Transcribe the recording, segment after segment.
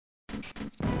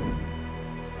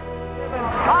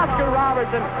Oscar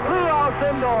Robertson, Leo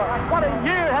Sindor. What a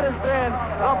year it has been.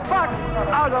 The Bucks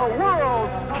are the world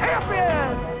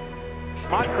champions.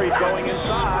 Moncrief going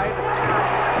inside.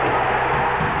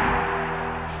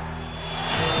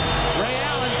 Ray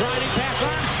Allen driving past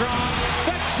Armstrong.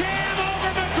 The jam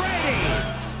over McGrady.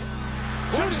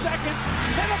 2 seconds.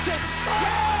 Middleton.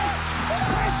 Yes!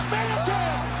 Chris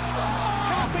Middleton!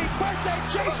 Happy birthday,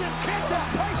 Jason Kidd. This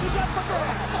place is up for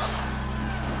grabs.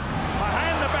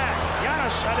 Behind the back.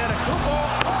 Giannis Antetokounmpo.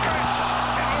 Chris.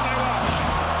 And on they watch.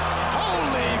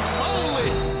 Holy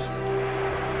moly!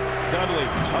 Dudley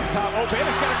up top, open.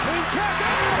 It's got a clean catch.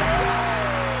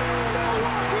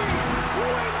 Milwaukee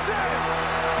wins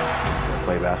it.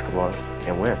 Play basketball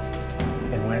and win.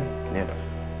 And win? Yeah.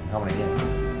 How many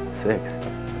games? 6.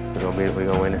 We're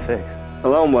gonna win in 6.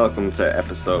 Hello and welcome to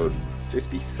episode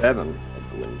 57 of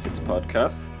the Winning 6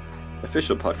 podcast,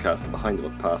 official podcast of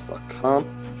BehindTheBookPass.com.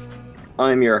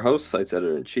 I'm your host, Sites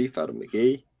Editor-in-Chief, Adam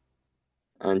McGee,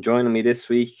 and joining me this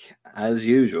week, as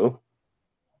usual,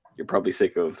 you're probably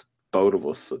sick of both of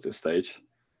us at this stage,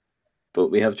 but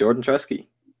we have Jordan Treske.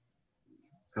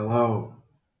 Hello.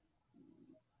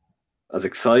 As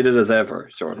excited as ever,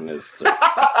 Jordan is to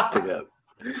get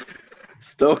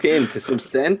stuck into some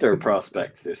center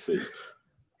prospects this week.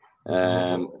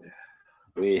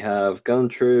 We have gone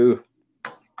through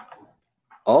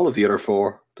all of the other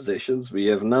 4 positions. We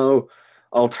have no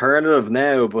alternative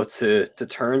now but to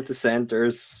turn to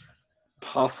centers.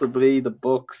 Possibly the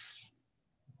Bucks'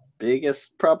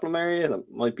 biggest problem area.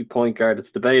 That might be point guard.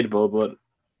 It's debatable, but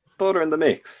both are in the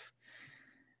mix.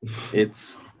 It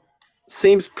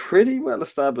seems pretty well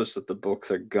established that the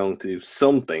Bucks are going to do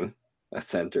something at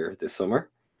center this summer,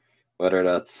 whether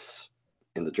that's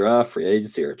in the draft, free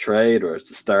agency, or trade, or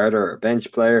it's a starter or a bench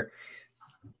player.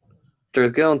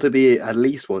 There's going to be at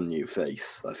least one new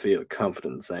face, I feel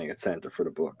confident saying, at center for the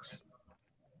Bucks.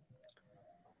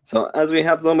 So as we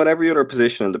have done with every other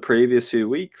position in the previous few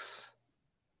weeks,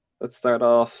 let's start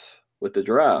off with the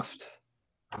draft.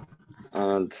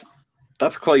 And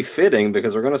that's quite fitting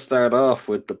because we're going to start off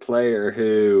with the player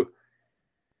who,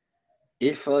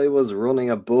 if I was running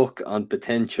a book on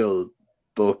potential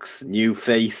Bucks new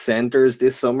face centers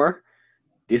this summer,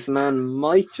 this man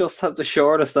might just have the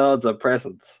shortest odds at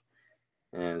present.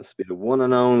 And it's be the one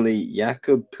and only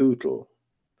Jakob Poeltl.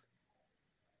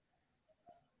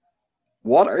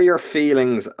 What are your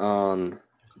feelings on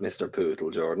Mr.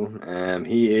 Poeltl, Jordan?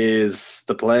 He is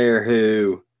the player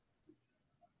who,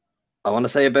 I want to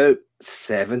say, about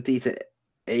 70 to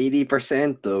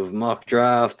 80% of mock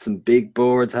drafts and big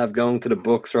boards have going to the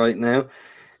Bucks right now.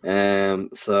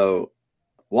 So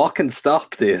what can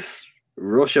stop this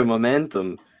rush of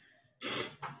momentum?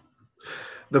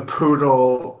 The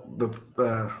Poodle,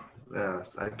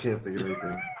 I can't think of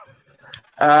anything.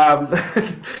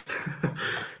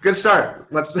 Good start.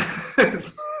 Let's.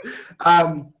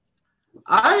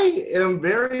 I am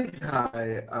very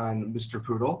high on Mr.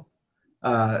 Poodle,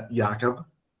 Jakob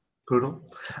Poodle.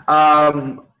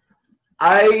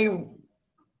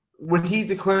 When he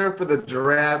declared for the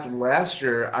draft last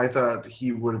year, I thought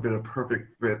he would have been a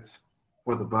perfect fit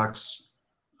for the Bucks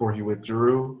before he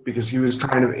withdrew, because he was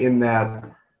kind of in that.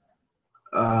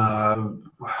 Why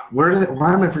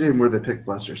am I forgetting where they picked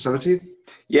Lester? 17th?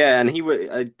 Yeah, and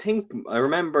I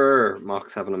remember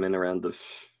Mox having him in around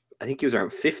I think he was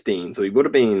around 15, so he would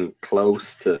have been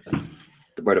close to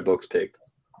where the Bucks picked.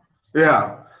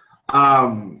 Yeah.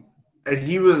 And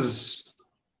he was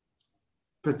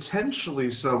potentially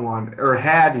someone, or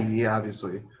had he,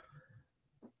 obviously,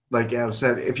 like Adam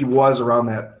said, if he was around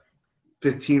that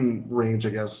 15 range,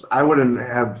 I guess, I wouldn't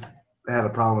have had a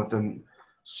problem with him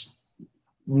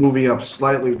moving up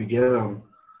slightly to get him.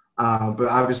 But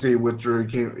obviously he withdrew.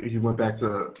 He went back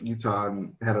to Utah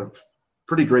and had a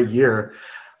pretty great year.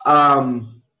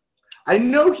 I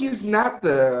know he's not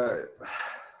the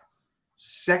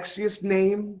sexiest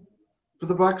name for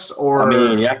the Bucks, or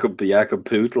Jakob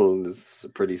Poeltl is a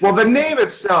pretty. Well, the name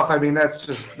itself, I mean, that's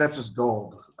just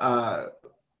gold. But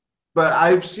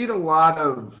I've seen a lot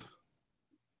of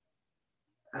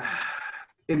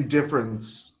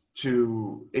indifference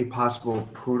to a possible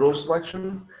Poodle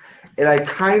selection, and I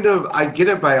get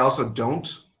it, but I also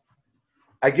don't.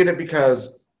 I get it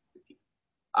because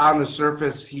on the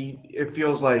surface, it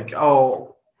feels like,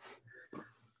 oh,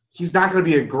 he's not going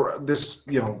to be this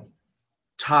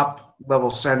top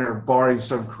level center, barring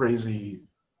some crazy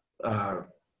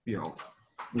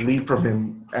leap from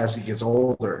him as he gets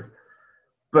older.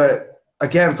 But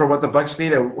again, for what the Bucks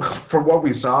need, for what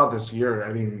we saw this year,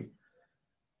 I mean,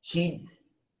 he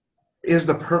is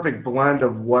the perfect blend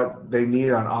of what they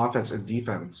need on offense and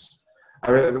defense.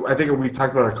 I think we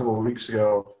talked about it a couple of weeks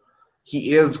ago.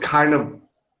 He is kind of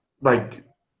like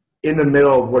in the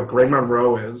middle of what Greg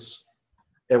Monroe is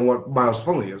and what Miles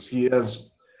Plumlee is. He is,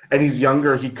 and he's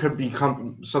younger. He could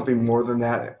become something more than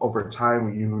that over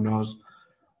time. Who knows?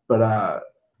 But I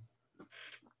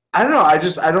don't know. I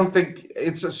don't think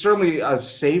it's certainly a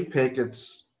safe pick.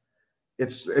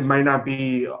 It might not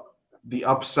be the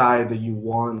upside that you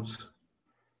want,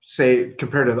 say,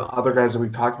 compared to the other guys that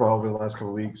we've talked about over the last couple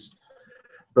of weeks.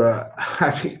 But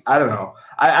I don't know.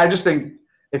 I just think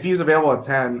if he's available at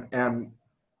 10, and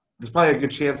there's probably a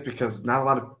good chance because not a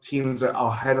lot of teams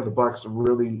ahead of the Bucks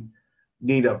really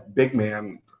need a big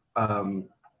man, in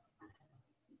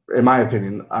my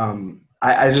opinion.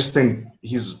 I just think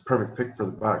he's a perfect pick for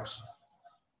the Bucks.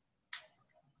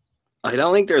 I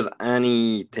don't think there's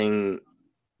anything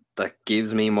that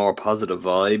gives me more positive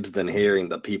vibes than hearing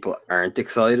that people aren't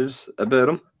excited about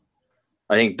him.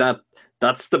 I think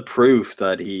that's the proof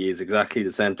that he is exactly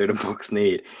the center the Bucks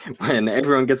need. When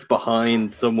everyone gets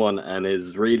behind someone and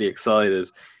is really excited,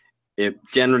 it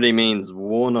generally means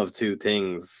one of two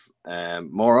things.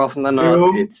 More often than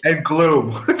not, it's and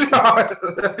gloom.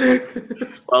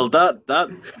 well,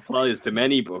 that applies to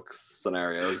many Bucks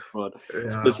scenarios, but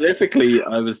Yeah. specifically,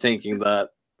 I was thinking that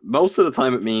most of the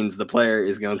time it means the player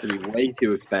is going to be way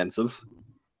too expensive.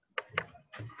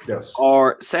 Yes.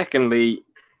 Or secondly,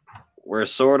 we're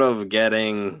sort of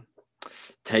getting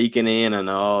taken in and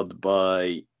awed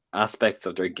by aspects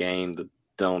of their game that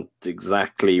don't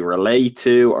exactly relate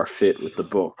to or fit with the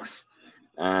Bucks.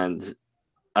 And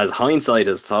as hindsight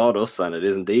has taught us, and it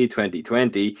is indeed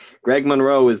 2020, Greg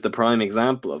Monroe is the prime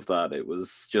example of that. It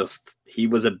was just, he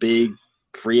was a big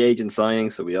free agent signing,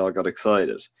 so we all got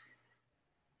excited.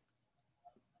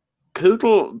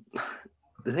 Poodle,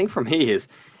 the thing for me is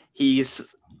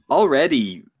he's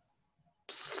already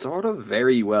sort of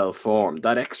very well formed.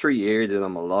 That extra year did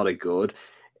him a lot of good.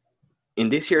 In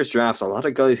this year's draft, a lot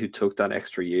of guys who took that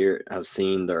extra year have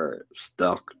seen their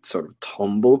stock sort of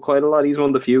tumble quite a lot. He's one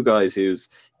of the few guys who's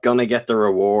going to get the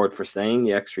reward for staying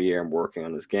the extra year and working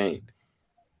on his game.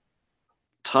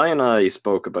 Ty and I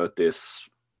spoke about this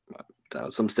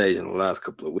at some stage in the last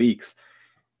couple of weeks,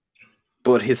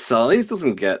 but his size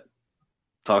doesn't get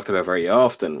talked about very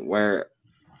often, where,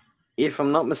 if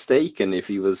I'm not mistaken, if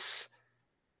he was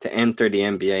to enter the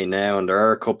NBA now, and there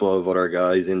are a couple of other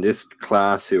guys in this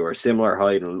class who are similar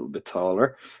height and a little bit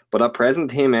taller, but at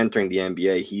present, him entering the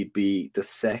NBA, he'd be the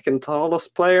second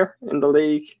tallest player in the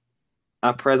league,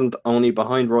 at present only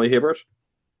behind Roy Hibbert.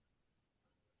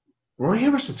 Roy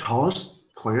Hibbert's the tallest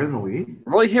player in the league?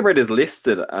 Roy Hibbert is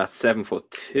listed at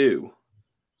 7'2".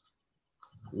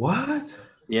 What?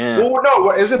 Yeah. Well,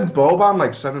 no, isn't Boban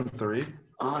like 7'3"?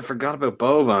 Oh, I forgot about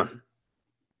Boban.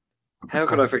 How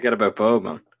could I forget about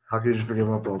Boban? How could you forget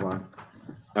about Boban?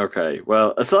 Okay,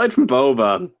 well, aside from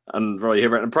Boban and Roy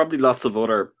Hibbert, and probably lots of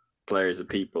other players that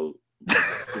people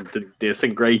did this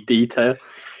in great detail,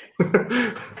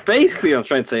 basically what I'm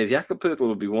trying to say is Jakob Poeltl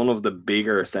will be one of the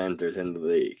bigger centers in the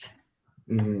league.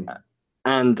 Mm-hmm.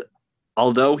 And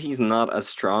although he's not as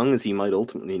strong as he might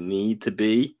ultimately need to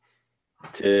be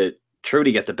to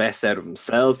truly get the best out of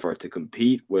himself or to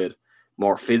compete with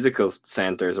more physical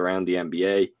centers around the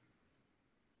NBA,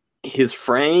 his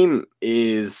frame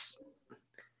is,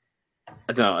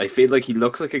 I don't know, I feel like he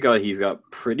looks like a guy, he's got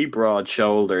pretty broad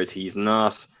shoulders. He's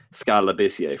not Skal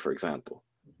Labissière, for example.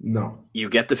 No. You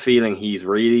get the feeling he's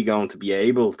really going to be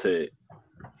able to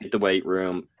hit the weight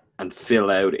room and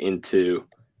fill out into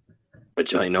a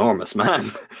ginormous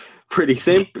man, pretty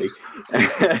simply.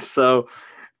 So,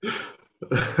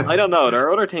 I don't know. There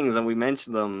are other things, and we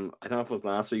mentioned them, I don't know if it was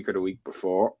last week or the week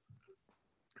before.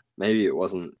 Maybe it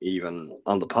wasn't even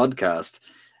on the podcast.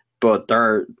 But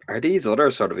there are these other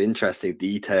sort of interesting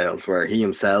details where he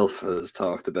himself has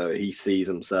talked about he sees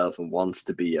himself and wants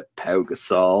to be a Pau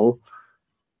Gasol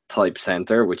type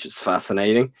center, which is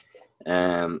fascinating.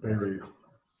 And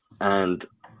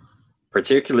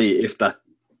particularly if that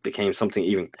became something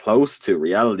even close to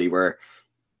reality, where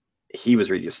he was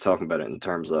really just talking about it in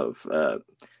terms of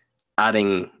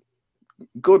adding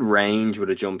good range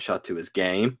with a jump shot to his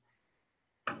game.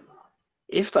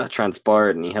 If that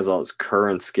transpired and he has all his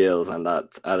current skills and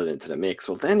that's added into the mix,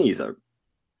 well, then he's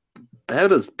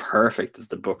about as perfect as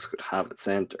the Bucks could have at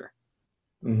center.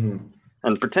 Mm-hmm.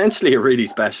 And potentially a really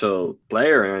special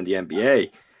player around the NBA.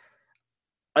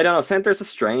 I don't know, center's a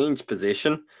strange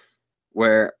position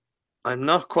where I'm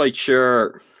not quite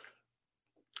sure,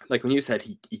 like when you said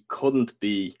he couldn't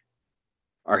be,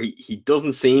 or he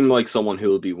doesn't seem like someone who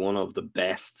will be one of the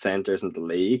best centers in the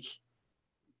league.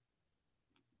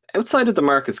 Outside of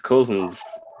DeMarcus Cousins,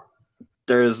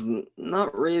 there's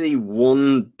not really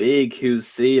one big whose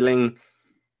ceiling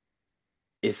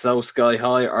is so sky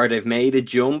high, or they've made a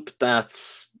jump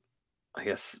that's, I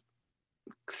guess,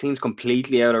 seems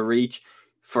completely out of reach.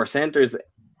 For centers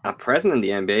at present in the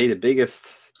NBA, the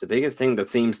biggest thing that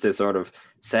seems to sort of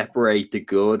separate the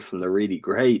good from the really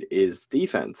great is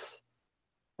defense.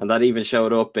 And that even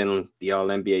showed up in the all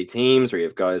NBA teams where you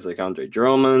have guys like Andre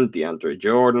Drummond, DeAndre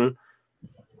Jordan.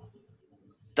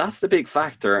 That's the big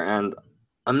factor. And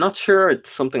I'm not sure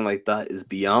it's something like that is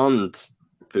beyond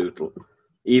Poodle.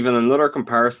 Even another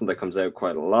comparison that comes out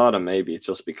quite a lot, and maybe it's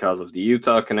just because of the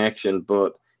Utah connection,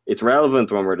 but it's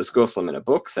relevant when we're discussing him in a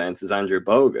book sense, is Andrew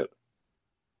Bogut.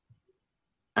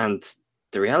 And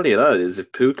the reality of that is,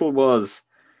 if Poodle was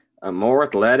a more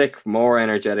athletic, more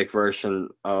energetic version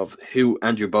of who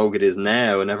Andrew Bogut is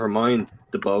now, never mind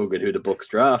the Bogut who the Bucks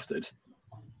drafted,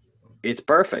 it's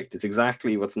perfect. It's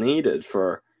exactly what's needed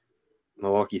for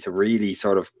Milwaukee to really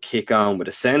sort of kick on with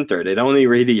a center. They'd only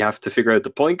really have to figure out the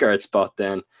point guard spot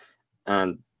then,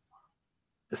 and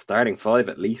the starting five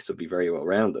at least would be very well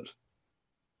rounded.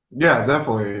 Yeah,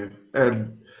 definitely.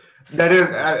 And that is,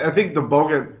 I think the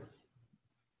Bogut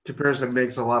comparison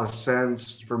makes a lot of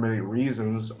sense for many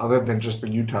reasons other than just the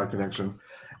Utah connection.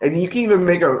 And you can even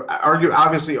make a argue,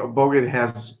 obviously, Bogut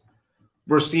has,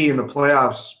 we're seeing the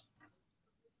playoffs,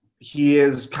 he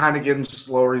is kind of getting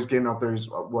slower. He's getting up there. He's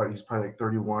probably like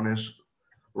 31-ish,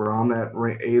 around that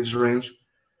age range.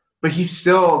 But he's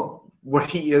still, what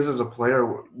he is as a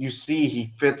player, you see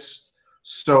he fits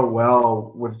so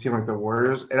well with a team like the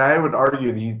Warriors. And I would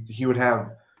argue that he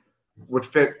would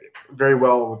fit very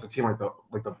well with a team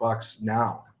like the Bucks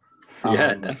now.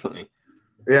 Yeah, definitely.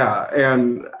 Yeah,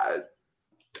 and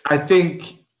I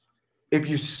think if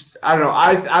you, I don't know,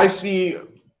 I see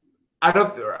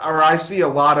a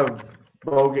lot of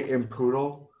Bogut and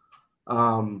Poodle,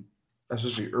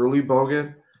 especially early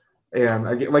Bogut. And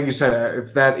again, like you said,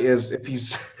 if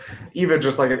he's even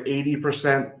just like an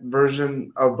 80%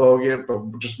 version of Bogut,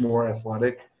 but just more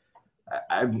athletic,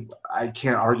 I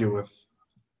can't argue with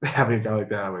having a guy like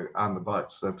that on the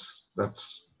Bucks.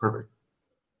 That's perfect.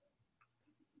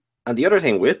 And the other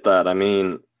thing with that, I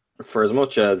mean, for as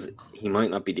much as he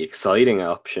might not be the exciting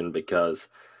option because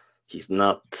he's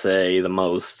not, say, the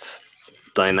most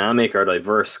dynamic or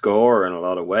diverse scorer in a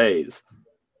lot of ways,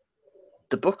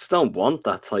 the Bucks don't want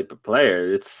that type of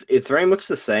player. It's very much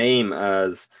the same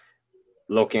as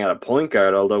looking at a point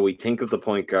guard, although we think of the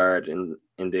point guard in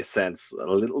this sense a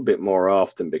little bit more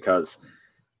often because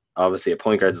obviously a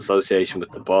point guard's association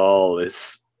with the ball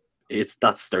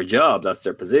that's their job, that's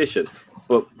their position.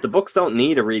 But the Bucks don't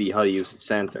need a really high usage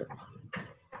center.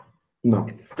 No.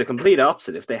 It's the complete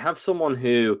opposite. If they have someone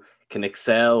who can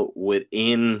excel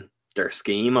within their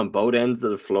scheme on both ends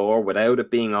of the floor without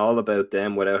it being all about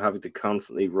them, without having to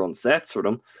constantly run sets for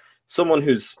them, someone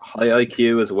who's high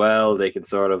IQ as well, they can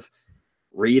sort of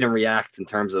read and react in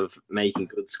terms of making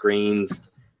good screens,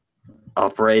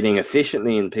 operating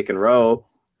efficiently in pick and roll,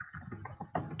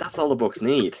 that's all the Bucks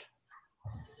need.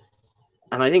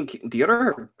 And I think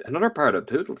another part of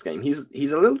Poodle's game,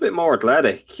 he's a little bit more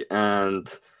athletic and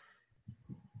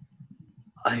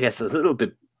I guess a little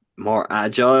bit more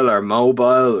agile or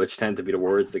mobile, which tend to be the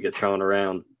words that get thrown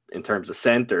around in terms of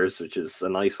centers, which is a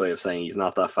nice way of saying he's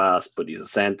not that fast, but he's a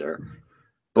center.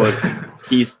 But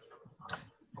he's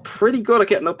pretty good at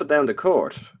getting up and down the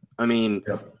court. I mean,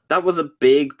 that was a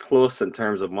big plus in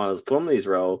terms of Miles Plumlee's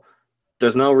role.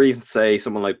 There's no reason to say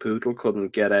someone like Poodle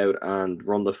couldn't get out and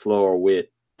run the floor with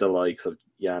the likes of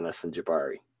Giannis and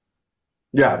Jabari.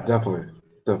 Yeah, definitely.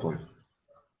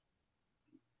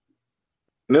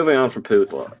 Moving on from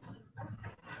Poodle,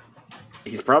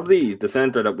 he's probably the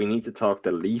center that we need to talk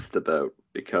the least about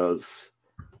because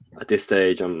at this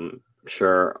stage, I'm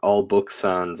sure all Bucks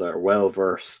fans are well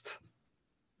versed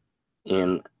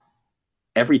in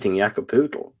everything Jakob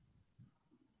Poodle.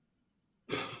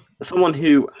 Someone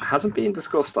who hasn't been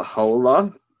discussed a whole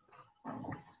lot,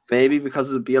 maybe because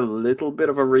it would be a little bit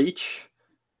of a reach,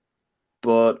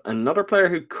 but another player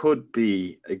who could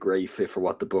be a great fit for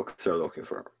what the Bucks are looking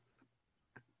for.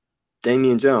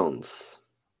 Damian Jones.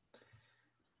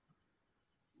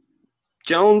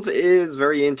 Jones is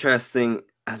very interesting,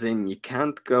 as in you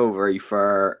can't go very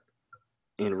far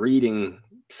in reading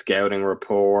scouting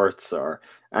reports or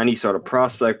any sort of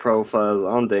prospect profiles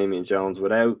on Damian Jones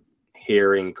without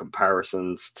hearing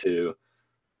comparisons to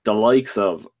the likes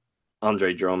of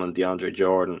Andre Drummond, DeAndre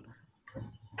Jordan.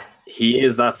 He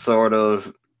is that sort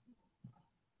of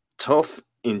tough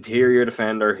interior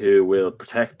defender who will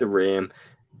protect the rim,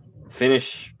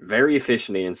 finish very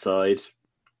efficiently inside,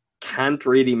 can't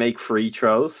really make free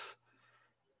throws,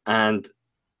 and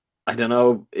I don't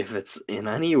know if it's in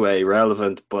any way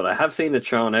relevant, but I have seen it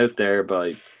thrown out there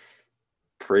by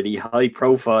pretty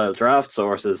high-profile draft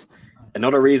sources.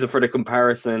 Another reason for the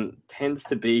comparison tends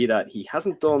to be that he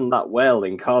hasn't done that well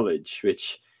in college,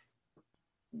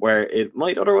 where it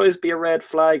might otherwise be a red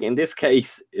flag. In this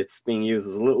case, it's being used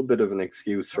as a little bit of an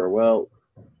excuse for, well,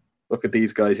 look at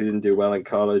these guys who didn't do well in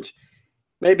college.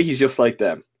 Maybe he's just like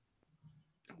them.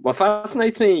 What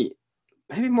fascinates me,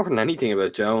 maybe more than anything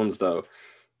about Jones, though,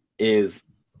 is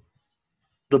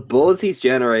the buzz he's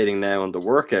generating now on the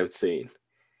workout scene.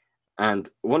 And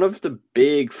one of the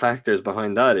big factors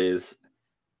behind that is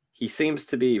he seems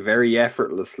to be very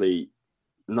effortlessly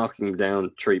knocking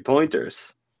down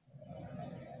three-pointers.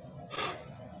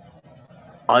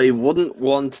 I wouldn't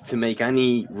want to make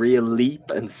any real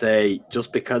leap and say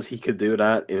just because he could do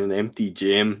that in an empty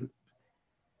gym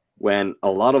when a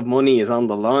lot of money is on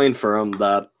the line for him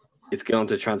that it's going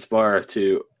to transpire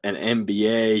to an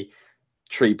NBA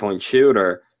three-point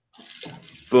shooter.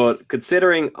 But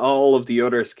considering all of the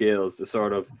other skills, the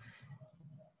sort of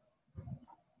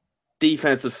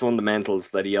defensive fundamentals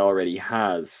that he already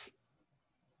has,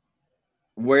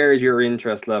 where's your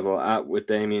interest level at with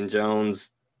Damian Jones?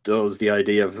 Does the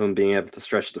idea of him being able to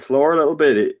stretch the floor a little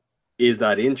bit, is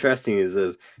that interesting? Is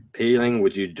it appealing?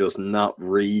 Would you just not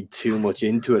read too much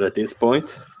into it at this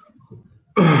point?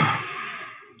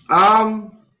 I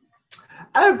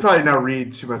would probably not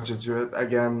read too much into it.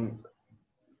 Again,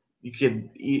 you could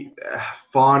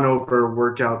fawn over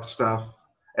workout stuff,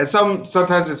 and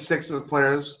sometimes it sticks to the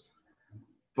players,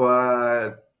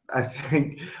 but I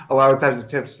think a lot of times it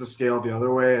tips the scale the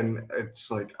other way, and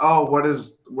it's like, oh,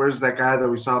 where's that guy that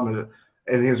we saw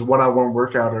in his one-on-one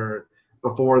workout or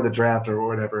before the draft or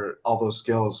whatever, all those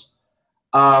skills.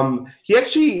 He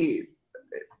actually,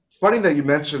 it's funny that you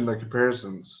mentioned the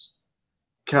comparisons,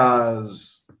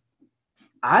 because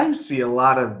I see a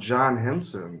lot of John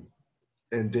Henson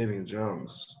in Damian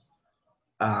Jones.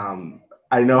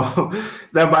 I know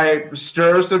that might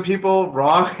stir some people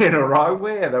wrong in a wrong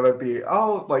way, and that would be,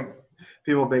 oh, like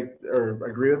people make or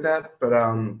agree with that. But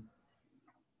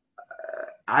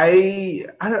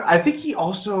I think he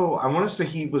also, I want to say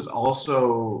he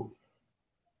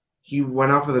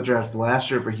went up for the draft last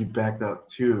year, but he backed out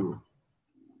too.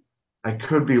 I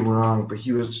could be wrong, but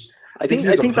he was. I think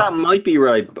that might be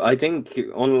right. I think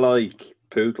unlike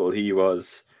Poodle, he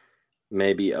was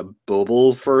maybe a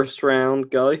bubble first round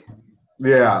guy.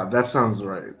 Yeah, that sounds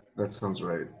right. But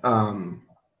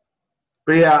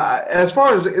yeah, as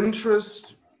far as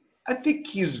interest, I think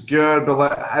he's good,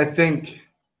 but I think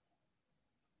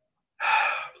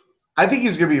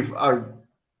he's gonna be a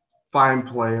fine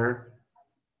player.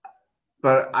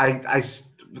 But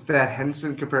with that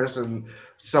Henson comparison,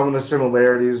 some of the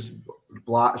similarities,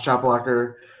 shot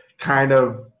blocker, kind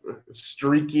of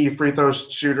streaky free throw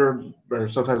shooter, or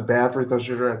sometimes bad free throw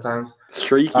shooter at times.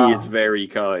 Streaky is very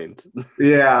kind.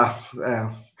 Yeah.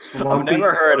 I've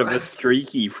never heard of a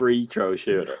streaky free throw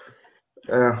shooter.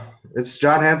 It's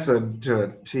John Henson to a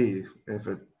T if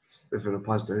it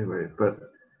applies to anybody. But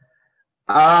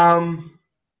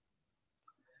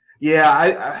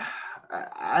yeah,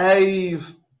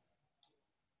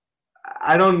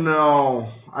 I don't know.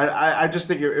 I just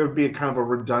think it would be a kind of a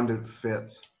redundant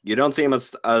fit. You don't see him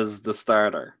as the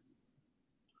starter.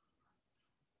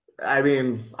 I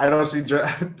mean, I don't see.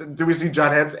 Do we see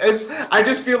John Henson? I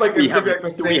just feel like it's going to be like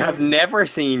the same. We have never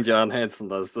seen John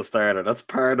Henson as the starter. That's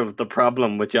part of the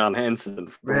problem with John Henson.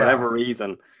 For whatever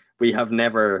reason, we have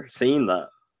never seen that.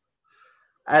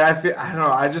 And I don't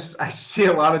know. I see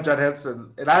a lot of John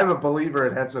Henson, and I'm a believer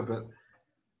in Henson, but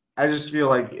I just feel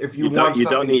like if you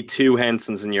don't need two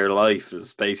Hensons in your life,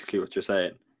 is basically what you're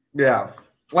saying. Yeah,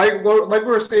 like we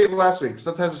were saying last week.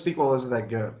 Sometimes the sequel isn't that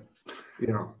good, you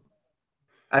know.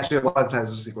 Actually, a lot of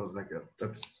times the sequel isn't that good.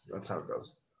 That's how it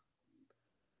goes.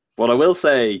 What I will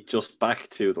say, just back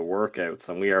to the workouts,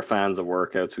 and we are fans of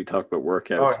workouts. We talk about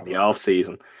workouts in the off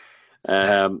season.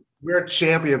 We're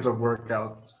champions of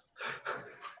workouts.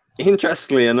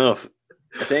 Interestingly enough,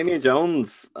 Damian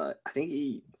Jones, I think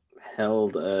he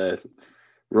held a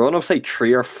run of, say,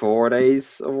 3 or 4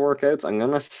 days of workouts. I'm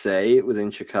going to say it was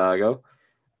in Chicago,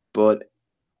 but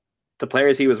the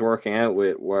players he was working out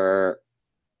with were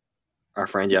our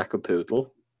friend Jakob Poeltl,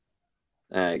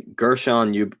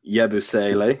 Gershon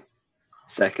Yabusele,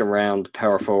 second-round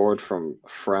power forward from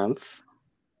France,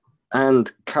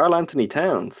 and Karl Anthony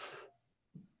Towns.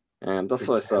 That's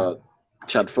what I saw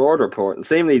Chad Ford report. And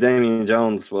seemingly Damian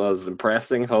Jones was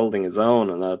impressing, holding his own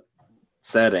in that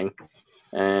setting.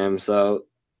 So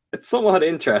it's somewhat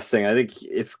interesting. I think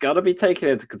it's got to be taken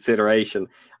into consideration.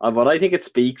 What I think it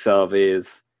speaks of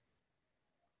is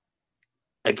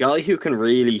a guy who can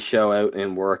really show out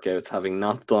in workouts, having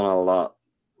not done a lot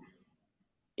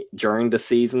during the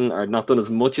season, or not done as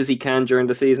much as he can during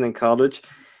the season in college.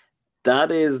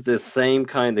 That is the same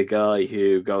kind of guy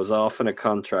who goes off in a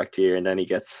contract year and then he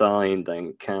gets signed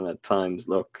and can at times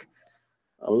look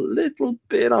a little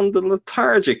bit on the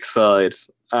lethargic side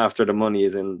after the money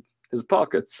is in his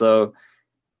pocket. So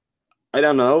I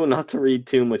don't know, not to read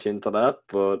too much into that,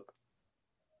 but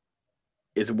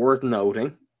it's worth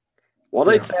noting. What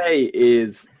I'd say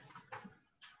is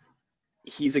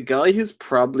he's a guy who's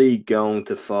probably going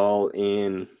to fall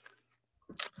in,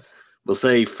 we'll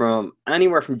say, from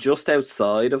anywhere from just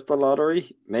outside of the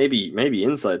lottery, maybe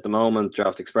inside. At the moment,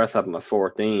 Draft Express have him at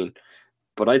 14,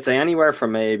 but I'd say anywhere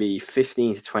from maybe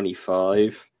 15 to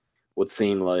 25 would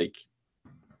seem like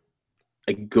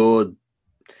a good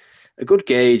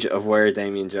gauge of where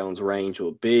Damian Jones' range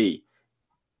will be.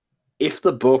 If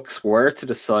the Bucks were to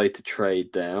decide to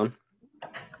trade down,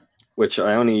 which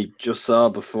I only just saw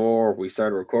before we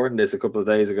started recording this a couple of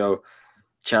days ago,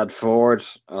 Chad Ford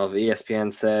of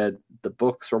ESPN said the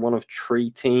Bucks were one of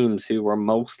 3 teams who were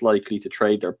most likely to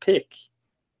trade their pick,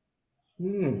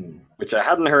 which I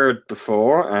hadn't heard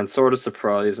before and sort of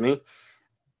surprised me.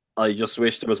 I just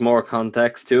wish there was more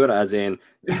context to it, as in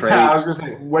trade, I was going to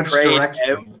say, which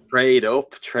direction? Out, trade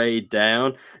up, trade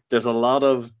down. There's a lot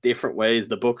of different ways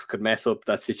the Bucks could mess up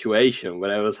that situation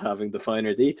without us having the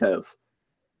finer details.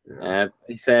 Yeah.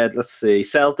 He said, let's see,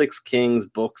 Celtics, Kings,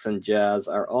 Bucks, and Jazz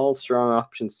are all strong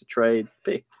options to trade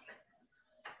pick.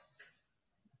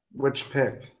 Which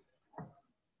pick?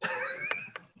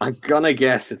 I'm going to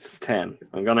guess it's 10.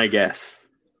 I'm going to guess.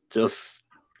 Just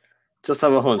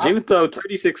have a hunch. Even though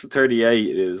 36 to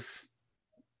 38 is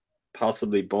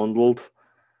possibly bundled.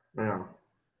 Yeah.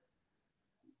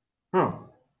 Huh.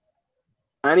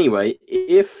 Anyway,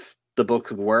 if the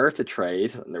Bucks were to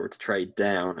trade, and they were to trade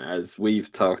down, as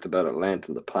we've talked about at length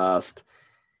in the past,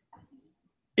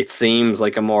 it seems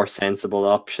like a more sensible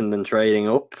option than trading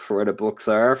up for where the Bucks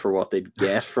are, for what they'd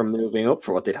get from moving up,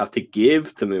 for what they'd have to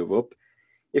give to move up.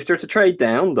 If they're to trade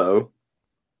down, though,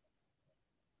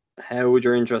 how would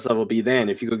your interest level be then?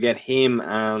 If you could get him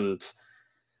and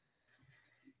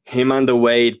a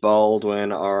Wade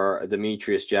Baldwin or a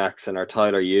Demetrius Jackson or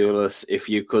Tyler Ulis, if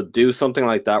you could do something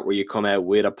like that where you come out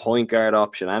with a point guard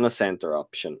option and a center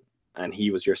option, and he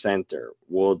was your center,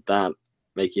 would that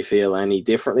make you feel any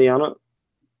differently on it?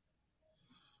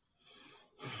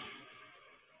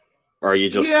 Or are you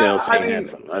just still seeing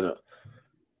Henson?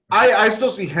 I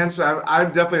still see Henson. I'm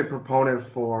definitely a proponent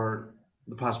for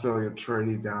the possibility of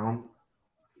trading down,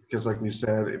 because like we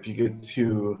said, if you get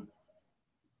to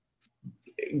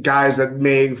guys that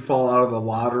may fall out of the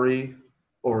lottery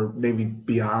or maybe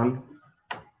beyond,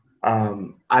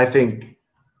 I think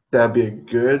that'd be a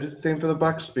good thing for the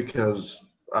Bucks because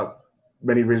of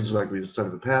many reasons, like we said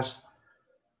in the past.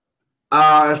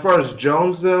 As far as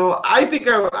Jones, though, I think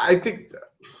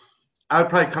I'd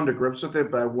probably come to grips with it,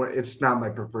 but it's not my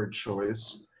preferred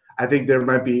choice. I think there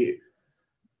might be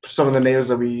some of the names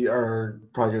that we are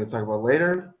probably going to talk about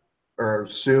later or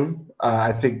soon.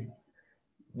 I think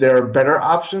there are better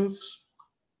options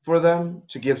for them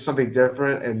to get something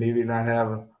different and maybe not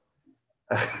have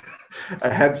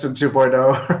a Henson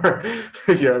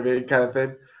 2.0, you know what I mean, kind of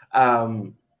thing.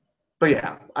 But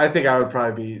yeah, I think I would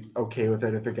probably be okay with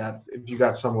it if you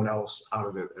got someone else out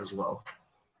of it as well.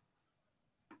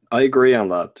 I agree on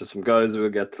that. There's some guys we'll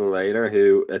get to later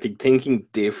who I think thinking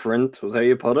different was how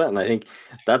you put it, and I think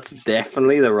that's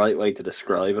definitely the right way to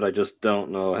describe it. I just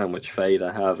don't know how much faith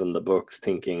I have in the Bucks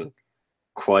thinking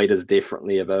quite as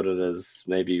differently about it as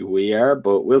maybe we are,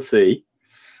 but we'll see.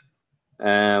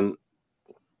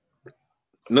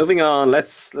 Moving on,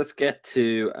 let's get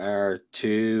to our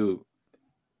 2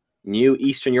 new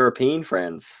Eastern European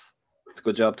friends. It's a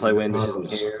good job Ty Windish isn't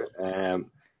here.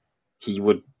 He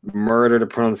would murder the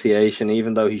pronunciation,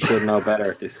 even though he should know better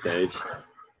at this stage.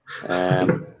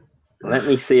 Let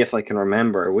me see if I can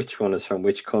remember which one is from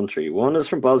which country. One is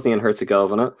from Bosnia and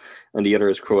Herzegovina, and the other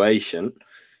is Croatian.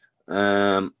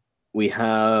 We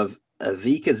have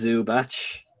Ivica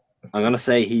Zubac. I'm going to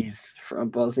say he's from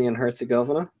Bosnia and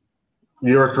Herzegovina.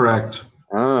 You're correct.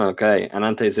 Oh, okay. And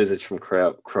Ante Zizic from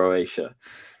Croatia.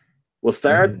 We'll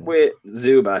start with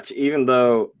Zubac, even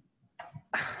though,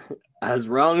 as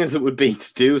wrong as it would be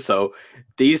to do so,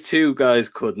 these 2 guys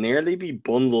could nearly be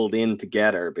bundled in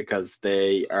together because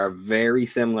they are very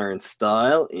similar in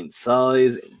style, in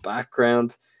size, in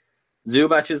background.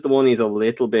 Zubac is the one, he's a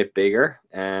little bit bigger.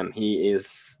 He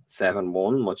is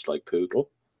 7'1", much like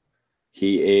Poodle.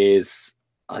 He is,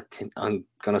 I think, I'm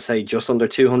going to say just under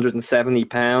 270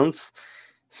 pounds.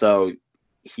 So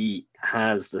he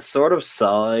has the sort of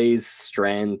size,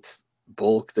 strength,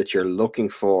 bulk that you're looking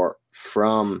for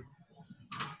from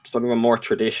sort of a more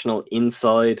traditional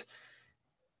inside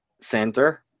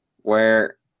center,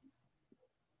 where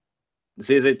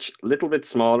Zizic, a little bit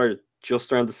smaller,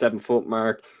 just around the 7 foot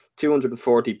mark,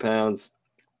 240 pounds.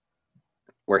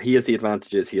 Where he has the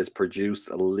advantage is he has produced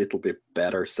a little bit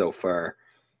better so far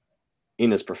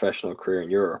in his professional career in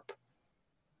Europe.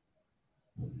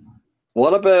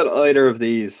 What about either of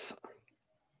these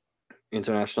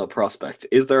international prospects?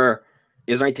 Is there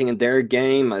anything in their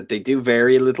game? They do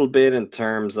vary a little bit in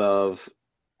terms of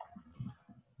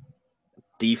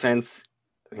defense,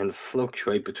 can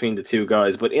fluctuate between the two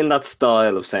guys, but in that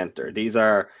style of center, these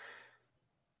are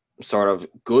sort of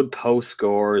good post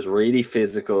scorers, really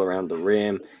physical around the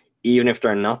rim. Even if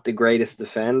they're not the greatest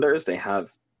defenders, they have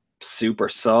super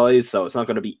size, so it's not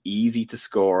going to be easy to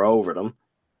score over them.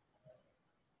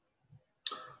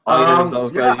 Either of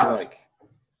those guys you like?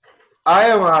 I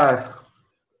am,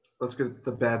 let's get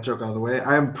the bad joke out of the way.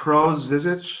 I am pro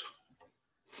Zizic.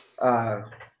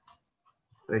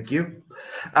 Thank you.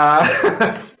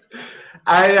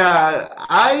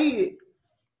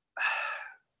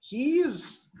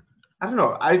 He's, I don't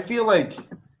know. I feel like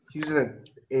he's an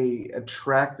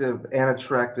attractive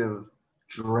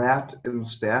draft and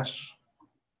stash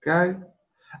guy.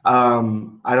 I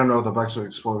don't know if the Bucks would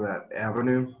explore that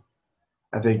avenue.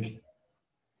 I think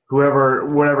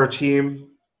whatever team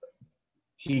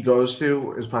he goes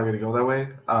to is probably going to go that way.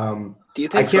 Do you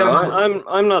think so?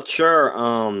 I'm not sure.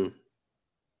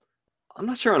 I'm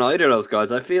not sure on either of those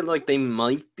guys. I feel like they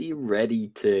might be ready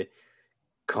to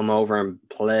come over and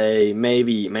play.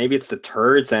 Maybe it's the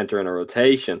third center in a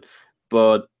rotation,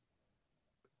 but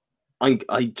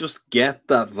I just get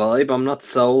that vibe. I'm not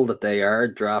sold that they are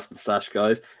draft and stash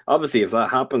guys. Obviously, if that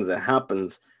happens, it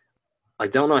happens. I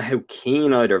don't know how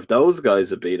keen either of those guys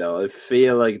would be, though. I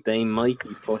feel like they might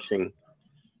be pushing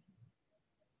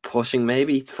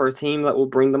maybe for a team that will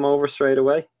bring them over straight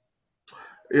away.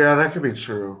 Yeah, that could be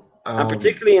true. And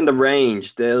particularly in the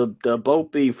range, they'll both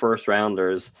be first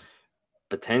rounders,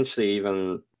 potentially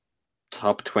even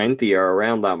top 20 or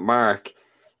around that mark.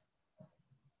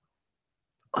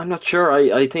 I'm not sure.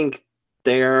 I think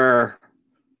they're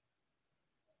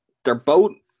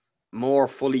both more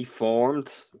fully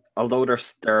formed, although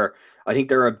I think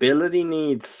their ability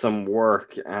needs some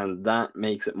work, and that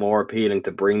makes it more appealing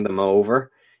to bring them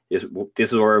over. This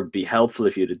is where it would be helpful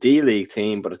if you had a D-League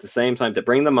team, but at the same time, to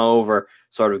bring them over,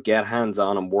 sort of get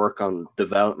hands-on and work on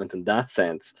development in that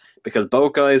sense, because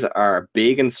both guys are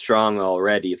big and strong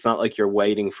already. It's not like you're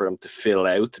waiting for them to fill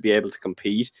out to be able to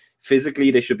compete. Physically,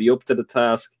 they should be up to the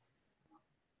task.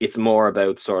 It's more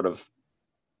about sort of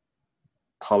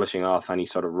polishing off any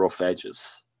sort of rough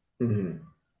edges. Mm-hmm.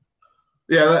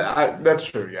 Yeah, that's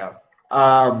true, yeah.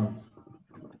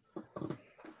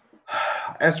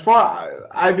 As far,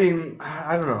 I mean,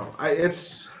 I don't know.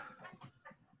 This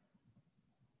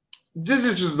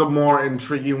is just the more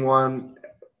intriguing one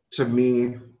to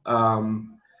me,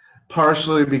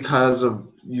 partially because of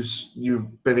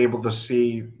you've been able to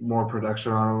see more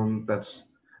production on him.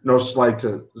 That's no slight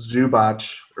to Zubac,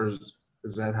 or is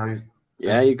that how you?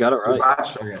 Yeah, you got it right.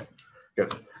 Zubac? Okay,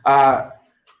 good.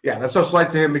 Yeah, that's no slight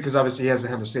to him because obviously he hasn't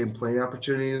had the same playing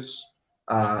opportunities.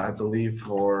 I believe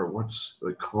for what's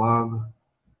the club?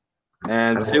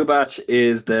 And Zubac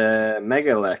is the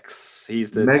Megalex. He's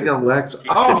the Megalex.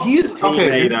 He's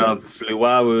teammate of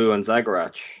Luawu and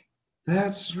Zagorac.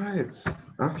 That's right.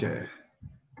 Okay.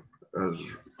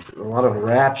 There's a lot of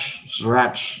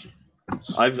Zrach.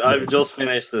 I've just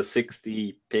finished the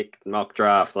 60 pick mock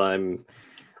draft. I'm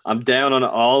down on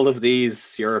all of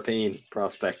these European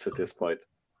prospects at this point.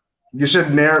 You should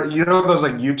those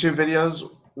like YouTube videos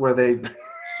where they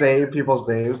say people's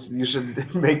names? You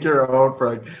should make your own for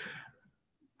like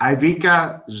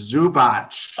Ivica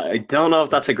Zubac. I don't know if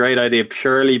that's a great idea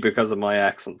purely because of my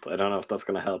accent. I don't know if that's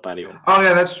going to help anyone. Oh,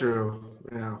 yeah, that's true.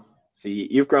 Yeah. See,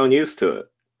 you've grown used to it.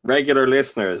 Regular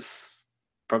listeners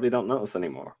probably don't notice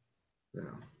anymore. Yeah.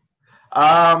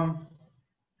 I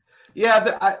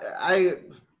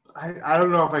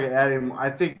don't know if I can add him. I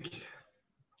think,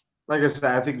 like I said,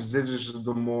 I think Zizic is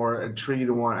the more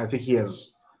intriguing one. I think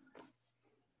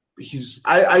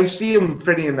I see him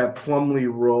fitting in that Plumlee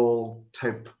role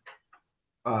type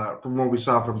from what we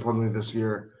saw from Plumlee this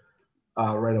year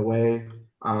right away.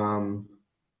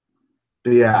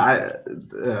 But yeah,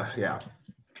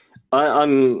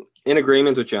 I'm in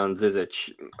agreement with you on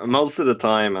Zizic. Most of the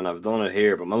time, and I've done it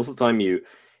here, but most of the time you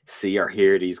see or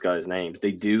hear these guys' names,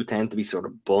 they do tend to be sort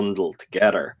of bundled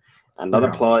together. And that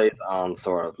applies on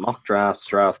sort of mock drafts,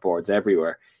 draft boards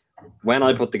everywhere. when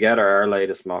I put together our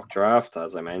latest mock draft,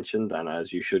 as I mentioned, and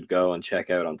as you should go and check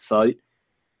out on site,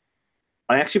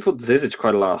 I actually put Zizic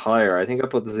quite a lot higher. I think I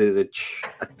put Zizic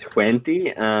at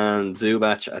 20 and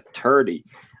Zubac at 30.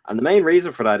 And the main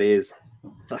reason for that is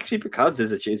it's actually because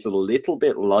Zizic is a little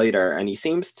bit lighter and he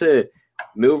seems to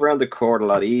move around the court a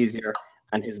lot easier,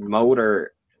 and his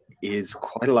motor is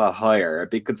quite a lot higher. A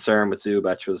big concern with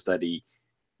Zubac was that he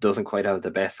doesn't quite have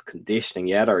the best conditioning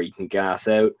yet, or he can gas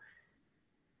out.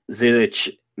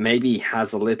 Zizic maybe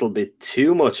has a little bit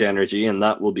too much energy, and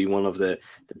that will be one of the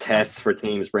tests for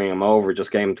teams bringing him over, just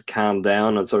getting him to calm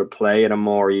down and sort of play at a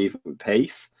more even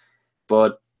pace.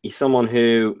 But he's someone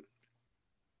who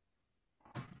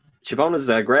Cibona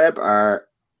Zagreb are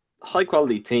a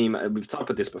high-quality team. We've talked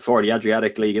about this before. The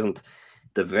Adriatic League isn't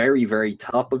the very, very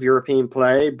top of European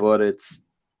play, but it's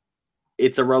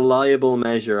a reliable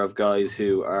measure of guys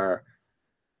who are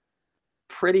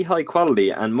pretty high quality,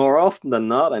 and more often than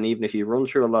not, and even if you run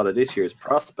through a lot of this year's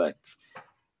prospects,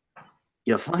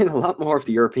 you'll find a lot more of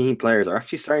the European players are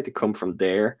actually starting to come from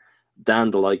there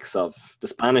than the likes of the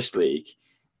Spanish league.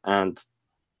 And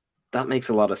that makes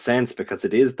a lot of sense because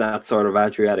it is that sort of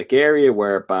Adriatic area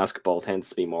where basketball tends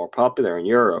to be more popular in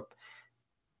Europe.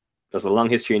 There's a long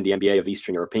history in the NBA of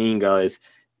Eastern European guys.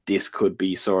 This could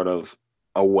be sort of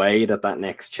a way that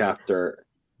next chapter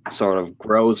sort of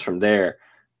grows from there.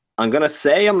 I'm going to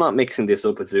say I'm not mixing this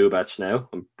up with Zubac now.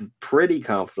 I'm pretty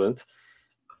confident.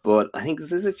 But I think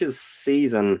Zizic's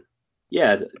season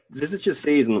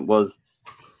was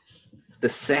the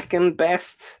second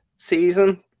best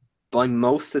season by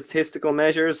most statistical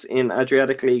measures in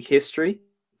Adriatic League history,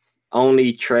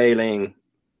 only trailing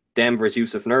Denver's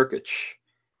Jusuf Nurkic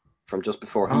from just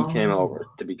before he came over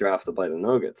to be drafted by the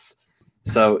Nuggets.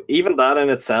 So even that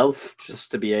in itself, just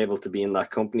to be able to be in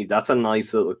that company, that's a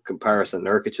nice little comparison.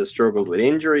 Nurkic has struggled with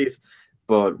injuries,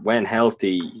 but when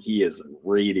healthy, he is a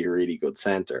really, really good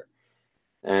center.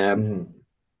 I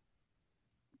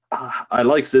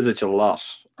like Zizic a lot.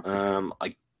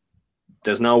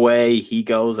 There's no way he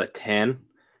goes at 10.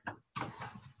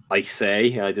 I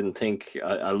didn't think.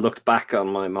 I looked back on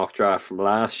my mock draft from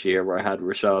last year where I had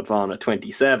Rashad Vaughn at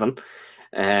 27.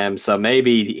 So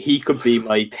maybe he could be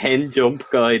my 10 jump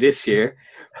guy this year,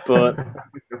 but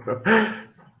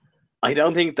I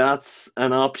don't think that's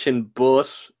an option.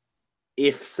 But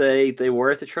if, say, they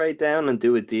were to trade down and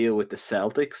do a deal with the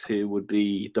Celtics, who would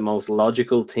be the most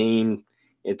logical team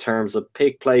in terms of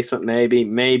pick placement,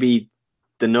 maybe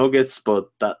the Nuggets, but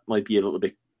that might be a little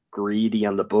bit greedy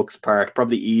on the Bucks' part.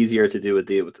 Probably easier to do a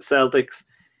deal with the Celtics.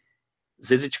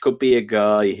 Zizic could be a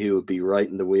guy who would be right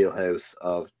in the wheelhouse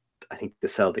of, I think, the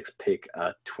Celtics pick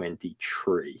at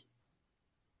 23.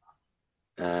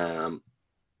 I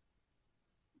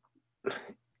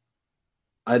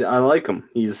like him.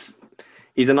 He's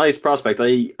a nice prospect.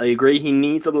 I agree he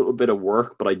needs a little bit of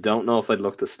work, but I don't know if I'd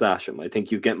look to stash him. I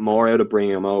think you get more out of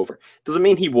bringing him over. Doesn't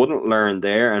mean he wouldn't learn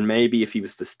there, and maybe if he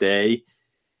was to stay,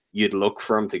 you'd look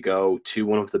for him to go to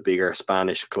one of the bigger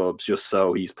Spanish clubs just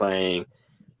so he's playing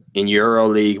in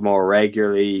EuroLeague more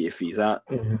regularly. If he's at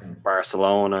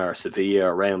Barcelona or Sevilla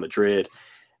or Real Madrid,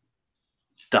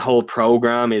 the whole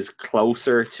program is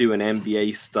closer to an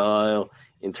NBA style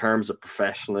in terms of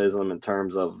professionalism, in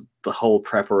terms of the whole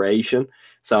preparation.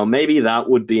 So maybe that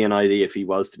would be an idea if he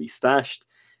was to be stashed.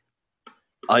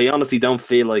 I honestly don't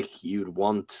feel like you'd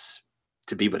want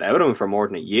to be without him for more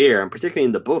than a year, and particularly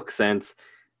in the book sense,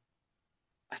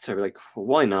 I'd sort of like, well,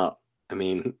 why not? I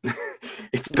mean,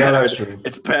 it's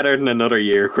better than another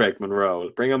year, Craig Monroe.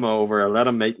 Bring him over, let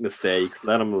him make mistakes,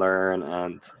 let him learn,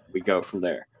 and we go from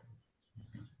there.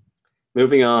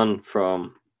 Moving on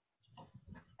from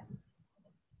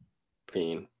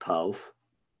being pals,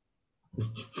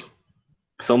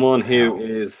 someone who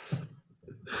is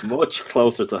much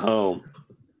closer to home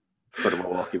for the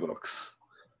Milwaukee Bucks.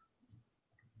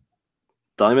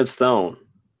 Diamond Stone,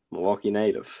 Milwaukee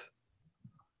native.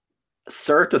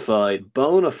 Certified,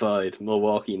 bona fide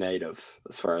Milwaukee native,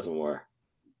 as far as I'm aware.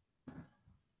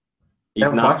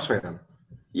 He's not Bucks fan.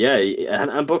 Yeah,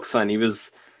 and Bucks fan.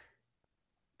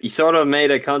 He sort of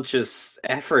made a conscious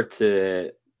effort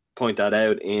to point that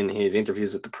out in his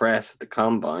interviews with the press at the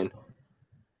Combine.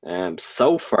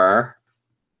 So far,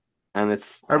 and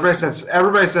it's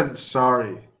everybody said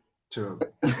sorry to him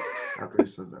after he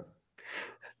said that.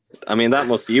 I mean,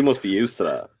 you must be used to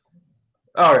that.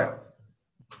 Oh yeah.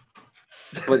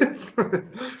 But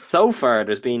so far,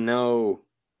 there's been no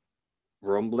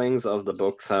rumblings of the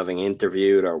Bucks having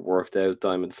interviewed or worked out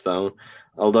Diamond Stone,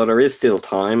 although there is still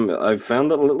time. I've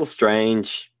found it a little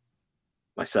strange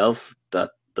myself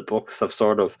that the Bucks have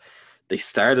they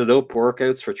started up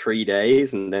workouts for 3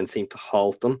 days and then seemed to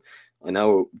halt them. I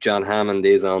know John Hammond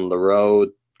is on the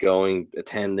road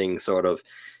attending sort of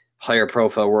higher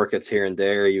profile workouts here and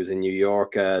there. He was in New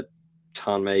York at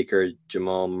Ton Maker,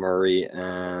 Jamal Murray,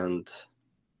 and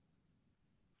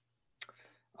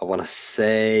I want to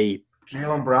say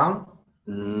Jaylen Brown?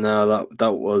 no,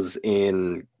 that was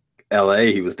in LA.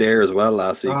 He was there as well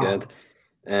last weekend.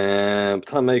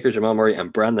 Ton Maker, Jamal Murray,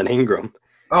 and Brandon Ingram.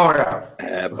 Oh yeah.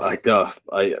 I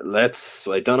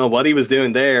don't know what he was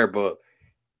doing there, but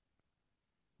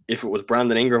if it was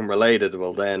Brandon Ingram related,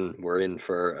 well, then we're in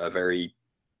for a very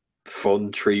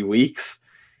fun 3 weeks.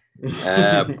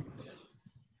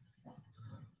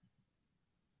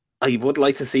 I would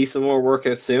like to see some more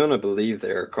workouts soon. I believe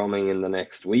they're coming in the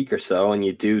next week or so, and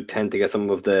you do tend to get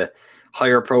some of the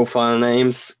higher profile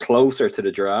names closer to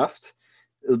the draft.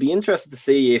 It'll be interesting to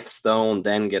see if Stone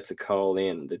then gets a call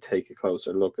in to take a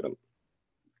closer look at him.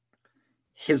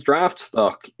 His draft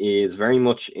stock is very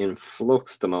much in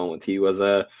flux at the moment. He was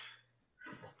in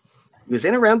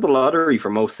around the lottery for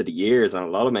most of the years on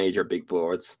a lot of major big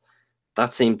boards.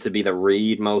 That seemed to be the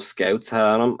read most scouts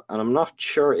had him, and I'm not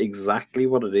sure exactly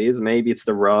what it is. Maybe it's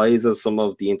the rise of some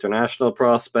of the international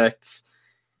prospects.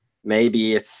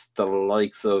 Maybe it's the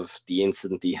likes of the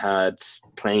incident he had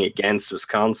playing against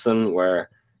Wisconsin, where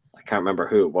I can't remember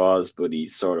who it was, but he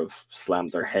sort of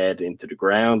slammed their head into the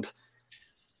ground.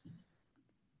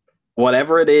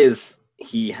 Whatever it is,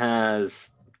 he has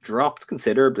dropped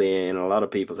considerably in a lot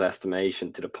of people's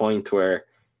estimation to the point where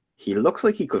he looks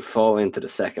like he could fall into the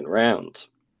second round.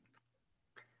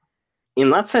 In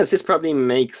that sense, this probably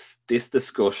makes this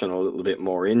discussion a little bit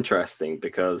more interesting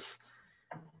because,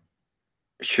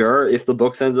 sure, if the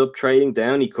Bucks end up trading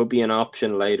down, he could be an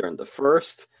option later in the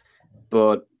first,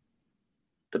 but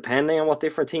depending on what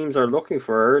different teams are looking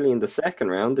for early in the second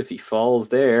round, if he falls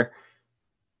there,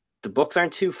 the Bucks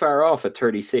aren't too far off at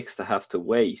 36 to have to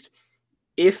wait.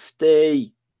 If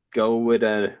they go with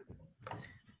an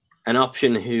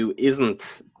option who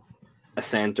isn't a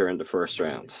center in the first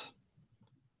round,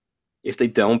 if they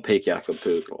don't pick Jakob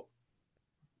Poeltl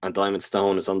and Diamond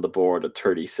Stone is on the board at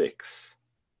 36,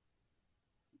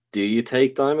 do you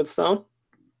take Diamond Stone?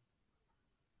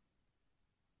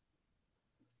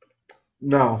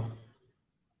 No.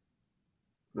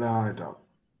 No, I don't.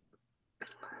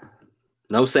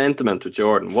 No sentiment with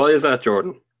Jordan. Why is that,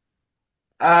 Jordan?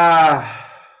 I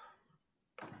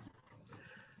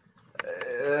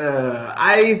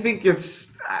think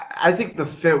the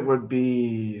fit would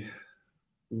be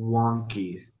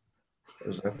wonky,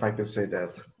 if I could say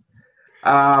that.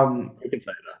 I can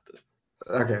say that.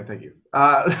 Okay, thank you.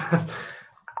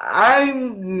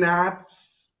 I'm not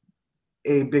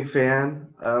a big fan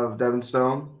of Devin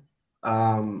Stone.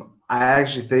 I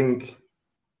actually think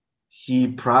he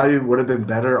probably would have been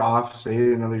better off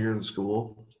staying another year in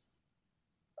school,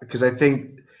 because I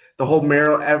think the whole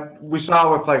Maryland, we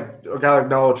saw with like a guy like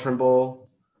Noah Trimble,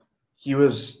 he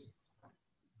wasn't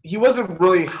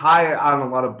really high on a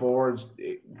lot of boards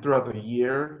throughout the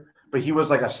year, but he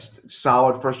was like a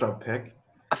solid first round pick.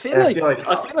 I feel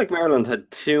like Maryland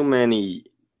had too many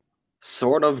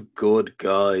sort of good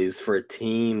guys for a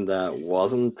team that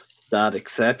wasn't that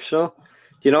exceptional.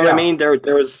 Do you know what I mean? There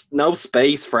was no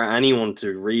space for anyone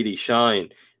to really shine,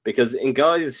 because in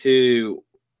guys who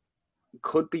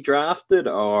could be drafted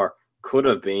or could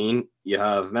have been, you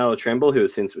have Melo Trimble, who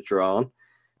has since withdrawn.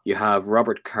 You have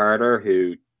Robert Carter,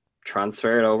 who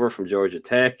transferred over from Georgia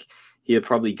Tech. He'll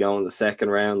probably go in the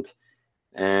second round.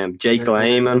 Jake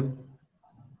Layman,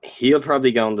 he'll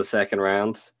probably go in the second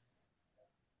round.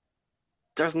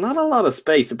 There's not a lot of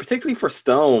space, and particularly for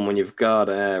Stone when you've got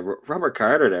Robert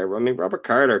Carter there. I mean, Robert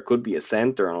Carter could be a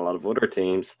center on a lot of other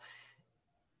teams.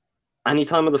 Any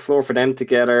time on the floor for them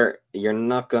together, you're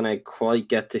not going to quite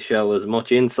get to show as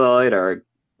much inside or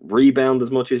rebound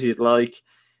as much as you'd like.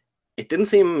 It didn't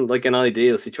seem like an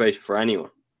ideal situation for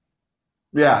anyone.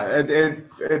 Yeah, it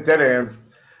didn't.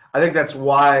 I think that's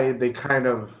why they kind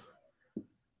of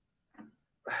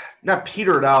not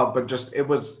petered out, but just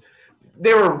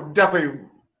they were definitely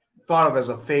thought of as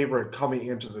a favorite coming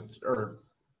into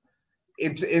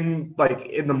in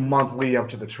the month leading up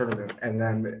to the tournament, and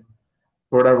then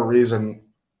for whatever reason,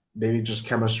 maybe just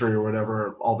chemistry or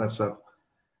whatever, all that stuff,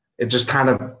 it just kind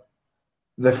of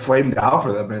they flamed out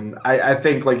for them. And I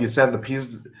think, like you said, the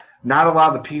pieces, not a lot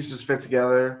of the pieces fit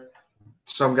together.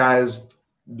 Some guys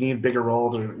need bigger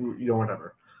roles, or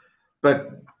whatever.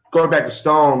 But going back to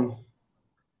Stone,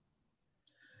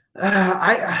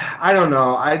 I don't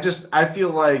know. I feel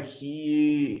like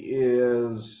he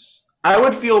is. I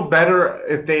would feel better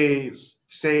if they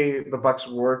say the Bucks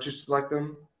were to select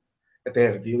him, if they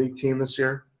had a D-League team this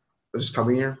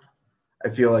coming year. I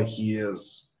feel like he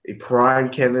is a prime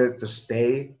candidate to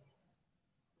stay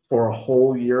for a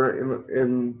whole year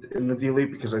in the D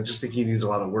League, because I just think he needs a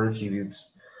lot of work. He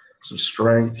needs some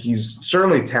strength. He's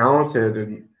certainly talented,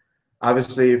 and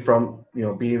obviously from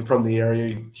being from the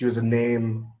area, he was a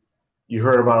name you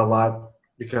heard about a lot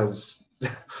because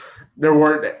there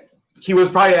weren't. He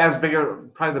was probably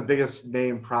probably the biggest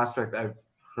name prospect I've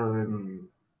heard in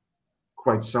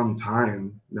quite some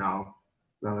time now.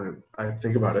 Now that I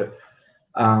think about it.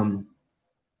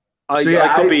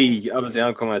 I could be, obviously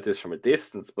I'm coming at this from a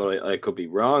distance, but I could be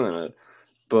wrong on it.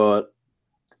 But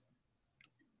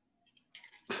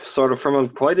sort of from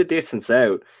quite a distance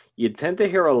out, you'd tend to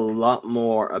hear a lot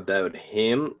more about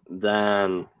him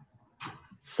than,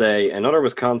 say, another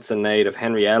Wisconsin native,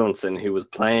 Henry Ellenson, who was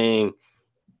playing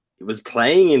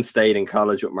in state and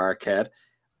college with Marquette,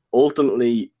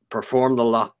 ultimately performed a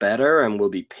lot better and will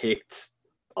be picked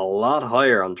a lot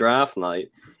higher on draft night.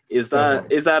 Is that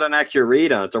an accurate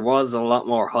read on it? There was a lot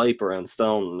more hype around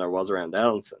Stone than there was around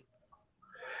Ellenson.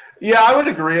 Yeah, I would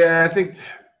agree. I think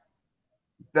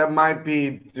that might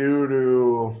be due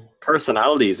to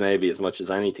personalities, maybe as much as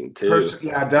anything, too.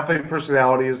 Yeah, definitely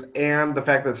personalities, and the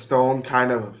fact that Stone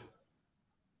kind of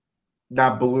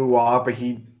not blew off, but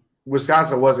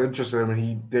Wisconsin was interested in him, and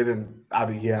he didn't. I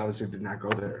mean, he obviously did not go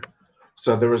there.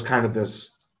 So there was kind of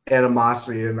this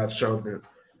animosity, and that showed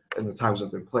in the times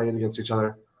that they played against each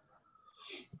other.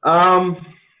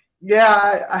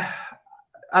 Yeah,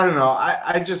 I don't know.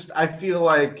 I feel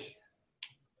like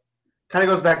kind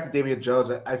of goes back to Damian Jones.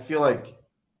 I feel like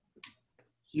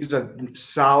he's going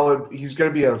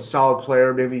to be a solid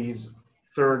player. Maybe he's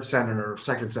third center or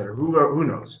second center. Who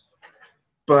knows?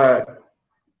 But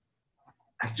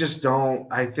I just don't.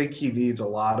 I think he needs a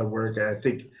lot of work, and I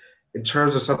think in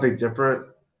terms of something different,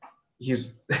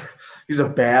 he's a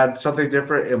bad something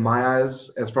different in my eyes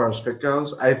as far as fit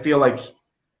goes. I feel like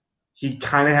he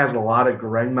kind of has a lot of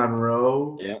Greg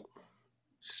Monroe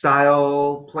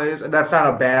style plays, and that's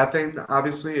not a bad thing,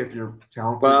 obviously, if you're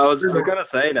talented. Well, I was going to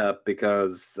say that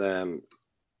because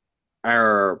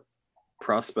our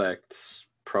prospects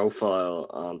profile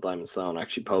on Diamond Stone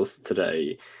actually posted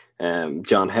today.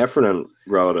 John Heffernan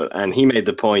wrote it, and he made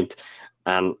the point,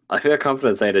 and I feel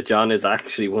confident saying that John is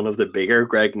actually one of the bigger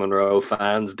Greg Monroe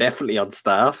fans, definitely on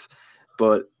staff,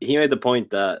 but he made the point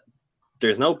that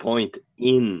there's no point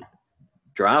in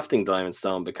drafting Diamond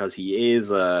Stone because he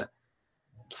is a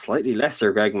slightly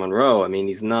lesser Greg Monroe. I mean,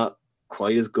 he's not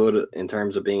quite as good in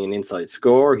terms of being an inside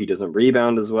scorer. He doesn't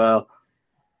rebound as well.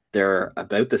 They're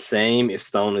about the same, if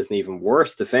Stone isn't even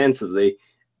worse defensively.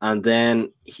 And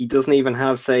then he doesn't even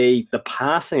have, say, the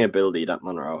passing ability that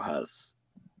Monroe has.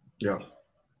 Yeah.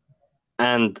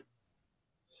 And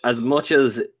as much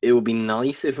as it would be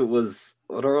nice if it was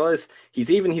otherwise, he's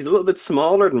a little bit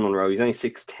smaller than Monroe. He's only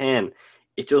 6'10".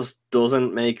 It just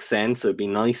doesn't make sense. It would be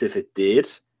nice if it did.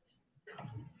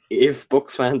 If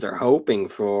Bucks fans are hoping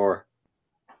for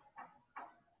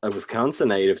a Wisconsin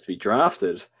native to be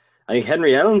drafted, I think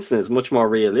Henry Ellenson is much more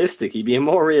realistic. He'd be a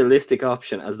more realistic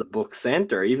option as the Bucks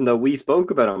center, even though we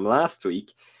spoke about him last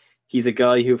week. He's a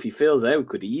guy who, if he fills out,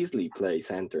 could easily play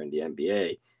center in the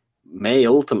NBA. May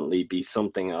ultimately be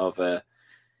something of a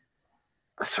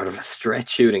sort of a stretch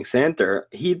shooting center.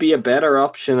 He'd be a better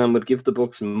option and would give the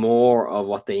Bucks more of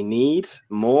what they need,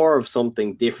 more of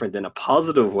something different in a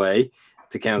positive way,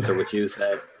 to counter what you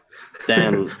said,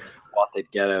 than what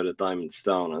they'd get out of Diamond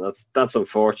Stone. And that's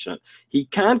unfortunate. He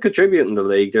can contribute in the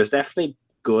league. There's definitely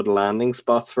good landing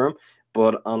spots for him,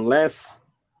 but unless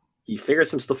he figures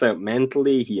some stuff out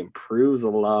mentally, he improves a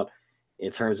lot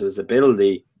in terms of his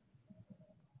ability.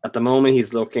 At the moment,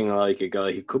 he's looking like a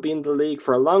guy who could be in the league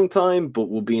for a long time, but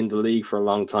will be in the league for a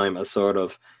long time as sort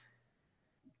of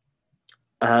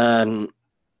an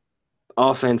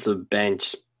offensive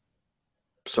bench,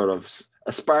 sort of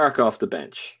a spark off the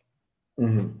bench.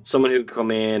 Mm-hmm. Someone who could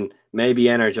come in, maybe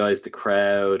energize the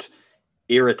crowd,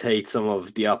 irritate some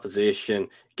of the opposition,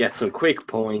 get some quick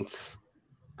points,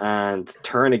 and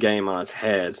turn a game on its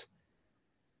head.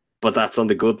 But that's on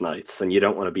the good nights, and you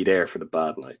don't want to be there for the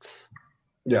bad nights.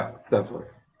 Yeah, definitely.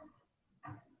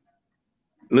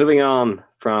 Moving on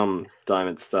from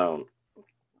Diamond Stone,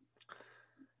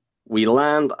 we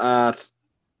land at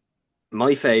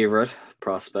my favorite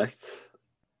prospect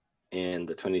in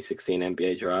the 2016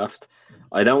 NBA draft.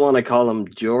 I don't want to call him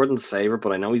Jordan's favorite,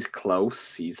 but I know he's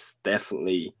close. He's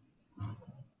definitely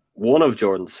one of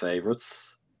Jordan's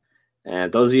favorites.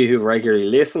 And those of you who regularly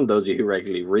listen, those of you who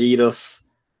regularly read us,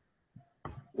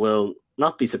 will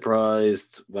not be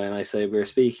surprised when I say we're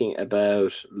speaking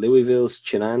about Louisville's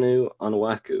Chinanu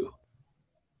Onuaku.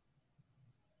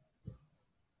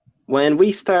 When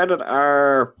we started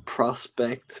our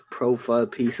prospect profile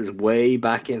pieces way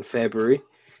back in February,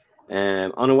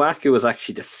 Onuaku was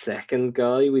actually the second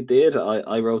guy we did.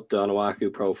 I wrote the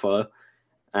Onuaku profile,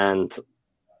 and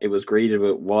it was greeted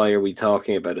with, why are we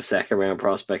talking about a second round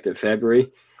prospect in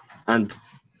February? And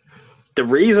the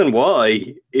reason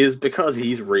why is because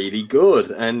he's really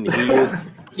good, and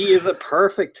he is a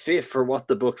perfect fit for what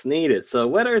the Bucks needed. So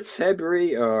whether it's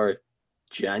February or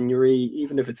January,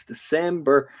 even if it's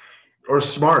December or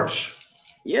March,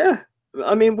 yeah,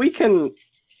 I mean, we can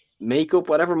make up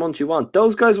whatever month you want.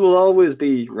 Those guys will always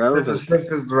be relevant. It's a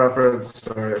Simpsons reference.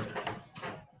 Sorry.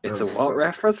 It's a what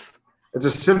reference? It's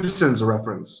a Simpsons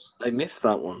reference. I missed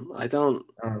that one. I don't.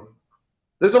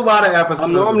 There's a lot of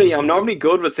episodes. I'm normally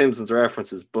good with Simpsons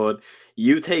references, but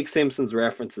you take Simpsons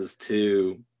references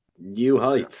to new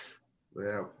heights.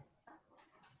 Yeah.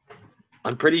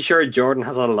 I'm pretty sure Jordan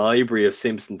has a library of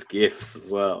Simpsons gifs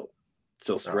as well,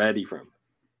 just ready for him.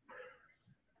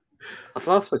 I've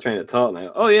lost my train of thought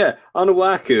now. Oh yeah,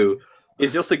 Onuaku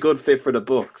is just a good fit for the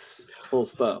Bucks. Full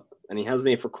stop. And he has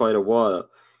been for quite a while.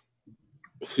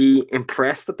 He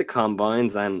impressed at the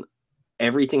combines, and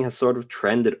everything has sort of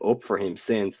trended up for him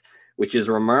since, which is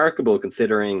remarkable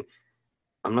considering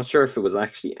I'm not sure if it was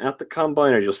actually at the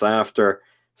combine or just after.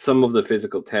 Some of the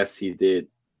physical tests he did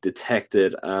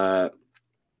detected a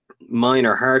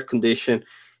minor heart condition,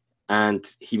 and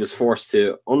he was forced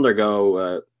to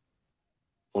undergo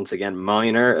once again,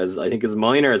 minor, as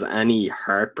minor as any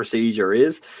heart procedure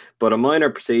is, but a minor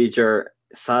procedure,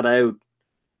 sat out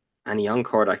any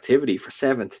on-court activity for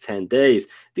 7 to 10 days.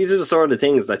 These are the sort of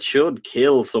things that should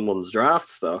kill someone's draft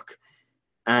stock.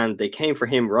 And they came for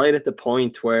him right at the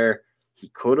point where he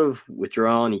could have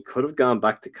withdrawn, he could have gone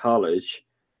back to college,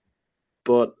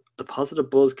 but the positive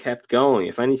buzz kept going.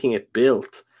 If anything, it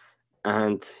built.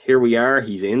 And here we are,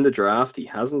 he's in the draft, he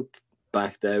hasn't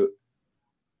backed out.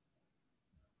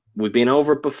 We've been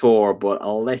over it before, but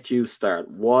I'll let you start.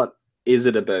 What is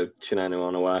it about Chinanu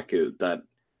Onuaku that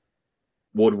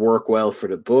would work well for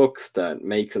the Bucks, that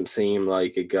makes him seem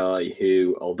like a guy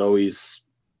who, although he's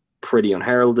pretty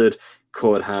unheralded,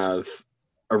 could have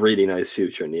a really nice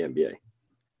future in the NBA?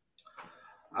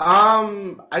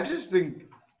 I just think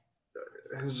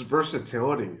his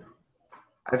versatility.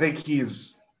 I think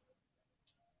he's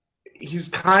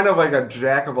kind of like a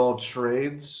jack of all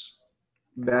trades,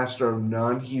 master of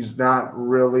none. He's not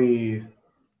really.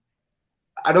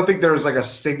 I don't think there's like a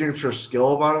signature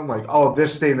skill about him. Like, oh,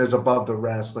 this thing is above the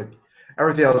rest. Like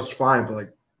everything else is fine, but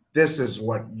like this is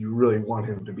what you really want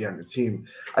him to be on the team.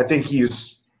 I think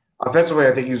he's offensively.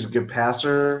 I think he's a good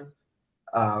passer.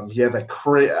 He had that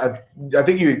I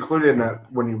think you included in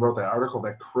that when you wrote that article,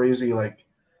 that crazy like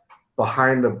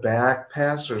behind the back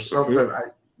pass or something.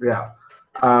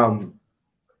 Mm-hmm.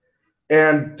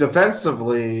 And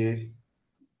defensively,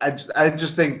 I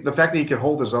just think the fact that he can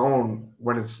hold his own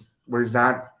when he's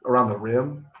not around the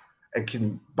rim and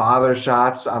can bother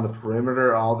shots on the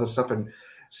perimeter, all this stuff,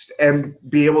 and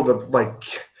be able to like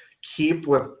keep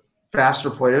with faster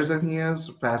players than he is,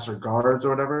 faster guards or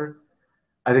whatever.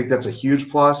 I think that's a huge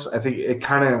plus. I think it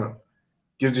kind of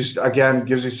gives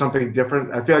you something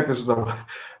different. I feel like this is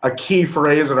a key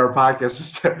phrase in our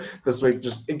podcast this week.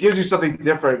 Just it gives you something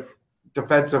different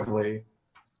defensively.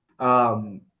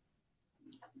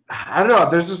 I don't know.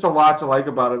 There's just a lot to like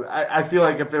about him. I feel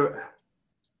like I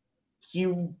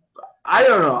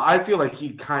don't know. I feel like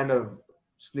he kind of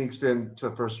sneaks into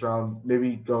the first round.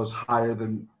 Maybe goes higher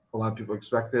than a lot of people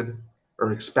expected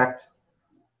or expect.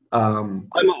 I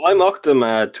mocked him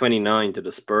at 29 to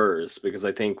the Spurs because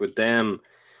I think with them,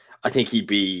 I think he'd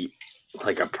be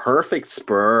like a perfect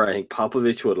Spur. I think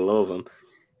Popovich would love him.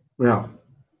 Yeah.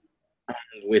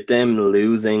 And with them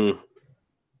losing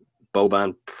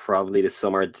Boban probably this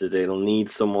summer, they'll need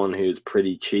someone who's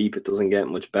pretty cheap. It doesn't get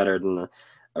much better than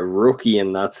a rookie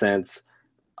in that sense.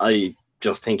 I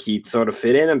just think he'd sort of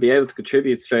fit in and be able to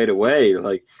contribute straight away.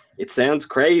 Like, it sounds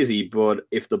crazy, but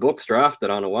if the Bucks drafted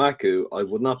Onuaku, I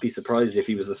would not be surprised if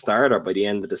he was a starter by the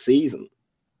end of the season.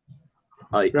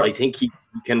 I think he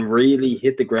can really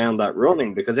hit the ground that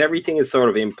running because everything is sort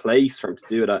of in place for him to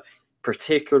do that,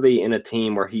 particularly in a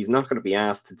team where he's not going to be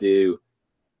asked to do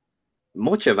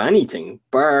much of anything,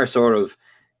 bar sort of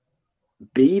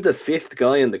be the fifth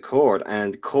guy in the court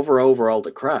and cover over all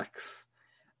the cracks.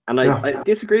 And I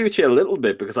disagree with you a little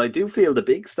bit because I do feel the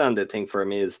big standout thing for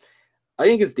him is I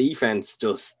think his defense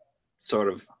just sort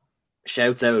of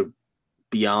shouts out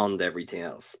beyond everything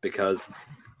else because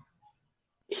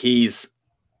he's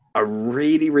a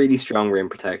really, really strong rim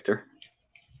protector.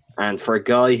 And for a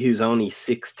guy who's only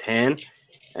 6'10",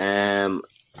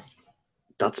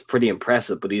 that's pretty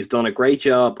impressive. But he's done a great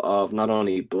job of not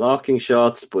only blocking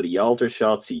shots, but he alters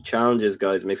shots, he challenges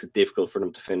guys, makes it difficult for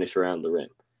them to finish around the rim.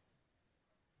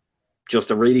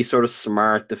 Just a really sort of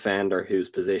smart defender whose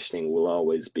positioning will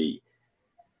always be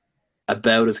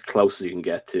about as close as you can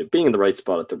get to being in the right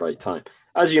spot at the right time.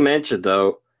 As you mentioned,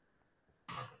 though,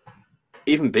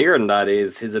 even bigger than that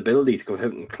is his ability to go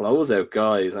out and close out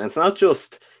guys. And it's not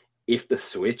just if the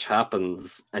switch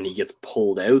happens and he gets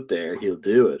pulled out there, he'll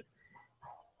do it.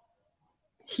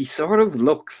 He sort of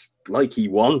looks like he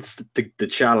wants the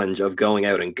challenge of going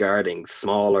out and guarding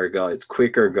smaller guys,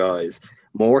 quicker guys,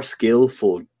 more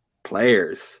skillful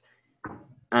players.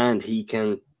 And he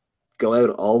can go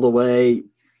out all the way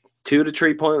to the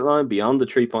 3-point line, beyond the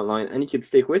 3-point line, and he can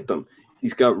stick with them.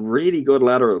 He's got really good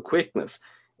lateral quickness.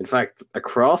 In fact,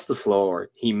 across the floor,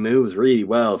 he moves really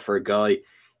well for a guy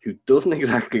who doesn't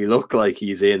exactly look like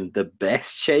he's in the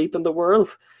best shape in the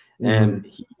world. And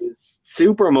he is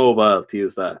super mobile, to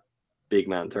use that big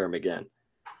man term again.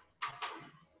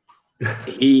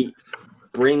 He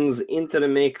brings into the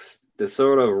mix the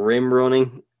sort of rim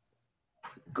running,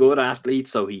 good athlete,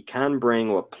 so he can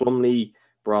bring what Plumlee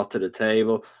brought to the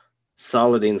table,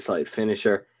 solid inside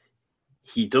finisher.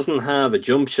 He doesn't have a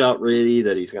jump shot really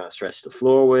that he's going to stretch the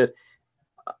floor with.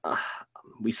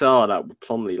 We saw that with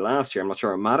Plumlee last year. I'm not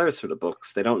sure it matters for the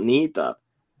Bucks. They don't need that.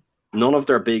 None of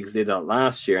their bigs did that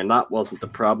last year, and that wasn't the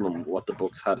problem what the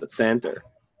Bucks had at center.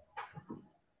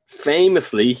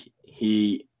 Famously,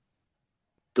 he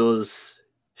does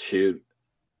shoot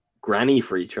granny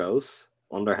free throws,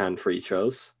 underhand free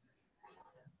throws.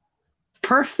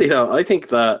 Personally, though, I think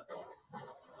that,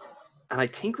 and I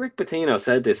think Rick Pitino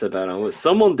said this about him.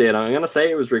 Someone did. I'm going to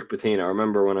say it was Rick Pitino. I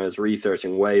remember when I was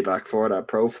researching way back for that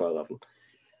profile of him.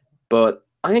 But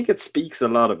I think it speaks a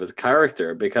lot of his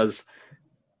character, because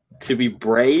to be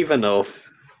brave enough,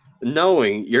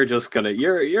 knowing you're gonna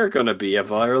be a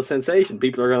viral sensation.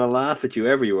 People are gonna laugh at you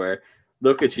everywhere.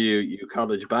 Look at you, you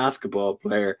college basketball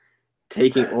player,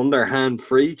 taking underhand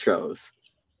free throws.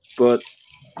 But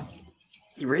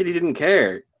he really didn't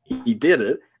care. He did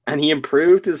it, and he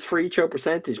improved his free throw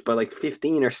percentage by like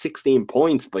 15 or 16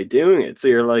 points by doing it. So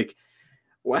you're like,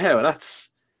 wow, that's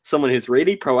someone who's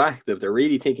really proactive. They're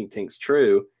really thinking things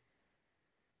through.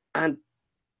 And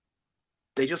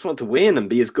they just want to win and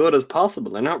be as good as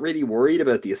possible. They're not really worried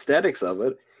about the aesthetics of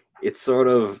it. It's sort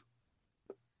of,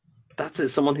 that's it,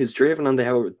 someone who's driven and they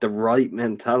have the right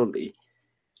mentality.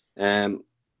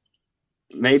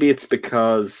 Maybe it's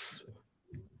because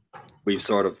we've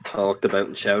sort of talked about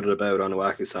and shouted about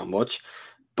Onuaku so much,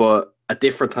 but at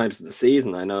different times of the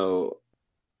season, I know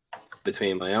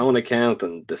between my own account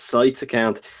and the site's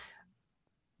account,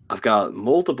 I've got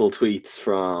multiple tweets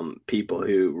from people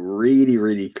who really,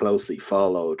 really closely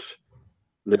followed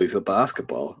Louisville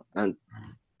basketball, and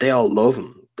they all love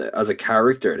him as a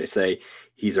character. They say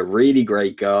he's a really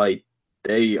great guy.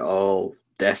 They all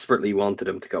desperately wanted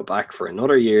him to go back for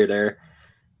another year there.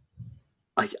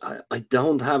 I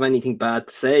don't have anything bad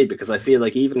to say, because I feel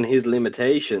like even his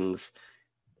limitations,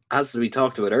 as we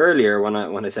talked about earlier,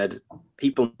 when I said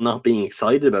people not being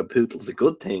excited about Poeltl is a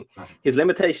good thing, his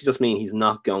limitations just mean he's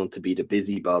not going to be the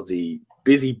busybody,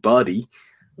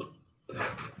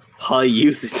 high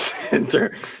usage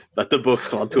center that the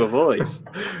Bucks want to avoid.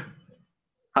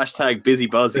 Hashtag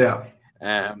busybuzzy.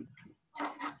 Yeah.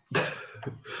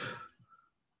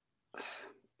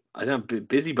 I don't.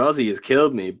 Busybuzzy has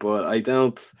killed me, but I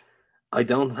don't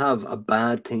have a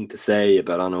bad thing to say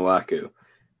about Onuaku.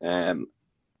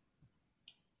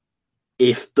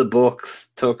 If the Bucks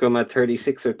took him at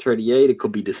 36 or 38, it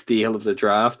could be the steal of the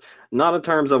draft. Not in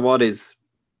terms of what his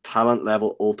talent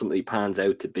level ultimately pans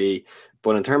out to be,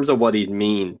 but in terms of what he'd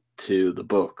mean to the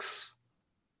Bucks.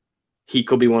 He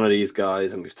could be one of these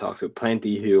guys, and we've talked to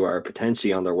plenty who are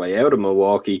potentially on their way out of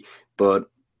Milwaukee, but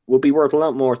will be worth a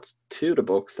lot more to the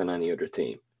Bucks than any other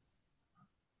team.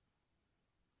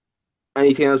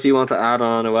 Anything else you want to add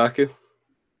on Onuaku?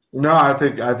 No, I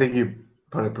think you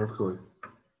put it perfectly.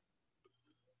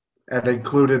 And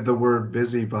included the word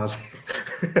busybody.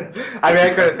 I mean,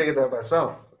 I couldn't think of that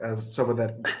myself as someone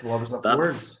that loves enough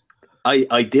words.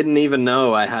 I didn't even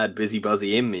know I had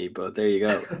busybuzzy in me, but there you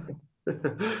go.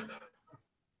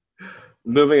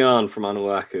 Moving on from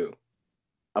Onuaku,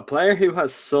 a player who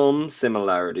has some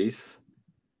similarities.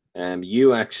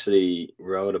 You actually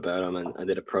wrote about him and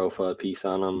did a profile piece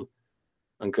on him.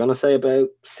 I'm gonna say about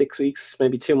 6 weeks,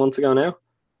 maybe 2 months ago now.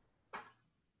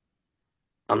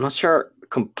 I'm not sure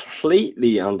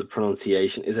completely on the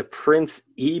pronunciation. Is it Prince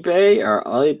eBay or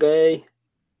eBay?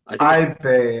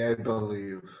 eBay, I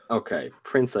believe. Okay,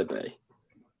 Prince eBay.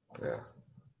 Yeah.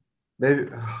 Maybe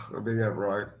I'm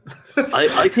wrong.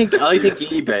 I think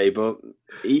eBay, but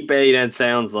eBay then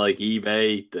sounds like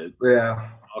eBay, the Yeah.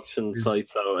 auction site,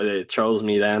 so it throws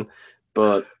me then.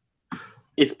 But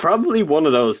it's probably one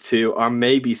of those two, or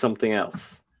maybe something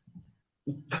else.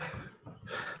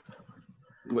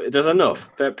 There's enough.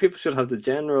 People should have the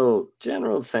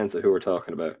general sense of who we're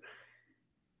talking about.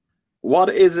 What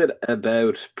is it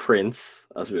about Prince,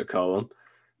 as we would call him,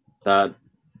 that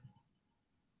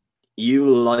you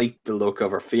like the look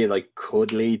of or feel like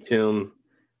could lead to him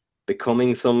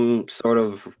becoming some sort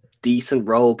of decent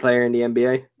role player in the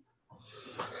NBA?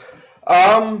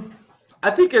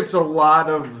 I think it's a lot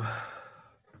of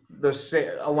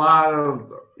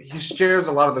he shares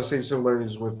a lot of the same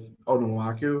similarities with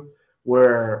Onuaku,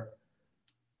 where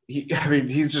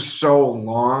he's just so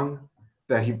long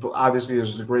that he obviously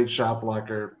is a great shot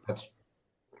blocker. That's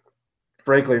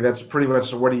pretty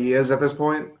much what he is at this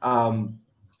point.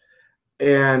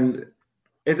 And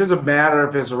it doesn't matter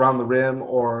if it's around the rim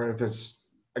or if it's,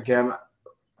 again,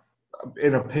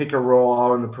 in a pick and roll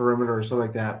out on the perimeter or something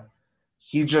like that.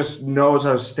 He just knows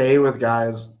how to stay with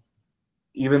guys,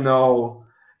 even though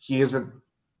he isn't.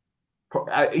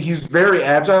 He's very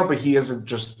agile, but he isn't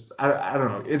just. I don't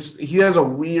know. He has a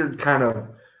weird kind of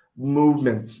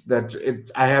movement that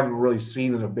I haven't really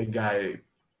seen in a big guy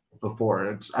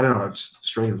before. I don't know. It's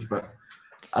strange, but.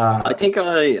 I think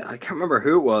I can't remember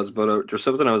who it was, but there's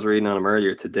something I was reading on him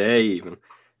earlier today, even,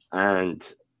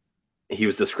 and he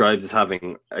was described as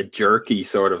having a jerky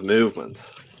sort of movement.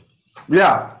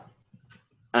 Yeah.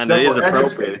 And it is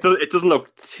appropriate. It doesn't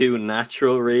look too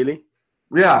natural, really.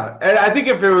 Yeah, and I think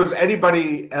if it was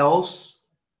anybody else,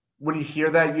 when you hear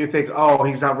that, you think, oh,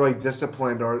 he's not really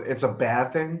disciplined or it's a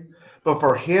bad thing. But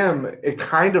for him, it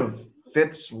kind of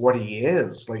fits what he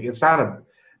is. Like it's not a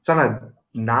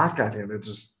knock on him. It's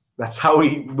just that's how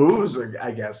he moves,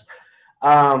 I guess.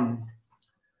 I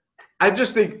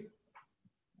just think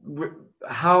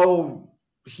how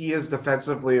he is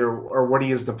defensively or what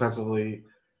he is defensively.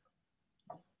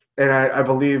 And I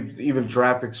believe even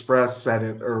Draft Express said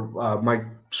it, or Mike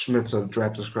Schmitz of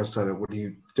Draft Express said it when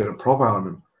he did a profile on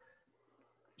him.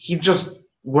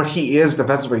 What he is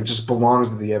defensively just belongs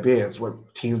to the NBA. It's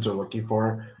what teams are looking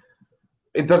for.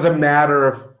 It doesn't matter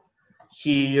if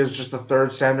he is just a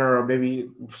third center or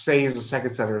maybe say he's a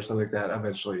second center or something like that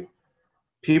eventually.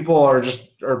 Teams are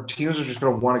just going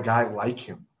to want a guy like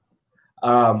him.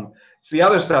 It's the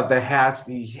other stuff that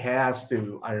he has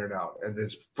to iron out, and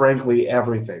it's frankly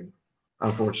everything,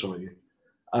 unfortunately.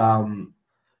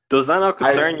 Does that not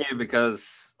concern you?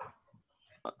 Because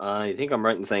I think I'm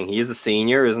right in saying he is a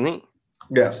senior, isn't he?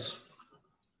 Yes.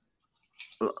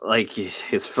 Like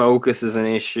his focus is an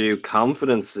issue,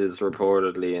 confidence is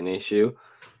reportedly an issue,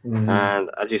 and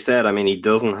as you said, I mean, he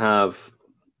doesn't have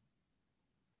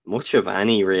much of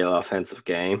any real offensive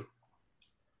game.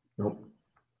 Nope.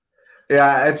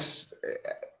 Yeah,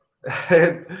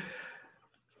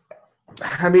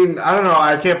 I mean, I don't know.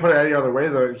 I can't put it any other way,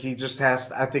 though. He just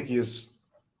has. I think he's,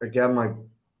 again, like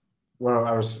what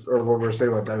we were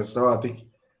saying about David Snow. I think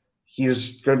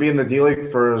he's going to be in the D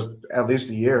League for at least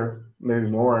a year, maybe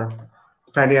more,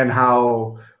 depending on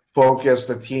how focused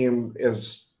the team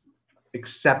is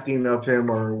accepting of him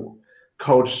or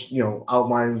coach,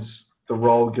 outlines the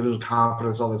role, gives him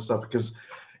confidence, all that stuff. Because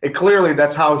clearly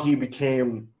that's how he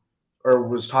became or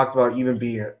was talked about even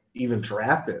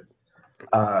drafted.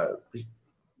 The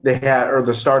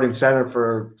starting center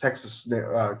for Texas,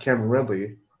 Cameron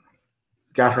Ridley,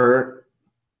 got hurt.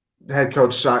 Head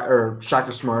coach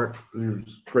Shaka Smart,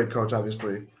 who's a great coach,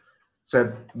 obviously,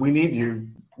 said, "We need you.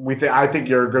 I think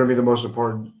you're going to be the most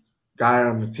important guy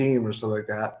on the team," or something like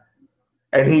that.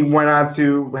 And he went on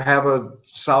to have a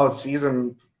solid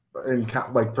season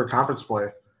for conference play.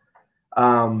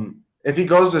 If he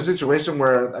goes to a situation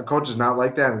where a coach is not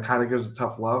like that and kind of gives a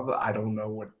tough love, I don't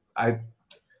know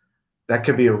that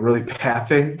could be a really bad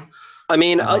thing. I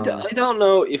mean, I don't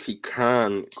know if he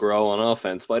can grow on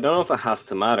offense, but I don't know if it has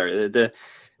to matter. The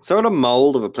sort of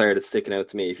mold of a player that's sticking out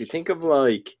to me, if you think of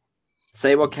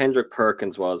say what Kendrick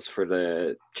Perkins was for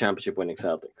the championship winning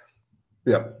Celtics.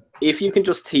 Yeah. If you can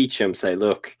just teach him, say,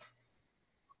 look,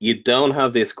 you don't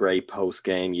have this great post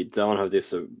game. You don't have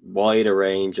this wider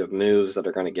range of moves that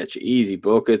are going to get you easy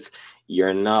buckets.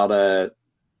 You're not a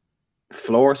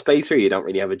floor spacer. You don't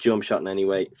really have a jump shot in any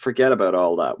way. Forget about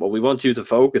all that. What we want you to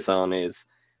focus on is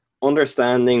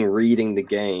understanding, reading the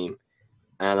game.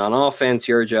 And on offense,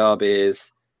 your job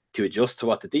is to adjust to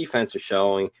what the defense is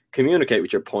showing, communicate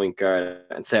with your point guard,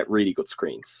 and set really good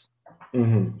screens.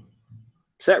 Mm-hmm.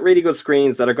 Set really good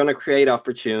screens that are going to create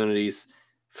opportunities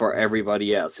for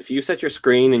everybody else. If you set your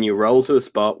screen and you roll to a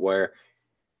spot where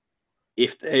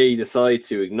if they decide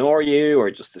to ignore you or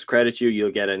just discredit you,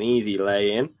 you'll get an easy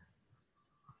lay in,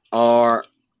 or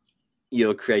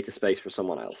you'll create the space for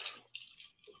someone else.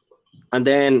 And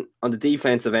then on the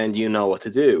defensive end, you know what to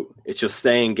do. It's just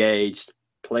stay engaged,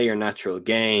 play your natural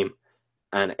game,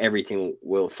 and everything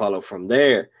will follow from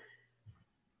there.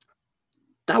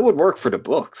 That would work for the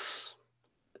Bucks.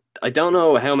 I don't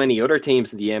know how many other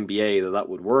teams in the NBA that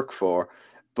would work for,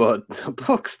 but the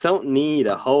Bucks don't need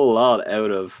a whole lot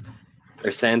out of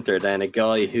their center than a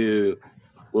guy who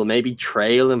will maybe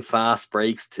trail in fast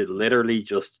breaks to literally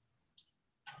just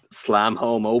slam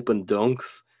home open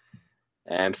dunks,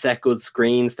 set good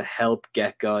screens to help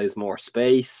get guys more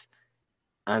space,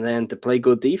 and then to play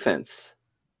good defense.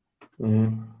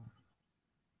 Mm-hmm.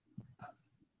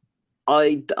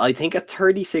 I think at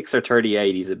 36 or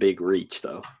 38 is a big reach,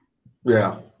 though.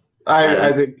 Yeah,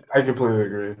 I think I completely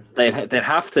agree. They'd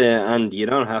have to, and you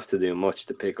don't have to do much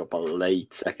to pick up a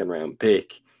late second-round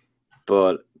pick,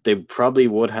 but they probably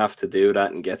would have to do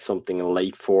that and get something in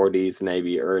late 40s,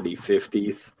 maybe early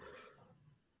 50s.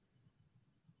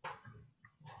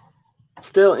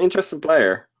 Still, interesting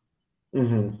player.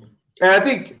 Mm-hmm. And I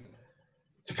think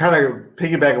to kind of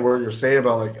piggyback on what you're saying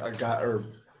about like a guy or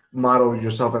model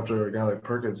yourself after a guy like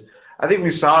Perkins, I think we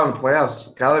saw in the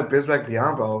playoffs, a guy like Bismack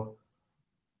Biyombo,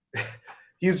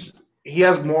 he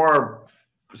has more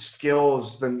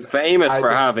skills than Famous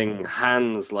for having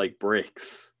hands like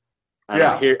bricks.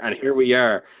 And here we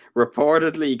are,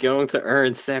 reportedly going to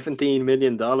earn $17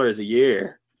 million a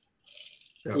year.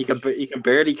 Yeah. He can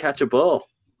barely catch a ball.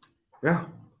 Yeah,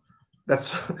 that's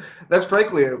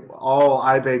frankly all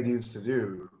Ibe needs to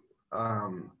do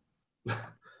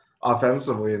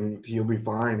offensively, and he'll be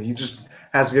fine. He just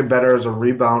has to get better as a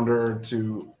rebounder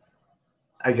to,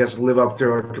 I guess, live up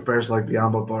to a comparison like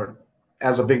Biyombo. But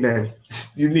as a big man,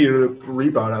 you need a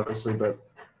rebound, obviously. But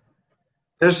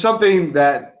there's something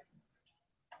that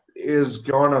is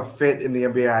going to fit in the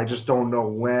NBA. I just don't know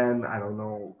when. I don't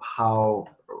know how.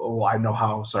 Oh, I know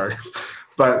how. Sorry,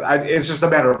 but it's just a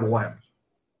matter of when,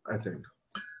 I think.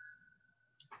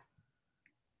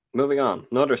 Moving on,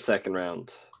 another second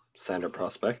round center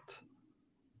prospect.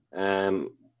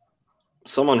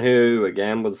 Someone who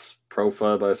again was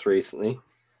profiled by us recently.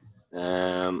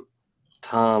 Tom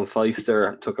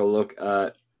Feister took a look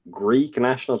at Greek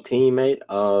national teammate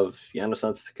of Giannis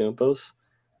Antetokounmpo's,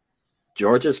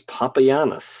 Georgios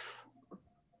Papagiannis.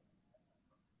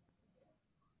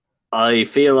 I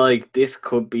feel like this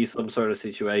could be some sort of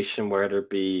situation where there'd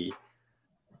be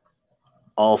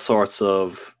all sorts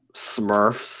of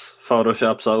Smurfs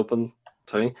Photoshops open.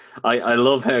 I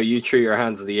love how you threw your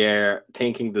hands in the air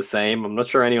thinking the same. I'm not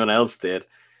sure anyone else did.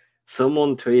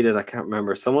 Someone tweeted, I can't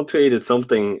remember, someone tweeted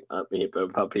something at me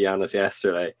about Papagiannis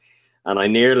yesterday, and I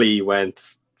nearly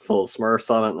went full Smurfs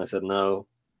on it, and I said, no,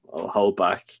 I'll hold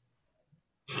back.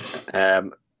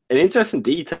 An interesting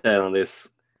detail on this.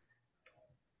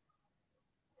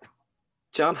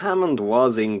 John Hammond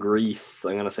was in Greece,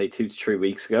 I'm going to say 2 to 3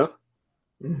 weeks ago.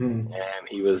 Mm-hmm.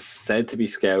 He was said to be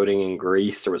scouting in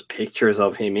Greece. There was pictures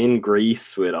of him in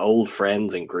Greece with old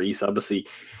friends in Greece. Obviously,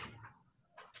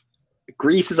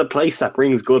 Greece is a place that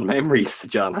brings good memories to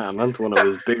John Hammond. One of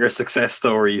his bigger success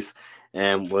stories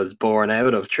was born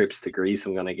out of trips to Greece,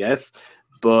 I'm going to guess.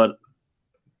 But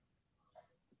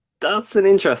that's an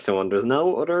interesting one. There's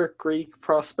no other Greek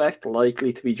prospect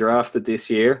likely to be drafted this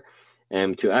year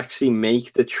to actually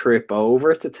make the trip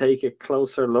over to take a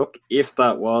closer look, if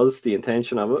that was the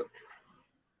intention of it.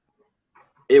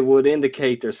 It would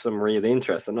indicate there's some real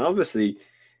interest. And obviously,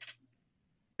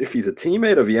 if he's a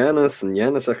teammate of Giannis and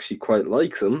Giannis actually quite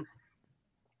likes him,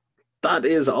 that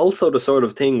is also the sort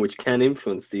of thing which can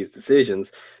influence these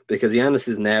decisions, because Giannis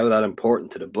is now that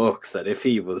important to the Bucks that if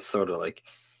he was sort of like,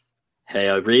 hey,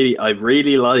 I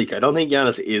really like, I don't think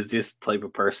Giannis is this type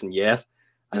of person yet.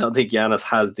 I don't think Giannis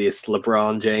has this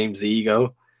LeBron James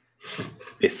ego.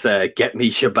 This get me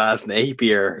Shabazz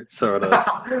Napier sort of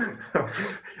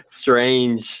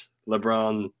strange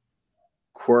LeBron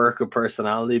quirk of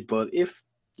personality. But if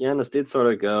Giannis did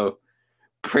sort of go,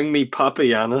 bring me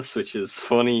Papagiannis, which is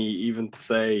funny even to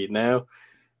say now,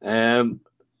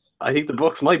 I think the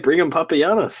Bucks might bring him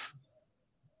Papagiannis.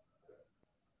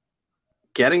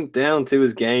 Getting down to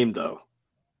his game, though.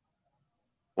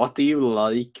 What do you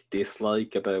like,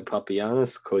 dislike about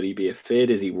Papagiannis? Could he be a fit?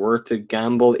 Is he worth to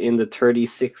gamble in the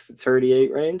 36 to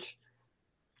 38 range?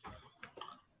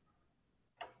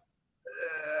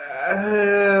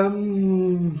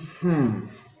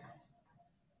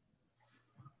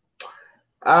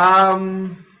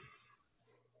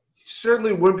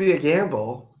 Certainly would be a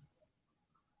gamble.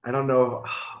 I don't know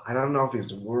if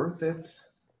he's worth it.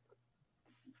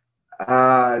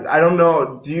 I don't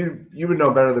know. You would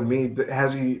know better than me?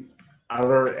 Are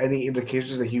there any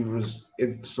indications that he was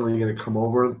instantly going to come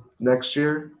over next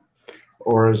year,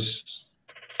 or is?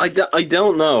 I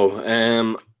don't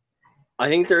know. I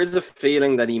think there is a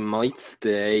feeling that he might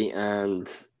stay and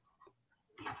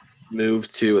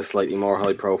move to a slightly more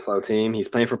high-profile team. He's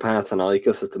playing for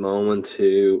Panathinaikos at the moment,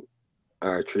 who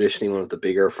are traditionally one of the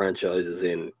bigger franchises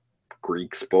in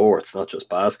Greek sports, not just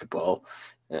basketball.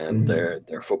 And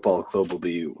their football club will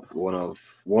be one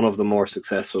of the more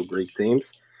successful Greek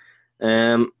teams.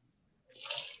 I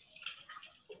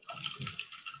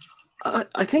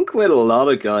think with a lot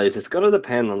of guys, it's going to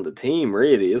depend on the team,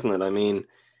 really, isn't it? I mean,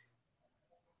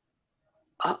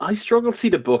 I struggle to see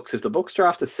the Bucks. If the Bucks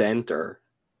draft a center,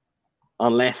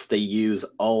 unless they use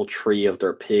all three of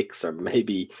their picks, or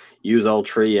maybe use all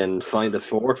three and find a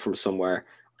fourth from somewhere,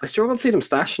 I struggle to see them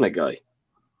stashing a guy.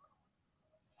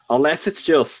 Unless it's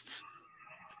just,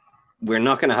 we're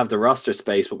not going to have the roster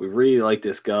space, but we really like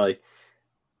this guy.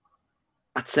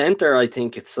 At center, I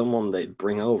think it's someone they'd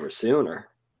bring over sooner.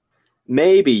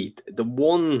 Maybe the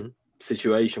one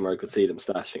situation where I could see them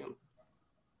stashing him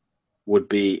would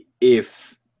be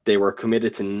if they were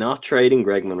committed to not trading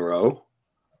Greg Monroe,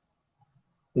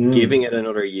 giving it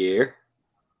another year,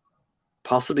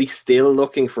 possibly still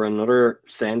looking for another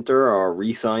center or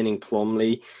re-signing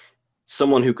Plumlee,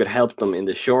 someone who could help them in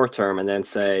the short term, and then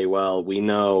say, well, we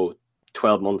know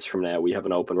 12 months from now we have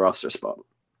an open roster spot.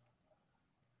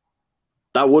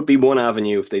 That would be one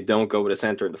avenue if they don't go with a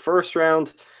center in the first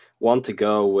round, want to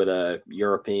go with a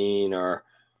European or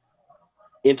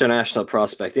international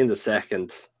prospect in the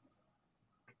second.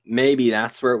 Maybe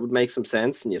that's where it would make some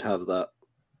sense, and you'd have that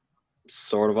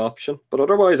sort of option. But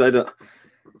otherwise, I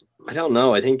don't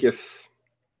know. I think if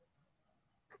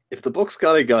the Bucks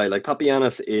got a guy like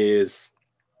Papagiannis is,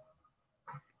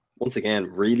 once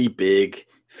again, really big,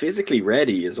 physically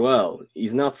ready as well.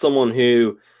 He's not someone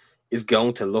who is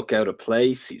going to look out of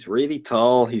place. He's really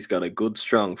tall. He's got a good,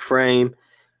 strong frame.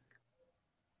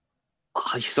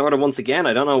 Once again,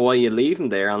 I don't know why you leave him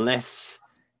there unless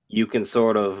you can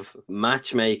sort of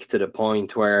matchmake to the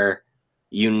point where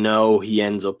he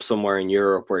ends up somewhere in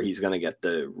Europe where he's going to get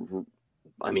the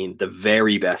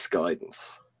very best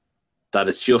guidance. That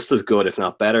it's just as good, if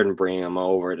not better, than bringing him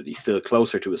over, that he's still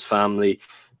closer to his family.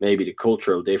 Maybe the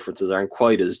cultural differences aren't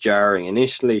quite as jarring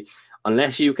initially.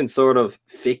 Unless you can sort of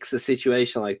fix a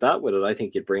situation like that with it, I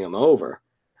think you'd bring him over.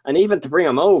 And even to bring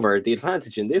him over, the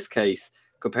advantage in this case,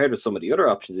 compared with some of the other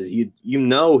options, is he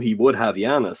would have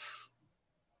Giannis.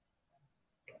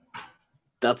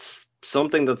 That's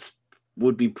something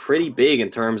would be pretty big in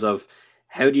terms of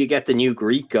how do you get the new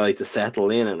Greek guy to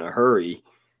settle in a hurry?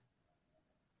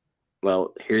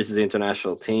 Well, here's his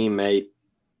international team, mate.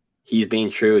 He's been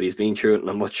through it. He's been through it in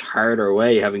a much harder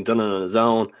way, having done it on his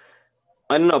own.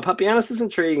 I don't know. Papagiannis is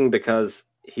intriguing because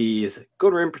he's a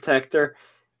good rim protector,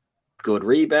 good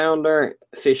rebounder,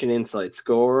 efficient inside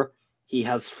scorer. He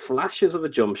has flashes of a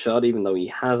jump shot, even though he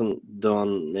hasn't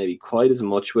done maybe quite as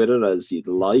much with it as you'd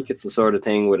like. It's the sort of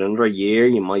thing with another year,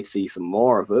 you might see some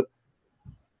more of it.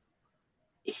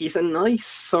 He's a nice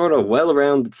sort of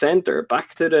well-rounded center.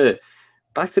 Back to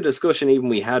the discussion even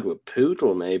we had with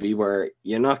Poodle, maybe, where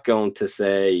you're not going to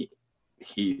say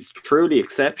he's truly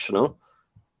exceptional,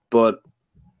 but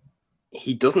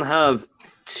he doesn't have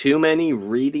too many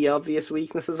really obvious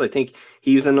weaknesses. I think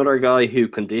he's another guy who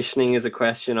conditioning is a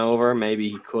question over. Maybe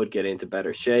he could get into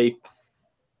better shape.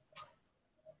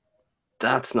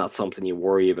 That's not something you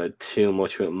worry about too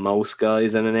much with most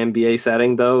guys in an NBA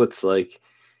setting, though. It's like,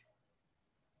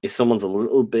 if someone's a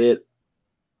little bit,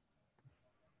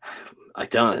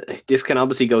 this can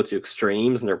obviously go to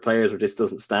extremes, and there are players where this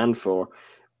doesn't stand for,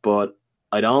 but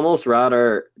I'd almost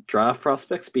rather draft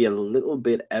prospects be a little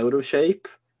bit out of shape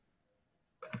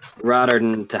rather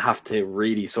than to have to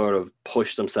really sort of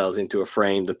push themselves into a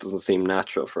frame that doesn't seem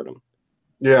natural for them.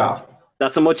 Yeah.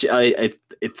 That's how much it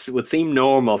would seem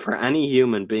normal for any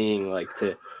human being, like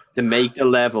to make the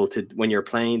level to when you're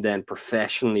playing then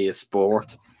professionally a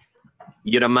sport.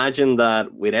 You'd imagine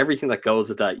that with everything that goes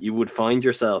with that, you would find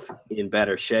yourself in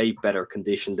better shape, better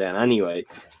condition then anyway.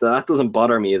 So that doesn't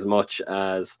bother me as much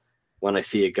as when I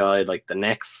see a guy like the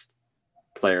next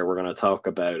player we're going to talk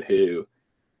about, who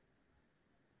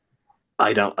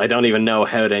I don't even know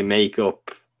how they make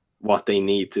up what they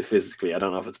need to physically. I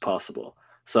don't know if it's possible.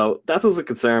 So that doesn't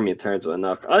concern me in terms of a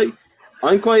knock.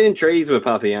 I'm quite intrigued with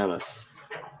Papagiannis.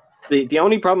 The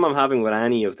only problem I'm having with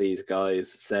any of these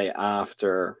guys, say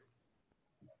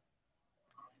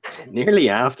nearly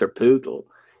after Poodle,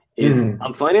 is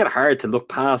I'm finding it hard to look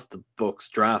past the Bucks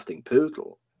drafting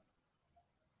Poodle.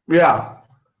 Yeah.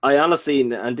 I honestly,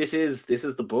 and this is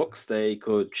the Bucks. They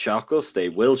could shock us. They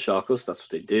will shock us. That's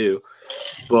what they do.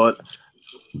 But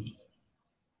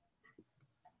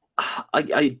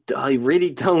I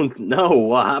really don't know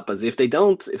what happens if they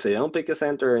don't pick a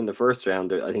center in the first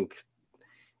round. I think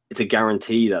it's a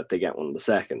guarantee that they get one in the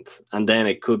second, and then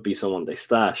it could be someone they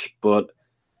stash. But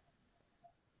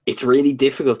it's really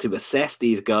difficult to assess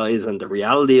these guys and the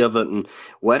reality of it, and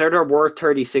whether they're worth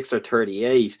 36 or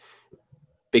 38.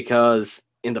 Because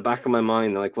in the back of my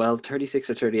mind, they're like, well, 36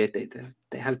 or 38,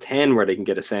 they have 10 where they can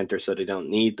get a center, so they don't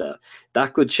need that.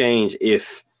 That could change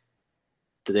if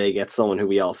they get someone who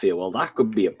we all feel, well, that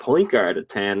could be a point guard at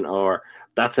 10, or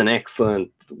that's an excellent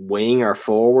wing or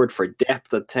forward for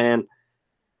depth at 10,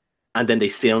 and then they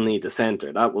still need the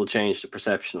center. That will change the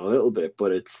perception a little bit,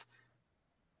 but it's,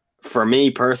 for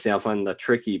me personally, I find that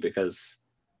tricky because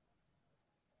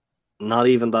not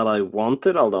even that I want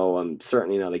it, although I'm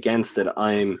certainly not against it.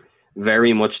 I'm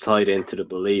very much tied into the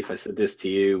belief, I said this to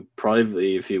you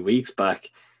privately a few weeks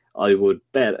back, I would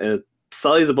bet a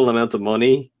sizable amount of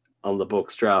money on the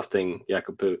Bucks drafting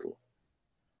Jakob Poeltl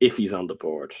if he's on the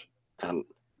board, and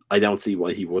I don't see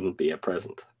why he wouldn't be at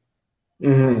present.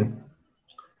 Mm-hmm.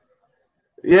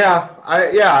 Yeah,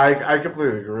 I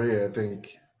completely agree. I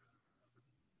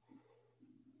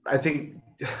think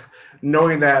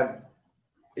knowing that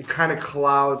it kind of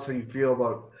clouds how you feel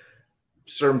about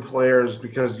certain players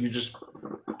because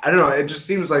I don't know, it just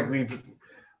seems like we've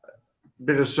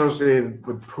been associated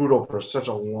with Poodle for such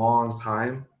a long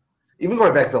time. Even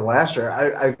going back to last year,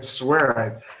 I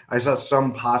swear I saw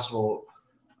some possible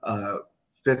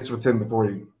fits with him before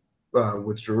he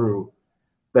withdrew.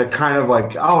 That kind of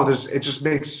like, it just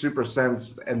makes super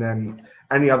sense. And then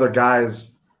any other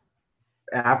guys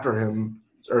after him,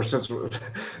 or since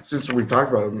we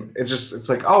talked about him, it's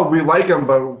like, oh, we like him,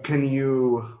 but can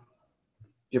you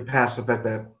get past the fact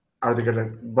that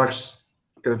Bucks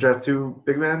gonna draft 2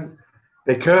 big men?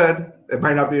 They could. It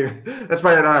might not be. That's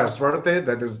probably not a smart thing.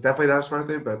 That is definitely not a smart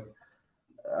thing. But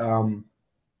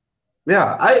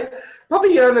yeah,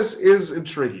 Papagiannis is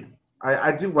intriguing.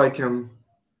 I do like him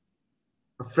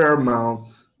a fair amount.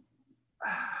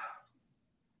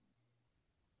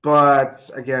 But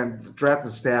again, draft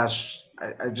and stash,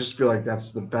 I just feel like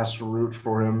that's the best route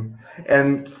for him.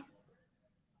 And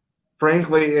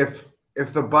frankly, if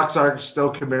the Bucks are still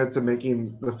committed to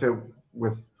making the fit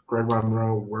with Greg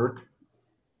Monroe work,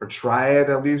 or try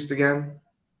it at least again,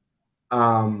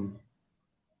 I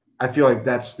feel like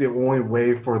that's the only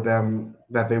way for them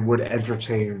that they would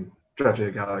entertain drafting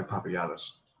a guy like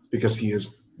Papagiannis, because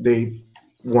they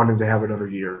wanted to have another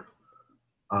year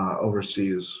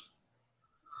overseas.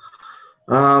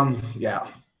 Yeah.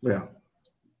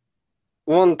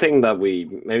 One thing that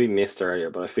we maybe missed earlier,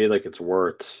 but I feel like it's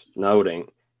worth noting,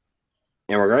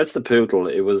 in regards to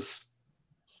Poeltl, it was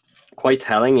quite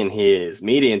telling in his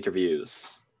media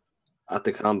interviews at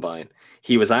the Combine.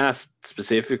 He was asked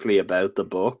specifically about the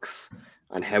Bucks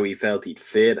and how he felt he'd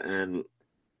fit, and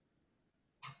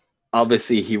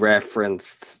obviously he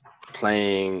referenced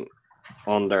playing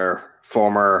under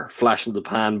former flash in the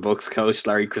pan Bucks coach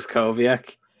Larry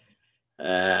Kryskowiak.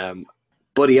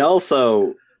 But he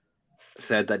also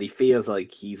said that he feels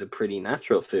like he's a pretty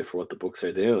natural fit for what the Bucks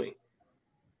are doing.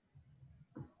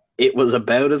 It was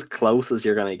about as close as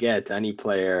you're going to get to any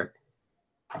player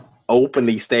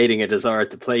openly stating a desire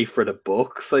to play for the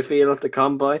Bucks. I feel at the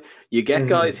Combine, you get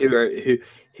guys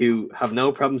who have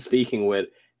no problem speaking with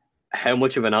how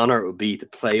much of an honor it would be to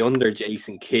play under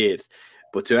Jason Kidd,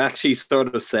 but to actually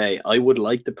sort of say, I would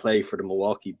like to play for the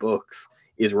Milwaukee Bucks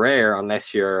is rare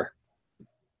unless you're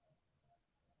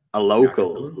a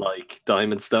local like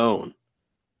Diamond Stone.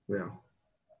 Yeah.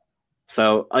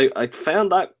 So I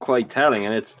found that quite telling,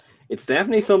 and it's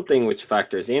definitely something which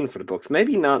factors in for the Bucks.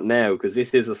 Maybe not now, because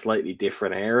this is a slightly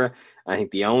different era. I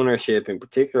think the ownership in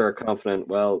particular are confident,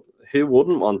 well, who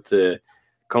wouldn't want to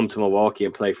come to Milwaukee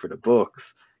and play for the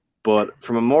Bucks? But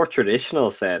from a more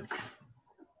traditional sense,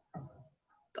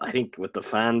 I think with the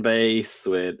fan base,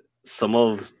 with some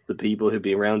of the people who've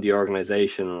been around the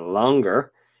organization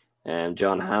longer, and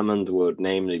John Hammond would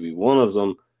namely be one of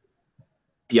them,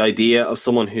 the idea of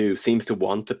someone who seems to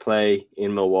want to play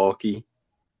in Milwaukee,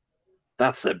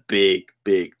 that's a big,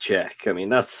 big check. I mean,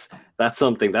 that's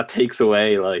something that takes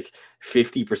away like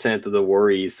 50% of the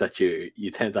worries that you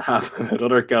tend to have with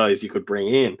other guys you could bring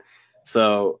in.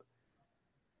 So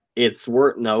it's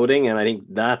worth noting, and I think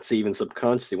that's even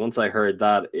subconsciously, once I heard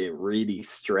that, it really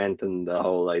strengthened the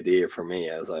whole idea for me.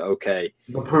 I was like, okay.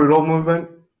 The Poodle movement?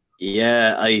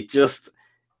 Yeah,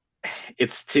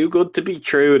 it's too good to be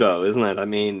true, though, isn't it? I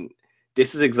mean,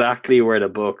 this is exactly where the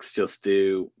Bucks just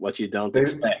do what you don't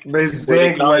expect. They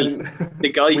zig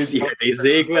the guy they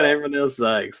zig when everyone else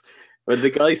zags. When the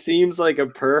guy seems like a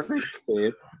perfect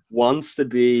fit, wants to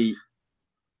be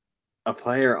a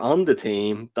player on the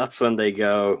team, that's when they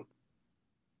go,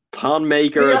 Ton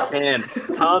Maker at 10.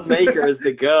 Ton Maker is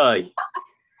the guy.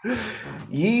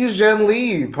 Yi Zhen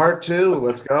Li, part 2.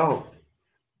 Let's go.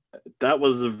 That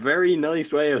was a very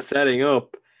nice way of setting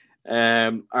up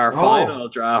our final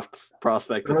draft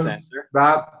prospect at center.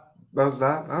 That was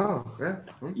that. Oh, yeah.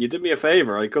 You did me a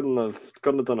favor. I couldn't have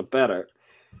done it better.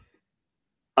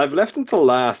 I've left him till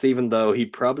last, even though he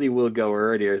probably will go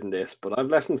earlier than this, but I've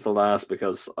left him till last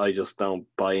because I just don't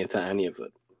buy into any of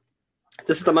it.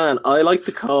 This is the man I like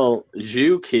to call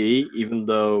Zhu Qi, even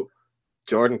though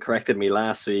Jordan corrected me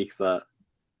last week that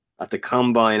at the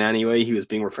combine anyway, he was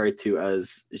being referred to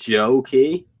as Zhou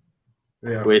Qi,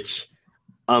 which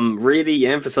I'm really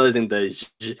emphasizing the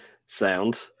Z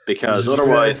sound because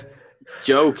otherwise,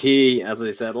 Zhou Qi, as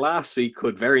I said last week,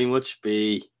 could very much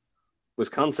be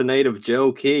Wisconsin native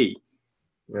Joe Qi.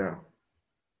 Yeah.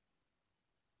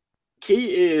 Qi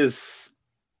is,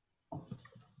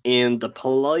 in the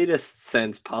politest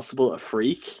sense possible, a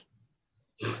freak.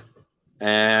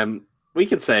 We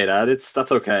can say that.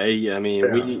 That's okay. I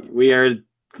mean, we are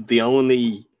the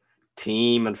only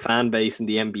team and fan base in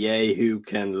the NBA who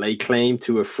can lay claim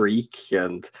to a freak,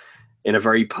 and in a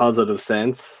very positive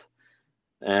sense.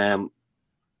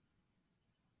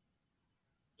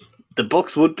 The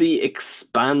Bucks would be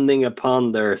expanding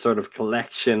upon their sort of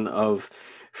collection of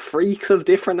freaks of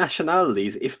different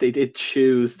nationalities if they did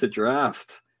choose to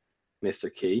draft Mr.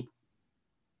 Qi.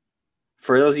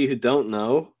 For those of you who don't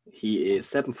know, he is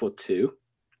 7'2".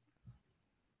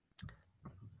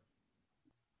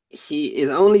 He is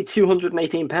only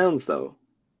 218 pounds, though,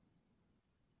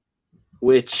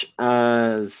 which,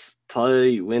 as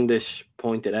Ty Windish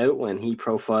pointed out when he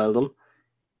profiled him,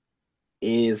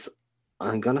 is,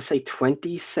 I'm going to say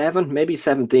 27, maybe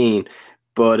 17,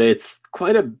 but it's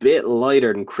quite a bit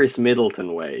lighter than Chris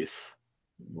Middleton weighs.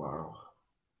 Wow.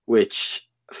 Which,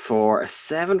 for a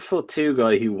 7'2"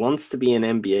 guy who wants to be an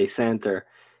NBA center,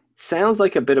 sounds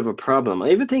like a bit of a problem.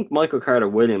 I even think Michael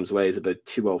Carter-Williams weighs about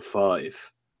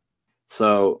 205.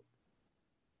 So,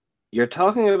 you're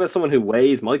talking about someone who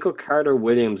weighs Michael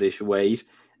Carter-Williams-ish weight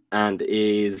and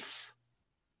is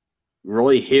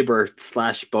Roy Hibbert /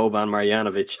 Boban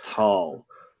Marjanovic tall.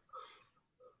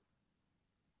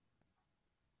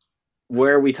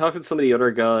 Where we talked with some of the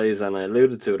other guys, and I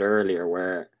alluded to it earlier,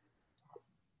 where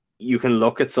you can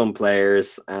look at some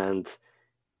players and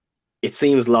it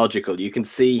seems logical. You can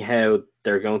see how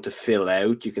they're going to fill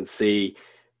out. You can see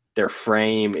their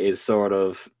frame is sort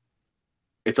of,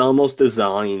 it's almost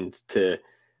designed to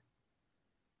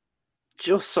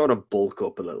just sort of bulk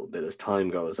up a little bit as time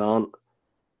goes on.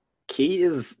 Qi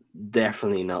is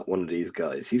definitely not one of these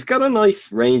guys. He's got a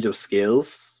nice range of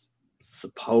skills,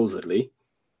 supposedly.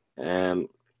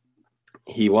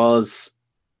 He was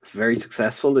very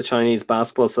successful in the Chinese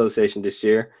Basketball Association this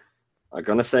year. I'm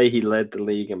going to say he led the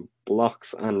league in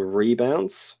blocks and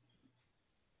rebounds.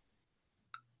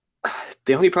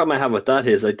 The only problem I have with that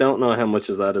is I don't know how much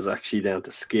of that is actually down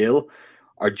to skill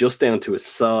or just down to his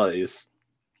size,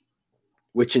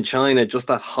 which in China, just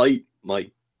that height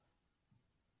might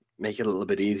make it a little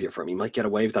bit easier for him. He might get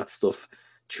away with that stuff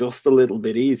just a little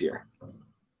bit easier.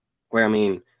 Where, I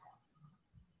mean,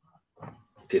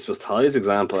 this was Ty's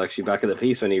example actually back in the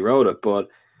piece when he wrote it, but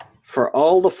for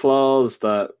all the flaws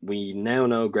that we now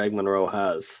know Greg Monroe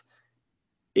has,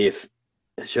 if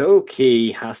Zhou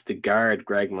Qi has to guard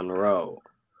Greg Monroe,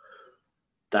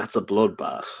 that's a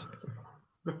bloodbath.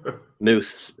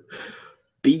 Moose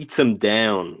beats him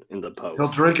down in the post.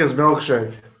 He'll drink his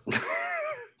milkshake.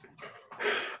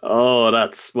 Oh,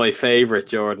 that's my favorite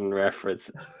Jordan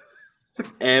reference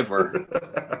ever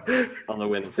on the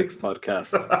Win 6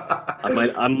 podcast.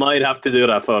 I might have to do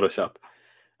that Photoshop.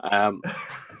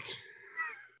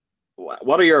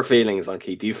 What are your feelings on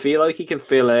Qi? Do you feel like he can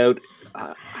fill out?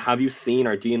 Have you seen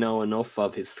or do you know enough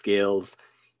of his skills?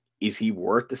 Is he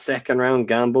worth the second round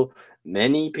gamble?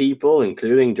 Many people,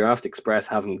 including Draft Express,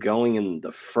 have him going in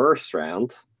the first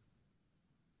round.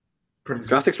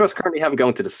 Draft Express currently have him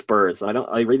going to the Spurs.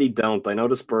 I really don't. I know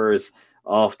the Spurs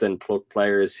often pluck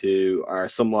players who are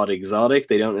somewhat exotic.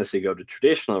 They don't necessarily go the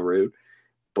traditional route,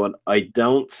 but I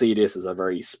don't see this as a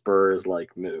very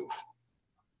Spurs-like move.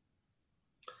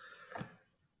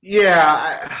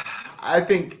 Yeah, I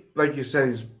think, like you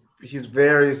said, he's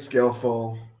very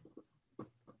skillful.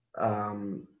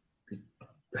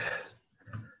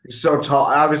 He's so tall.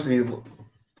 Obviously, he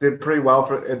did pretty well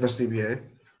in the CBA.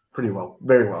 Pretty well,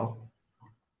 very well.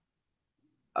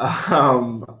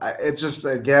 It's just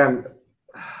again,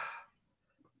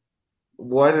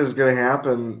 what is going to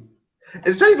happen?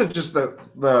 It's not even just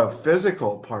the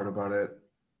physical part about it.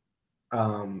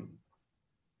 Um,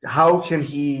 how can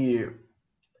he?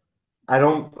 I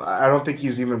don't think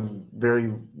he's even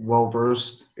very well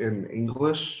versed in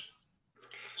English.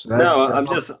 So No,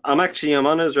 that's I'm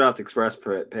on his Draft Express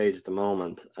page at the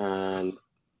moment, and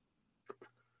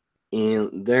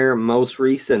in their most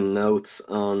recent notes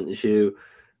on Zhu,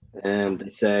 they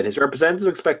said his representatives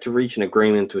expect to reach an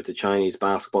agreement with the Chinese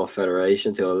Basketball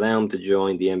Federation to allow him to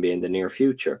join the NBA in the near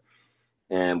future,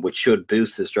 which should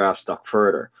boost his draft stock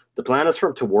further. The plan is for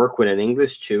him to work with an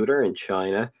English tutor in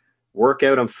China, work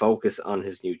out and focus on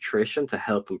his nutrition to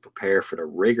help him prepare for the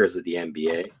rigors of the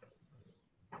NBA.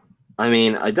 I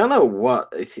mean, I don't know what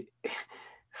it's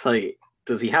like.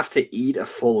 Does he have to eat a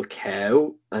full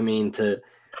cow? I mean, to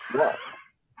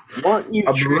what a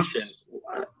nutrition? moose.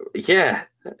 Yeah,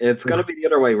 it's gonna be the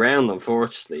other way around.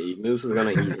 Unfortunately, Moose is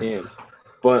gonna eat him.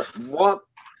 But what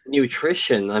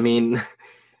nutrition? I mean,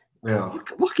 Yeah.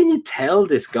 what can you tell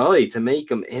this guy to make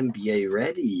him NBA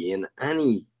ready in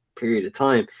any period of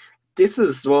time? This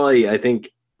is why I think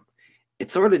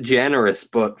it's sort of generous,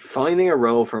 but finding a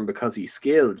role for him because he's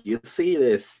skilled. You see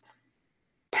this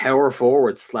power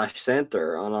forward slash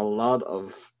center on a lot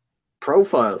of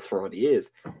profiles for what he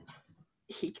is.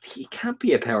 He can't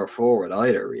be a power forward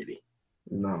either, really.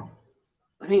 No.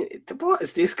 I mean, what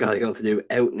is this guy going to do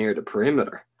out near the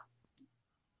perimeter?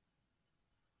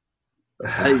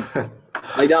 I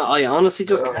honestly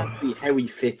just can't see how he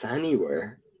fits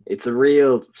anywhere. It's a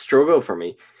real struggle for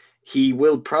me. He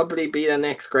will probably be the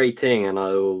next great thing, and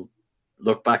I'll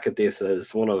look back at this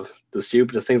as one of the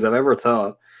stupidest things I've ever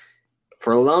thought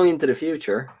for long into the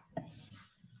future.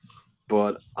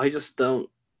 But I just don't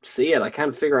see it. I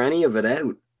can't figure any of it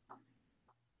out.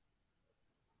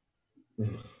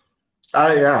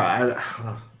 I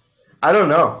don't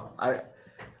know.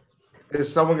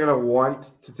 Is someone gonna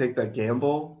want to take that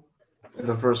gamble in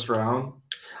the first round?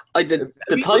 The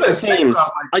type of teams.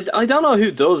 I don't know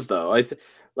who does though.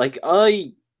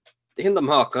 I in the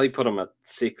mock I put him at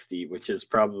 60, which is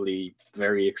probably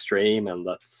very extreme, and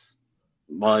that's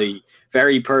my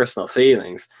very personal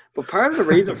feelings. But part of the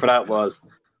reason for that was,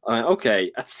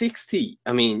 okay, at 60,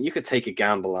 I mean, you could take a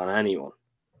gamble on anyone,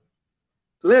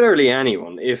 literally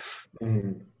anyone. If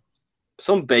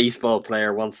some baseball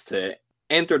player wants to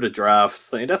enter the draft,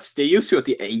 they used to what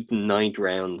the 8th and 9th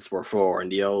rounds were for in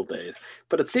the old days.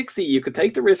 But at 60, you could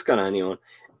take the risk on anyone.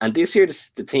 And this year,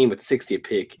 the team with the 60th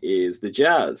pick is the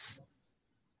Jazz.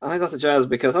 And I thought the Jazz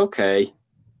because, okay,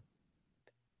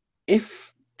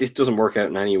 if this doesn't work out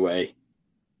in any way,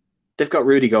 they've got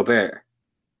Rudy Gobert.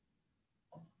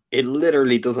 It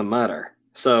literally doesn't matter.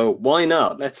 So why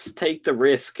not? Let's take the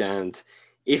risk. And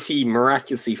if he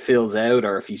miraculously fills out,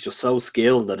 or if he's just so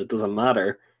skilled that it doesn't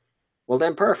matter, well,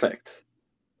 then perfect.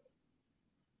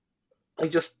 I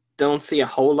just don't see a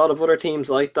whole lot of other teams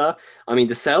like that. I mean,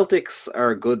 the Celtics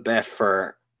are a good bet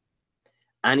for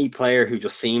any player who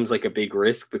just seems like a big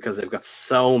risk because they've got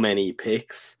so many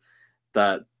picks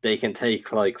that they can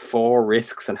take like 4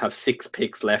 risks and have 6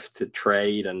 picks left to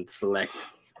trade and select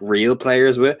real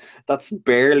players with. That's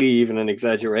barely even an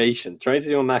exaggeration. Trying to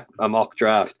do a mock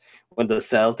draft when the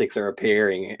Celtics are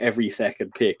appearing every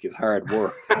second pick is hard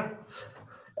work.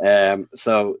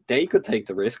 So they could take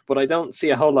the risk, but I don't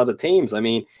see a whole lot of teams. I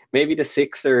mean, maybe the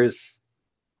Sixers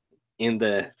in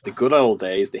the good old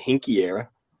days, the Hinkie era,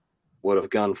 would have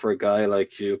gone for a guy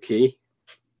like Juki.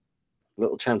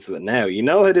 Little chance of it now. You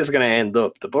know how this is going to end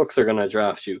up. The Bucks are going to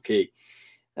draft Juki.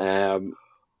 I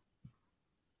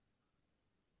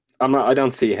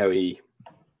don't see how he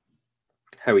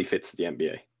fits the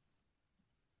NBA.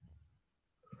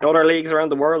 Other leagues around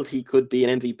the world, he could be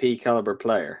an MVP caliber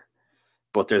player,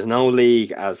 but there's no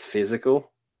league as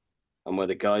physical and where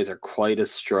the guys are quite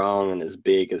as strong and as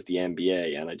big as the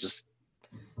NBA. And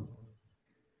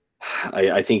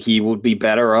I think he would be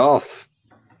better off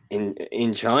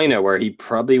in China, where he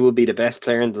probably will be the best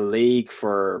player in the league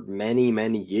for many,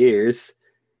 many years.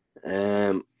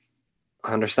 I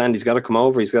understand he's got to come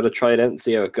over. He's got to try it out and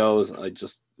see how it goes.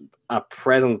 At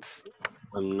present,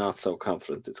 I'm not so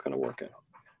confident it's going to work out.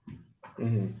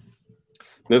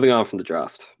 Moving on from the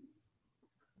draft.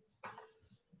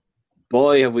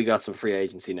 Boy, have we got some free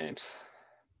agency names.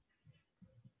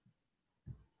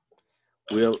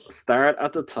 We'll start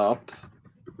at the top.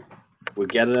 We'll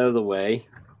get it out of the way.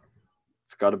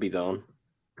 It's got to be done.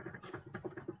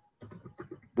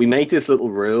 We make this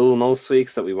little rule most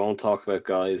weeks that we won't talk about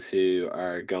guys who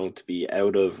are going to be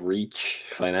out of reach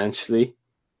financially,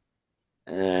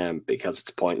 because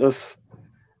it's pointless.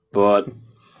 But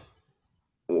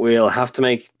we'll have to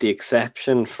make the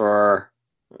exception for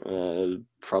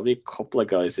probably a couple of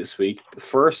guys this week. The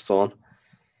first one,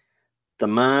 the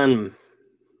man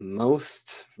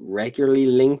most regularly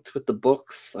linked with the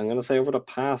Bucks, I'm going to say over the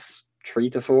past 3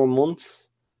 to 4 months,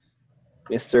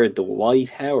 Mr. Dwight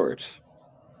Howard.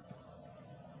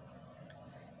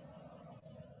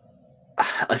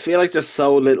 I feel like there's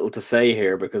so little to say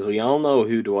here because we all know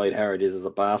who Dwight Howard is as a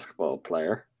basketball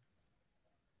player.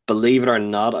 Believe it or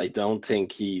not, I don't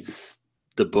think he's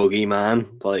the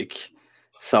boogeyman like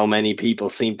so many people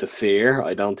seem to fear.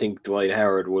 I don't think Dwight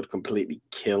Howard would completely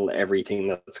kill everything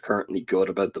that's currently good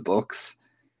about the Bucks.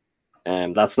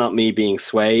 That's not me being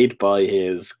swayed by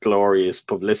his glorious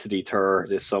publicity tour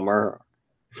this summer.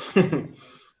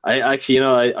 I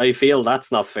actually, I feel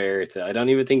that's not fair. I don't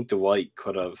even think Dwight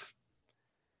could have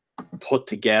put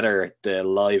together the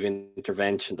live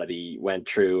intervention that he went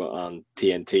through on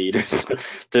TNT.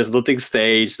 There's nothing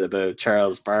staged about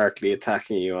Charles Barkley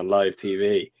attacking you on live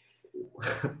TV.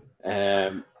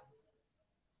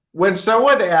 When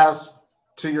someone asks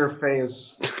to your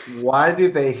face, why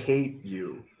do they hate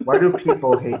you? Why do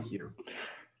people hate you?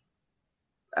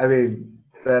 I mean,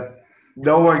 that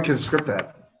no one can script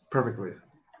that perfectly.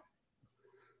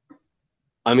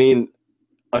 I mean,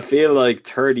 I feel like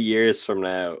 30 years from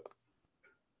now,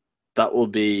 that will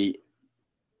be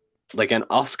like an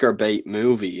Oscar bait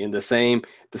movie in the same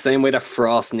way that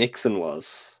Frost Nixon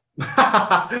was.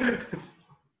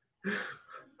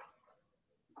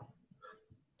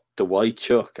 The white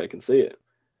Chuck, I can see it.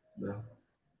 Yeah.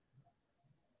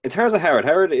 In terms of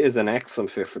Howard is an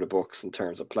excellent fit for the Bucks in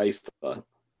terms of play style.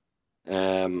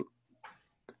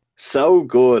 So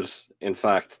good, in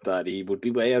fact, that he would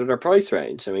be way out of their price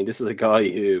range. I mean, this is a guy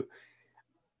who,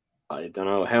 I don't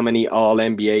know how many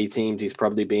all-NBA teams he's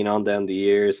probably been on down the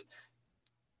years.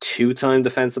 2-time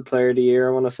Defensive Player of the Year,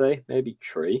 I want to say. Maybe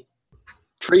 3.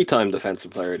 3-time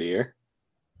Defensive Player of the Year.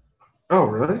 Oh,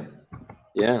 really?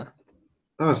 Yeah.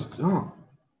 That was, oh.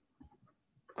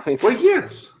 I mean, What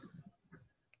years?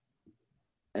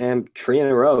 3 in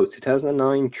a row,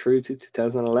 2009 through to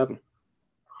 2011.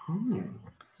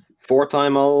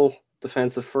 4-time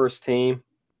all-defensive first team.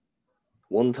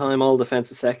 1-time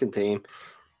all-defensive second team.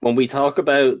 When we talk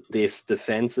about this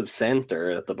defensive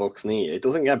center that the Bucks need, it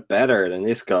doesn't get better than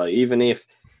this guy, even if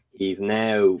he's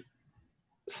now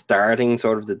starting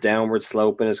sort of the downward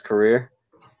slope in his career.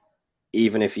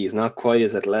 Even if he's not quite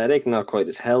as athletic, not quite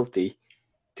as healthy,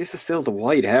 this is still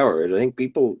Dwight Howard. I think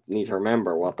people need to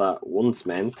remember what that once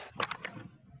meant.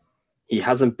 He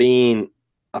hasn't been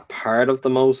a part of the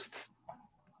most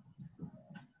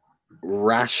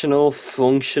rational,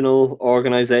 functional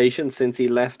organization since he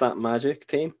left that Magic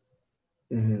team.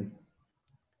 Mm-hmm.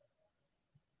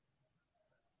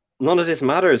 None of this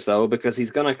matters though, because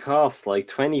he's going to cost like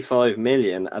 $25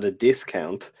 million at a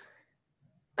discount,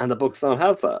 and the Bucks don't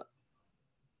have that.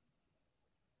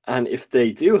 And if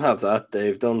they do have that,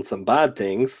 they've done some bad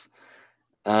things,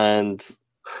 and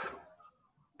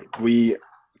we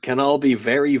can all be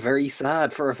very, very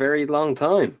sad for a very long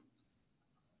time.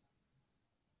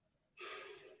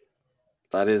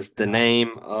 That is the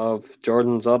name of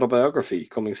Jordan's autobiography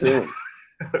coming soon.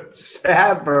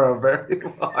 Sad for a very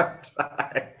long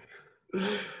time.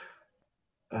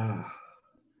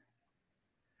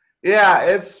 Yeah,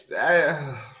 it's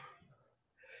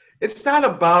not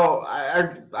about.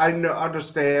 I know,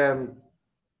 understand.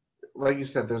 Like you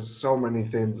said, there's so many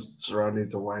things surrounding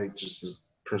Dwight, just his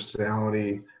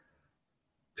personality.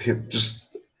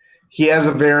 He has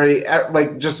a very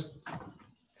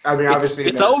I mean, obviously,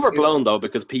 it's overblown though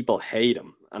because people hate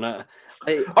him, and oh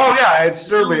yeah, it's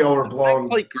certainly overblown. I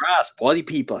quite grasp why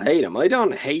people hate him. I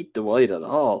don't hate Dwight at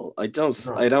all. I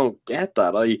don't get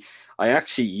that. I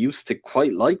actually used to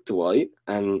quite like Dwight,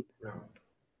 and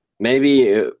maybe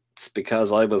it's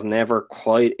because I was never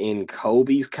quite in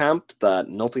Kobe's camp that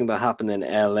nothing that happened in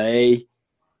LA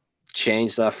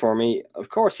changed that for me. Of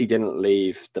course, he didn't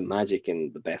leave the Magic in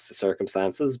the best of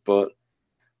circumstances, but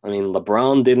I mean,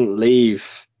 LeBron didn't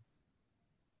leave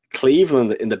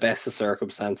Cleveland in the best of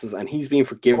circumstances, and he's been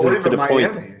forgiven to the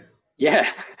point. Yeah,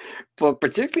 but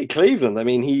particularly Cleveland. I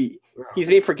mean, he's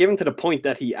been forgiven to the point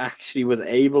that he actually was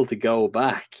able to go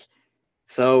back.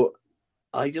 So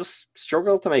I just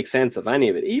struggle to make sense of any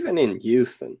of it. Even in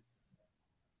Houston,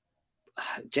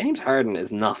 James Harden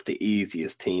is not the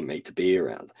easiest teammate to be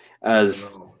around.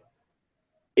 As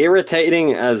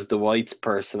irritating as Dwight's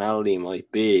personality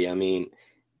might be, I mean,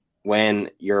 when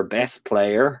your best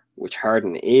player, which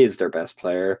Harden is their best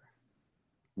player,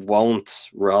 won't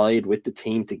ride with the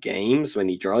team to games when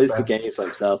he drives the games by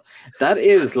himself, that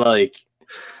is like...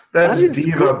 That's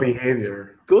diva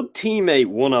behavior. good teammate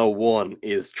 101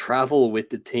 is travel with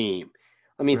the team.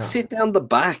 I mean, Yeah. sit down the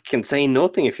back and say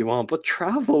nothing if you want, but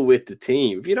travel with the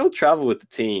team. If you don't travel with the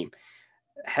team,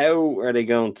 how are they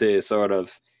going to sort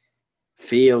of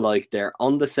feel like they're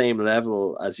on the same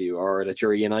level as you, or that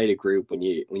you're a united group when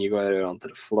you go out onto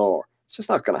the floor? It's just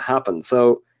not going to happen.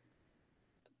 So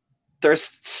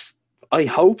I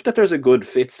hope that there's a good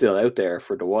fit still out there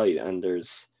for Dwight, and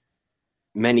there's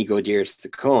many good years to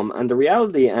come. And the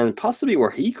reality, and possibly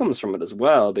where he comes from it as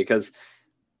well, because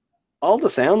all the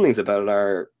soundings about it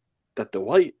are that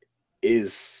Dwight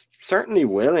is certainly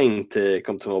willing to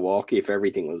come to Milwaukee if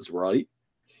everything was right.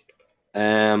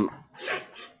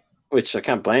 Which I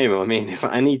can't blame him. I mean, if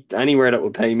anywhere that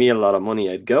would pay me a lot of money,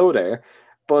 I'd go there.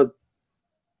 But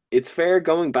it's fair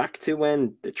going back to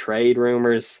when the trade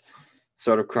rumors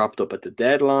sort of cropped up at the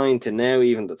deadline to now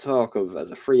even the talk of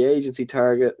as a free agency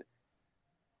target.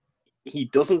 He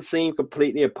doesn't seem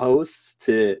completely opposed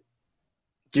to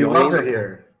He loves it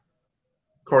here,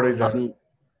 according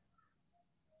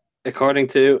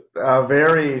to a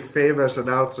very famous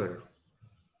announcer.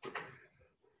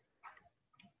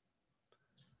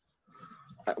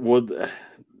 Can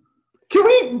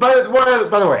we? By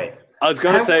the way, I was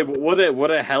going to say, would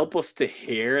it help us to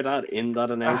hear that in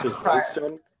that announcer's voice,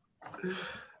 Jordan?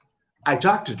 I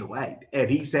talked to Dwight, and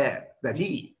he said that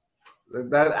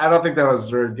I don't think that was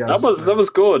very good. That was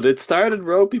good. It started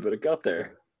ropey, but it got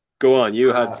there. Go on,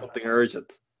 you had something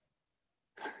urgent.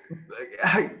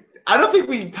 I don't think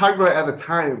we talked about it at the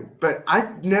time, but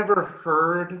I've never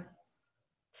heard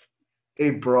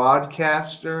a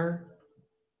broadcaster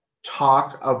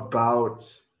talk about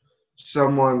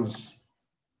someone's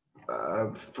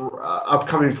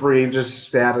upcoming free agent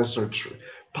status or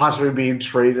possibly being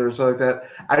traded or something like that.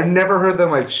 I've never heard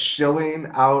them like shilling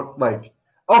out like,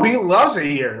 "Oh, he loves it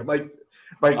here," like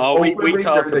we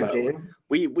talked during about the game.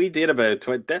 We did about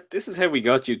 20. This is how we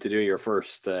got you to do your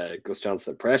first Gus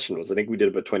Johnson impression. I think we did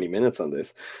about 20 minutes on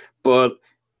this, but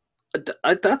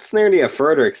that's nearly a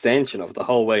further extension of the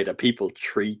whole way that people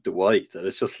treat Dwight. That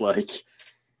it's just like,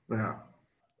 yeah,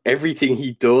 everything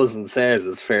he does and says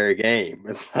is fair game.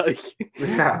 It's like,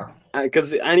 yeah,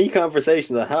 because any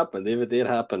conversation that happened, if it did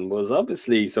happen, was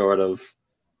obviously sort of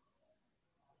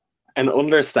an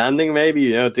understanding.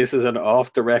 Maybe, this is an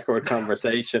off the record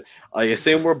conversation. I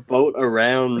assume we're both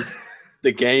around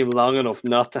the game long enough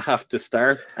not to have to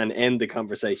start and end the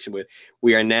conversation with,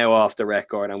 we are now off the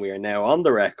record and we are now on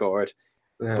the record.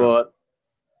 yeah. But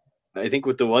I think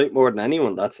with Dwight more than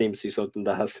anyone, that seems to be something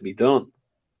that has to be done.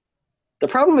 The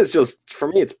problem is just, for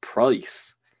me, it's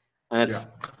price. And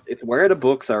it's where the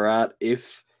Bucks are at.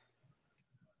 If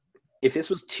this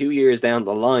was 2 years down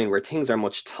the line where things are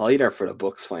much tighter for the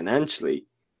Bucks financially,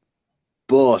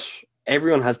 but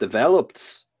everyone has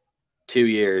developed 2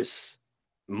 years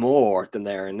more than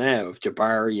they are now. If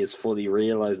Jabari is fully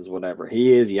realizes whatever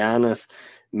he is, Giannis,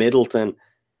 Middleton,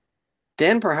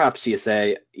 then perhaps you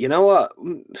say, you know what,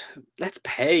 let's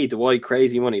pay Dwight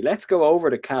crazy money. Let's go over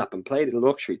the cap and play the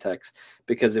luxury tax,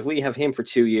 because if we have him for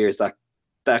 2 years,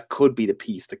 that could be the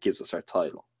piece that gives us our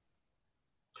title.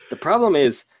 The problem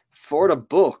is, for the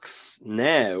Bucks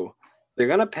now, they're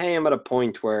going to pay him at a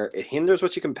point where it hinders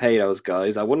what you can pay those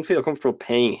guys. I wouldn't feel comfortable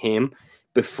paying him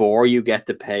before you get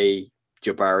to pay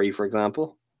Jabari, for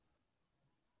example.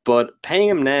 But paying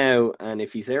him now, and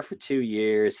if he's there for 2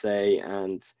 years, say,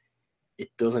 and it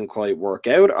doesn't quite work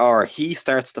out, or he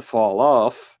starts to fall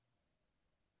off,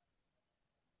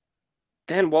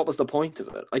 then what was the point of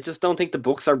it? I just don't think the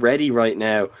Bucks are ready right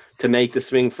now to make the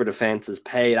swing for the fences,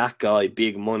 pay that guy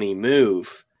big money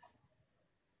move.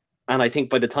 And I think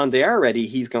by the time they are ready,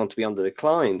 he's going to be on the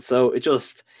decline. So it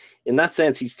just, in that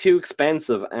sense, he's too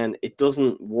expensive and it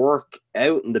doesn't work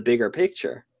out in the bigger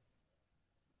picture.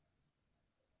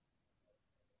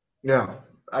 Yeah,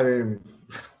 I mean,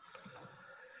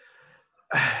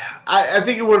 I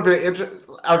think it would have been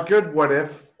a good what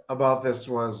if about this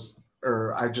was,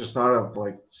 or I just thought of,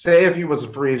 like, say if he was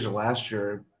a free agent last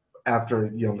year after,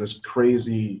 this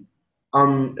crazy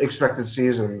unexpected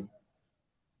season,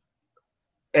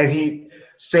 and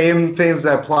same things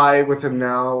that apply with him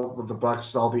now with the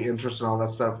Bucks, all the interest and all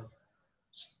that stuff.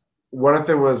 What if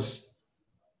it was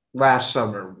last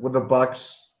summer with the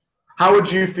Bucks? How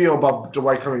would you feel about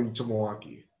Dwight coming to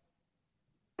Milwaukee?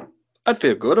 I'd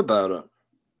feel good about it.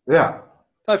 Yeah.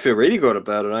 I feel really good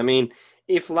about it. I mean,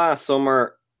 if last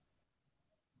summer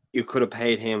you could have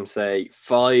paid him, say,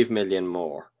 $5 million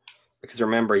more, because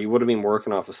remember, he would have been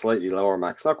working off a slightly lower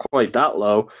max, not quite that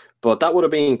low, but that would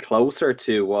have been closer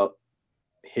to what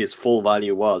his full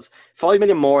value was. $5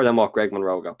 million more than what Greg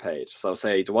Monroe got paid. So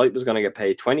say Dwight was going to get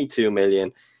paid $22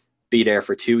 million. be there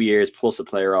for 2 years plus a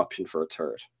player option for a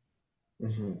third.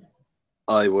 Mm-hmm.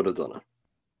 I would have done it.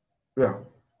 Yeah.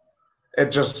 It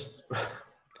just...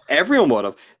 Everyone would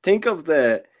have. Think of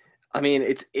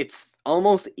it's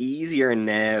almost easier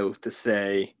now to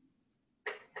say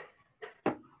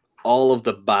all of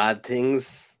the bad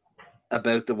things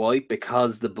about Dwight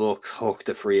because the Bucks hooked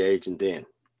a free agent in.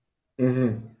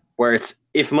 Mm-hmm. Where it's,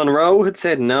 if Monroe had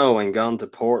said no and gone to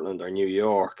Portland or New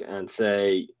York and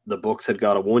say the Bucks had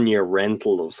got a 1-year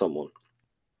rental of someone,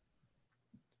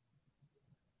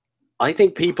 I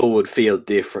think people would feel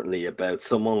differently about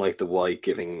someone like Dwight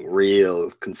giving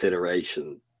real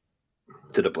consideration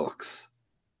to the Bucks.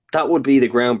 That would be the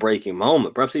groundbreaking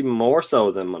moment, perhaps even more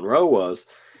so than Monroe was.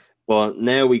 But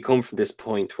now we come from this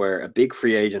point where a big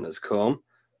free agent has come,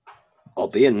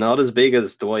 albeit not as big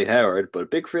as Dwight Howard, but a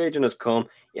big free agent has come.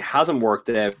 It hasn't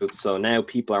worked out, so now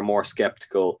people are more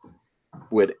skeptical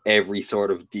with every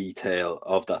sort of detail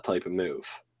of that type of move.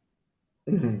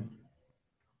 Mm-hmm.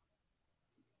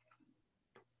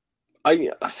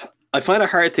 I find it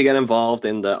hard to get involved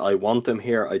in the I want them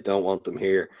here, I don't want them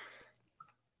here,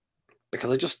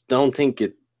 because I just don't think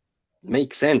it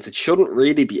makes sense. It shouldn't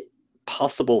really be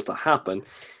possible to happen.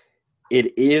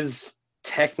 It is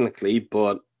technically,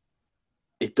 but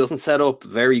it doesn't set up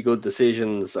very good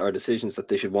decisions or decisions that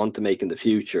they should want to make in the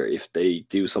future if they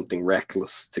do something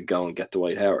reckless to go and get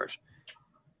Dwight Howard.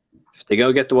 If they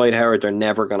go get Dwight Howard, they're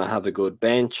never going to have a good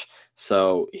bench.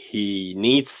 So he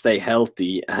needs to stay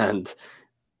healthy, and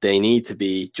they need to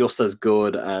be just as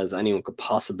good as anyone could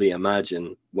possibly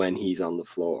imagine when he's on the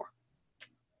floor.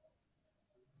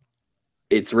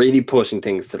 It's really pushing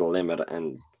things to the limit,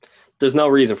 and there's no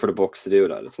reason for the Bucks to do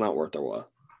that. It's not worth their while.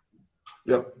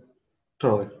 Yep,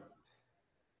 totally.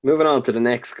 Moving on to the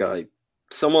next guy.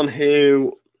 Someone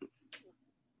who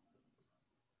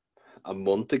a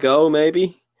month ago,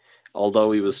 maybe,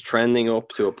 although he was trending up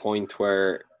to a point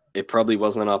where it probably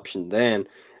wasn't an option then,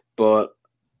 but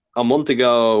a month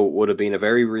ago would have been a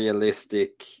very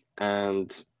realistic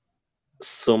and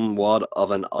somewhat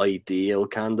of an ideal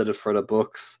candidate for the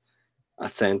Bucks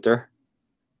at center.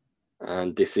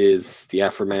 And this is the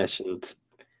aforementioned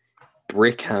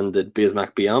brick-handed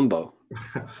Bismack Biyombo.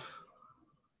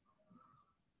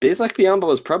 Bismack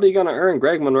Biyombo is probably going to earn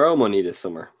Greg Monroe money this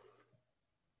summer.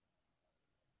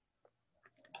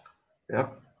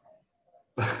 Yep.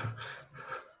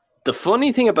 The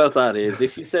funny thing about that is,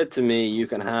 if you said to me, you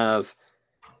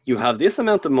have this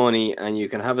amount of money and you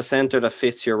can have a center that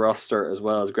fits your roster as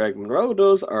well as Greg Monroe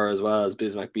does, or as well as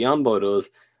Bismack Biyombo does,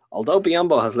 although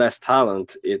Biyombo has less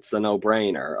talent, it's a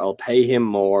no-brainer. I'll pay him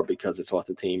more because it's what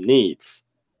the team needs.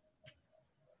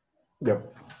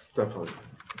 Yep, definitely.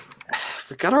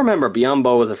 We got to remember,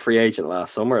 Biyombo was a free agent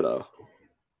last summer, though.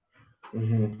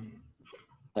 Mm-hmm.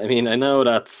 I mean, I know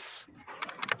that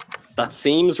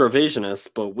seems revisionist,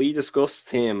 but we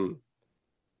discussed him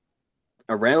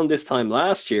around this time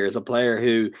last year as a player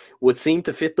who would seem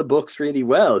to fit the Bucks really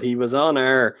well. He was on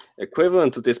our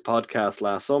equivalent of this podcast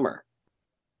last summer.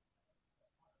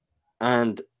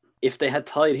 And if they had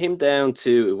tied him down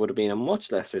to, it would have been a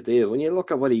much lesser deal. When you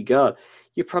look at what he got,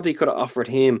 you probably could have offered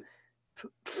him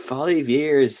 5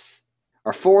 years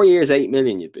or 4 years, $8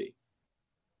 million. You'd be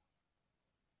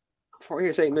 4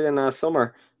 years, $8 million last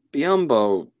summer.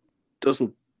 Biyombo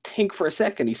doesn't think for a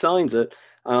second. He signs it,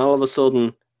 and all of a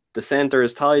sudden, the center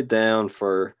is tied down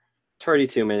for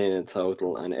 $32 million in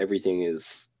total, and everything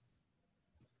is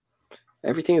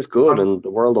good in the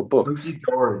world of Bucks.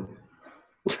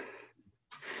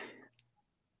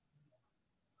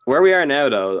 Where we are now,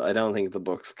 though, I don't think the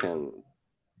Bucks can.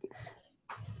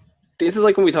 This is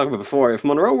like when we talked about before. If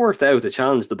Monroe worked out, the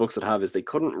challenge the Bucks would have is they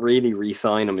couldn't really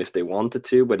re-sign him if they wanted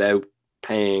to without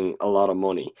paying a lot of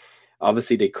money.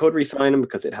 Obviously, they could re-sign him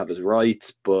because they'd have his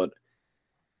rights, but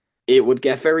it would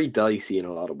get very dicey in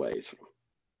a lot of ways.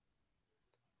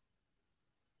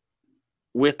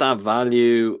 With that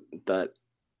value that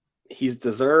he's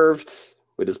deserved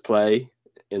with his play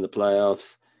in the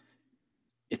playoffs,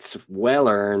 it's well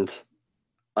earned.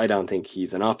 I don't think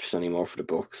he's an option anymore for the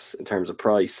Bucks in terms of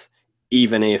price,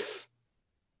 even if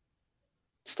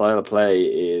style of play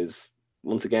is,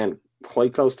 once again,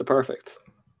 quite close to perfect.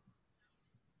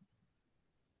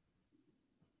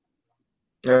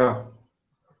 Yeah.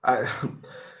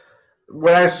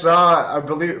 When I saw, I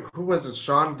believe, who was it,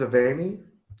 Sean Devaney?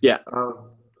 Yeah.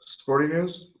 Sporting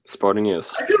News? Sporting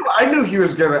News. I knew he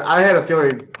was going to, I had a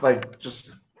feeling, like,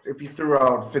 just if he threw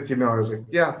out 15 million, I was like,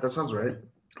 yeah, that sounds right.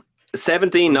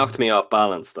 17 knocked me off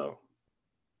balance, though.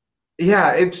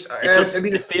 Yeah, it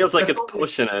feels like it's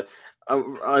pushing it.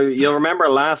 You'll remember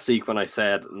last week when I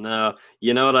said, no,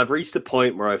 you know what, I've reached a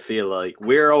point where I feel like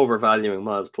we're overvaluing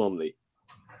Miles Plumlee.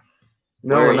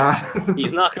 No, Where we're not.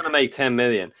 He's not going to make 10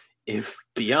 million. If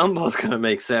Biombo's going to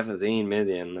make 17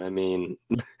 million, I mean,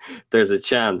 there's a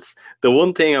chance. The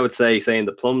one thing I would say, saying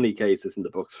the Plumlee case is in the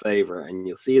Bucks' favor, and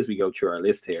you'll see as we go through our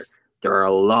list here, there are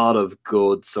a lot of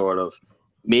good sort of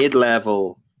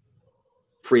mid-level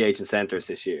free agent centers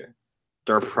this year.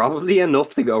 There are probably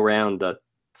enough to go around that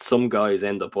some guys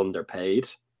end up underpaid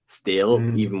still,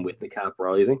 even with the cap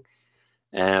rising.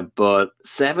 But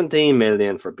 17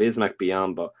 million for Bismack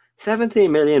Biyombo,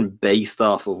 17 million based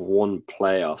off of one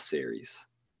playoff series.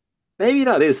 Maybe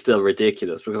that is still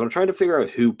ridiculous because I'm trying to figure out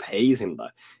who pays him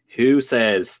that. Who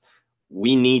says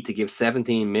we need to give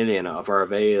 17 million of our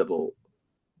available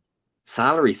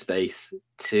salary space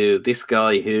to this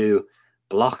guy who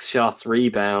blocks shots,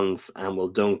 rebounds, and will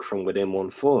dunk from within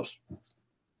 1 foot?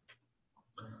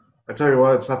 I tell you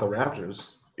what, it's not the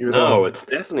Raptors. No, it's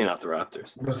definitely not the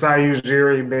Raptors. Masai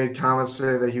Ujiri made comments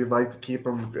saying that he would like to keep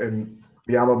him, and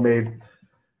Biyombo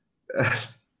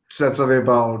said something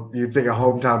about you'd think a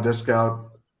hometown discount.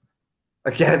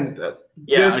 Again,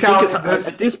 Yeah, discount. I think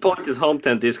at this point, his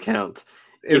hometown discount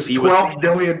is $12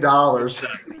 million.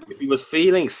 If he was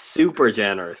feeling super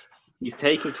generous, he's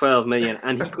taking 12 million,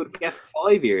 and he could get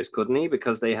 5 years, couldn't he?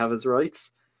 Because they have his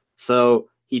rights. So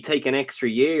he'd take an extra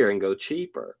year and go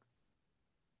cheaper.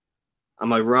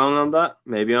 Am I wrong on that?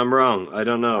 Maybe I'm wrong. I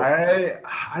don't know.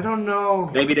 I don't know.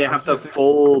 Maybe they have to have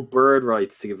full bird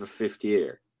rights to give a 5th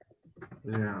year.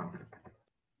 Yeah.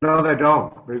 No, they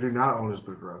don't. They do not own his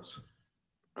bird rights.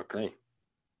 Okay.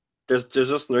 There's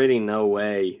just really no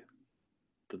way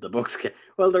that the Bucks can.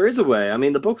 Well, there is a way. I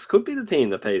mean, the Bucks could be the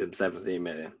team that pays him 17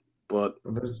 million, but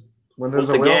when there's once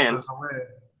a will, again, there's a way.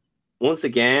 Once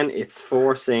again, it's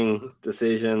forcing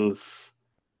decisions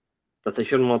that they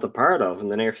shouldn't want a part of in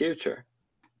the near future.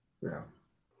 Yeah.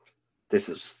 This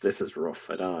is rough.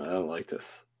 I don't like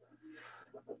this.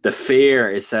 The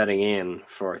fear is setting in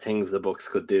for things the Bucks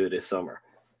could do this summer.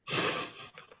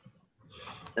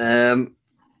 I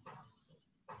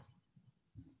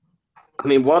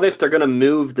mean, what if they're going to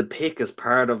move the pick as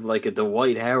part of like a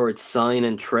Dwight Howard sign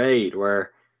and trade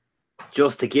where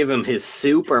just to give him his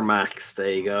super max,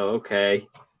 they go, okay,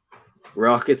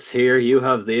 Rockets here, you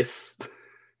have this.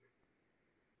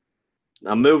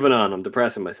 I'm moving on. I'm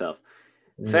depressing myself.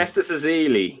 Festus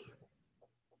Ezeli.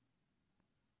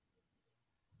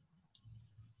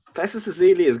 Festus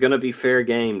Ezeli is going to be fair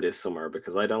game this summer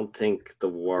because I don't think the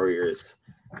Warriors.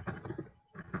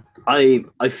 I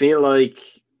feel like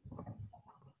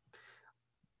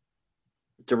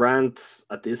Durant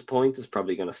at this point is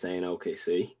probably going to stay in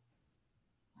OKC.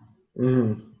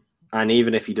 And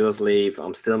even if he does leave,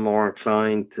 I'm still more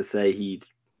inclined to say he'd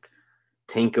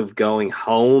think of going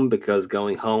home because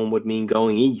going home would mean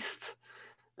going east.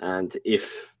 And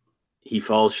if he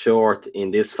falls short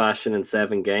in this fashion in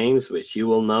 7 games, which you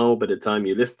will know by the time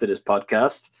you listen to this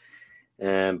podcast,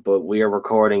 but we are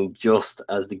recording just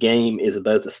as the game is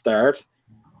about to start.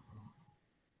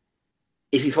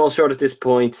 If he falls short at this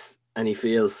point and he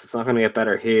feels it's not going to get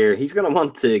better here, he's going to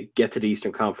want to get to the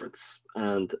Eastern Conference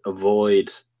and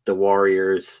avoid the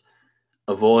Warriors,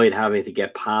 avoid having to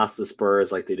get past the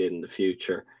Spurs like they did in the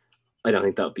future. I don't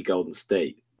think that would be Golden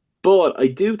State. But I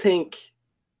do think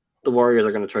the Warriors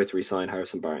are going to try to re-sign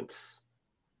Harrison Barnes.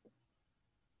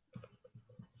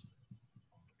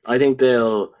 I think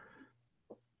they'll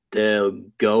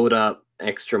go that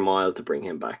extra mile to bring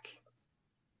him back.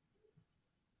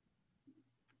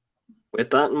 With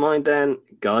that in mind, then,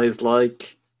 guys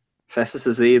like Festus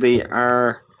Ezeli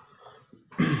are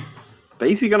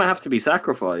basically going to have to be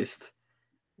sacrificed.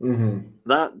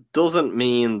 That doesn't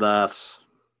mean that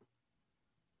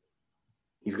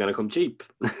he's going to come cheap.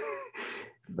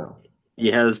 No.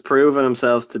 He has proven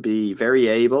himself to be very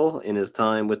able in his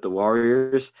time with the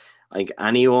Warriors. I think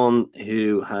anyone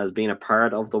who has been a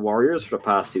part of the Warriors for the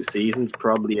past 2 seasons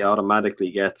probably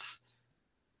automatically gets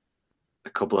a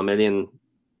couple of million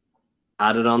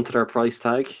added onto their price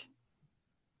tag.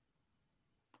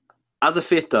 As a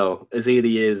fit, though,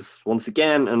 Ezeli is, once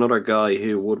again, another guy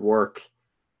who would work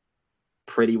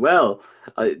pretty well.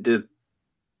 The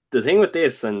thing with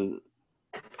this, and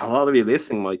a lot of you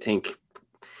listening might think,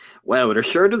 wow, there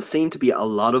sure does seem to be a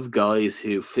lot of guys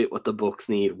who fit what the Bucks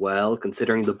need well,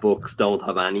 considering the Bucks don't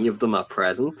have any of them at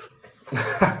present.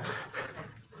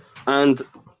 And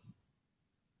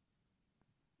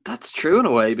that's true in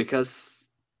a way because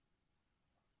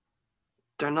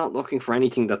they're not looking for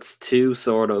anything that's too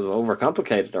sort of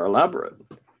overcomplicated or elaborate.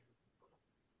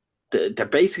 They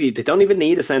don't even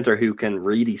need a center who can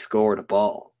really score the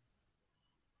ball.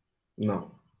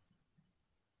 No.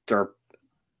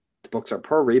 the Bucks are a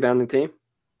poor rebounding team,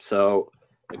 so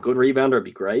a good rebounder would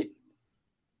be great.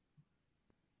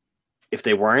 If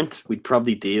they weren't, we'd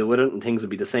probably deal with it and things would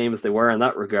be the same as they were in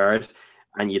that regard,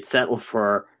 and you'd settle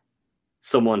for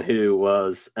someone who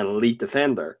was an elite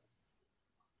defender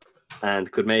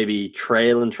and could maybe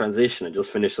trail in transition and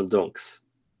just finish some dunks.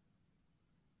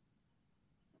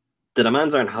 The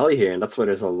demands aren't high here, and that's why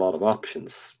there's a lot of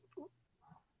options.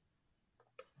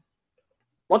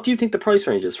 What do you think the price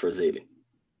range is for Ezeli?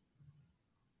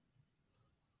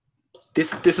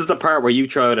 This is the part where you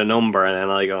throw out a number and then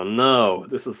I go, no,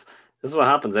 this is what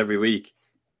happens every week.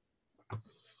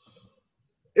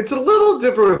 It's a little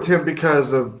different with him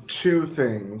because of two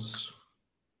things.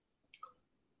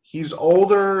 He's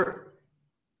older,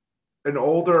 an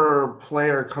older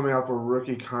player coming off a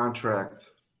rookie contract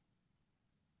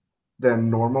than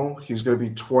normal. He's going to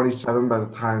be 27 by the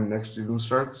time next season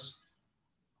starts.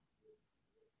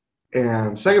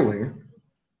 And secondly,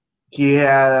 he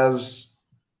has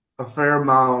a fair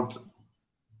amount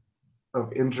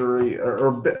of injury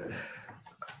or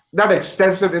not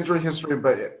extensive injury history,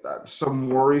 but some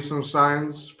worrisome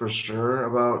signs for sure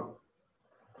about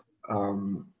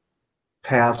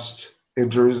past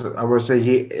injuries. I would say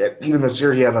even this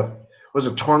year he had a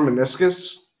torn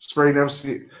meniscus, sprained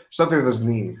MC, something with his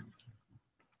knee.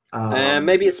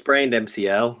 Maybe a sprained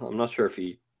MCL. I'm not sure if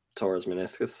he tore his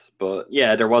meniscus, but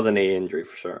yeah, there was a knee injury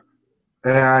for sure.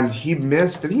 And he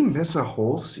missed. Did he miss a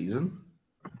whole season?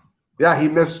 Yeah, he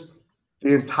missed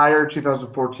the entire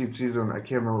 2014 season. I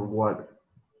can't remember what.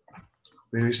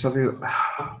 Maybe something.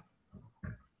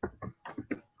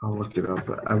 I'll look it up.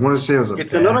 I want to say it was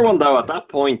It's another one though. At that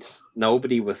point,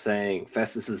 nobody was saying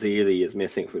Festus Ezeli is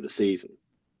missing for the season.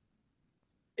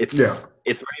 It's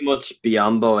very much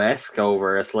Biombo-esque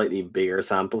over a slightly bigger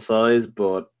sample size,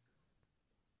 but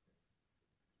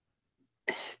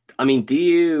I mean, do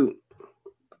you?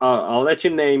 I'll let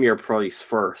you name your price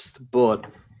first, but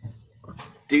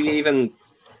do you even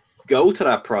go to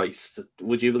that price?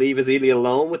 Would you leave Ezeli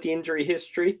alone with the injury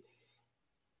history?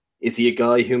 Is he a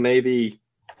guy who maybe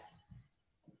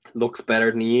looks better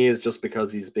than he is just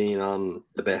because he's been on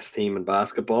the best team in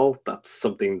basketball? That's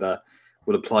something that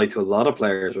would apply to a lot of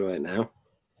players right now.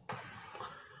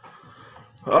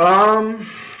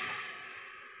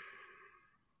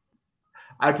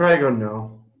 I'd probably go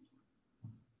no.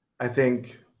 I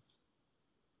think,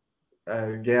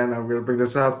 again, I'm going to bring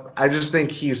this up. I just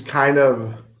think he's kind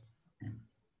of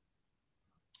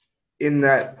in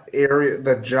that area,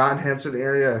 the John Henson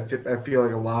area. I feel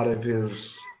like a lot of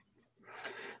his.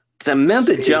 The amount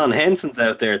of John Hensons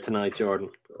out there tonight, Jordan.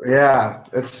 Yeah,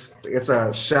 it's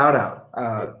a shout out,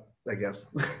 I guess.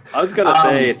 I was going to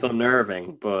say it's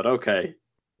unnerving, but okay.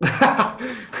 As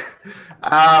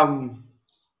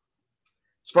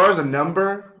far as a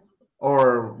number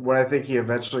or what I think he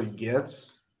eventually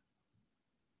gets,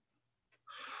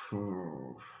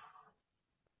 12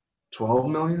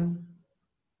 million?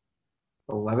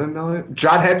 11 million?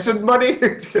 John Henson money?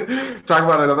 Talking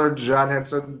about another John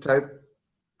Henson type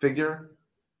figure?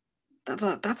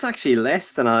 That's actually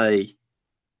less than I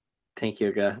think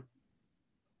you'll get.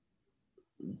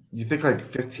 You think like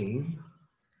 15?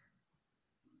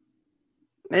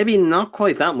 Maybe not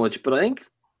quite that much, but I think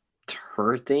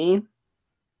 13.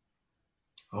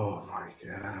 Oh my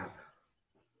god.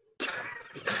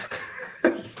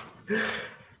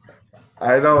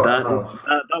 I don't know.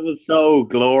 That was so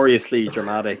gloriously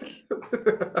dramatic.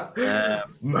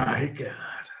 My god.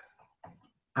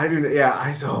 I didn't. Yeah,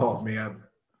 I know, man.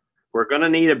 We're gonna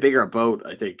need a bigger boat,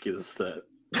 I think, is the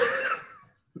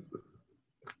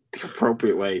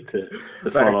appropriate way to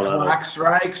follow that. Clock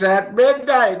strikes at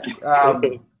midnight.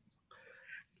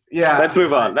 Yeah. Let's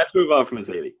move on. Let's move on from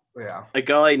Ezeli. Yeah. A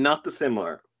guy not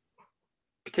dissimilar.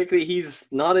 Particularly, he's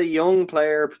not a young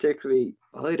player, particularly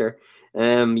either.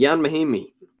 Jan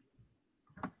Mahimi.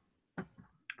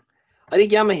 I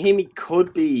think Jan Mahimi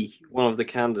could be one of the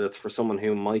candidates for someone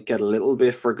who might get a little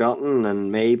bit forgotten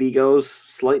and maybe goes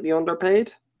slightly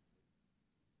underpaid.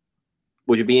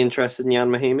 Would you be interested in Jan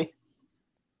Mahimi?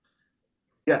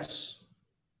 Yes.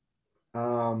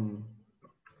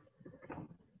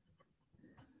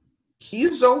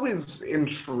 He's always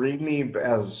intrigued me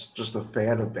as just a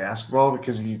fan of basketball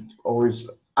because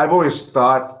I've always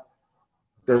thought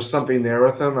there's something there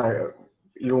with him.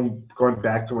 Even going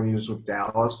back to when he was with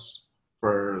Dallas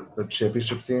for the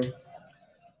championship team.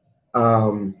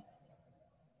 And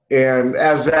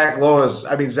as Zach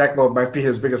Lowe might be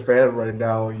his biggest fan right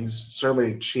now. He's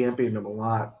certainly championed him a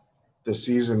lot this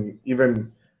season. Even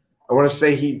I want to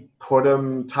say he put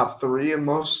him top 3 in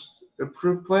most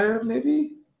improved player,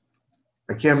 maybe.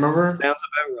 I can't remember. Sounds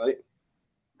about right.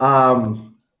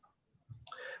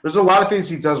 there's a lot of things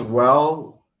he does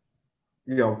well.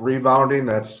 Rebounding,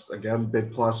 that's again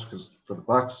big plus because for the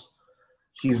Bucks.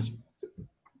 He's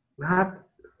not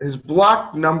his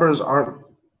block numbers aren't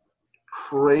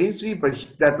crazy, but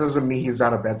that doesn't mean he's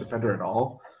not a bad defender at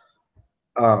all.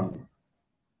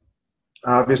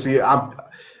 Obviously, I'm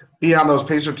being on those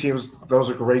Pacer teams. Those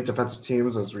are great defensive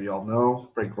teams, as we all know.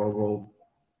 Frank Vogel,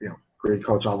 great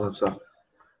coach, all that stuff.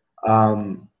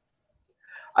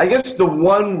 I guess the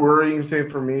one worrying thing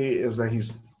for me is that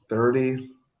he's 30.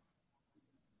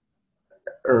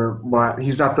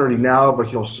 He's not 30 now, but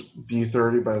he'll be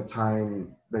 30 by the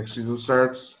time next season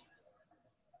starts.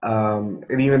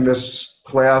 And even this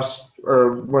playoffs,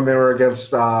 or when they were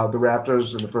against the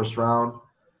Raptors in the first round,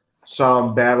 saw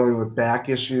him battling with back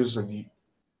issues, and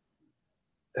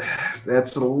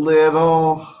that's a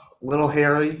little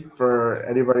hairy for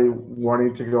anybody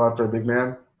wanting to go after a big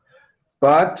man.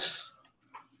 But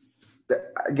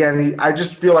again, I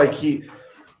just feel like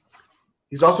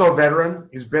he's also a veteran.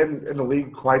 He's been in the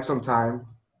league quite some time.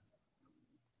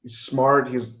 He's smart.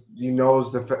 He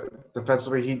knows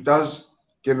defensively. He does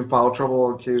get in foul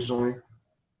trouble occasionally,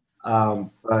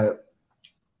 but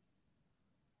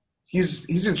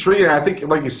he's intriguing. I think,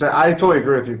 like you said, I totally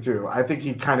agree with you too. I think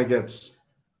he kind of gets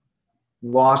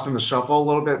lost in the shuffle a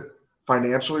little bit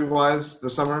financially wise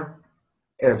this summer,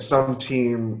 and some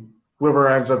team, whoever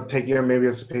ends up taking him, maybe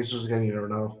it's the Pacers again. You never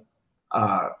know.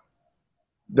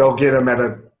 They'll get him at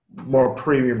a more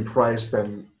premium price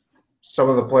than some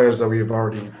of the players that we've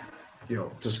already,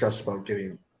 discussed about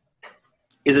getting.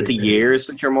 Is it the years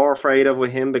that you're more afraid of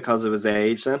with him because of his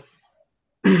age then?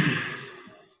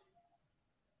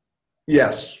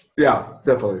 Yes. Yeah,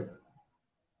 definitely.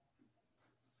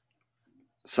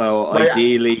 So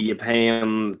ideally you pay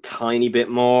him a tiny bit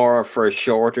more for a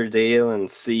shorter deal and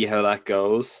see how that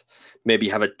goes. Maybe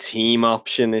have a team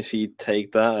option if you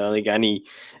take that. I don't think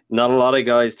not a lot of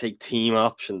guys take team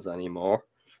options anymore.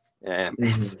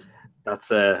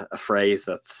 That's a phrase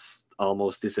that's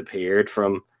almost disappeared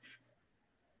from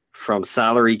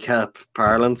salary cap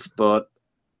parlance, but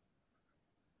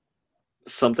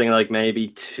something like maybe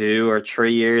 2 or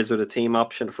 3 years with a team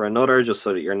option for another, just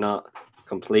so that you're not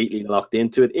completely locked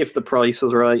into it if the price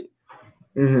was right.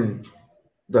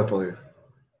 Definitely.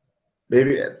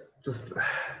 Maybe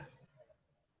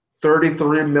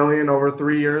 33 million over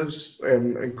 3 years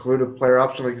and include a player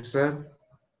option, like you said.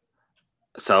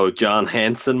 So John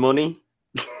Henson money.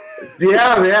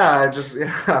 Yeah.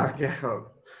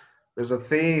 There's a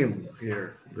theme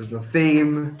here. There's a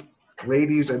theme,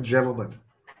 ladies and gentlemen.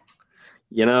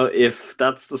 If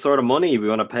that's the sort of money we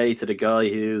want to pay to the guy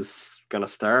who's going to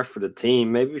start for the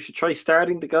team, maybe we should try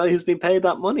starting the guy who's been paid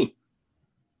that money.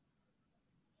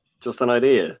 Just an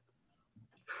idea.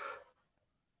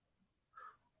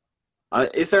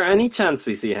 Is there any chance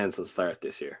we see Henson start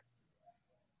this year?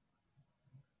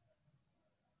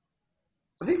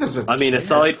 I think there's a chance.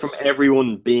 Aside from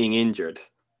everyone being injured.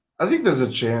 I think there's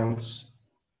a chance.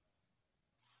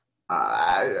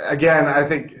 I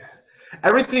think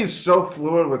everything's so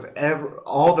fluid with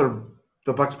all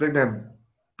the Bucks big men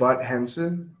but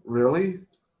Henson, really.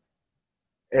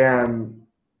 And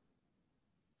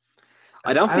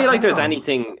I don't feel like there's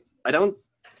anything. I don't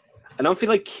feel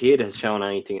like Kidd has shown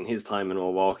anything in his time in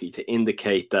Milwaukee to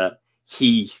indicate that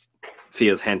he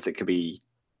feels Henson could be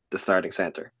the starting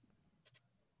center.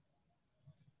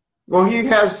 Well, he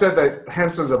has said that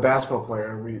Henson's a basketball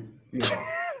player, and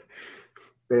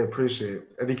they appreciate it.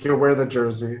 And he can wear the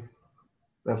jersey.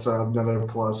 That's another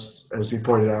plus, as he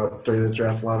pointed out during the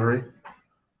draft lottery.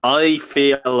 I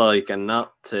feel like, and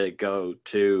not to go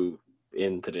too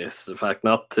into this, in fact,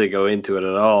 not to go into it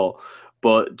at all,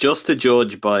 but just to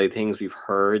judge by things we've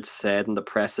heard said in the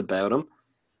press about him,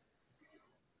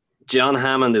 John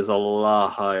Hammond is a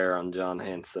lot higher on John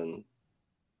Henson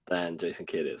than Jason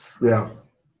Kidd is. Yeah.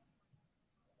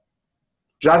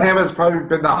 John Hammond's probably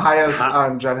been the highest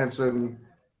on John Henson.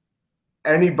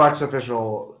 Any Bucks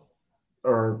official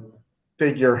or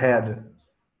figurehead,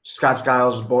 Scott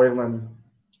Skiles, Boylan,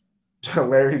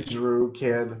 Larry Drew,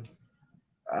 Kidd.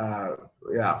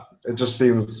 It just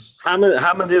seems.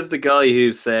 Hammond is the guy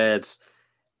who said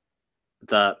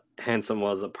that Henson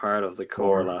was a part of the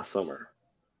core last summer.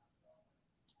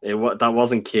 That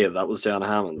wasn't Kidd, that was John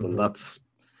Hammond, and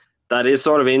that is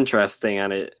sort of interesting,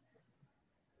 and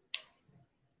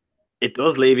it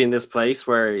does leave you in this place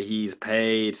where he's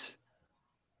paid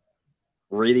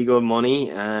really good money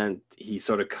and he's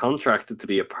sort of contracted to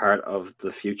be a part of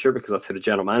the future because that's who the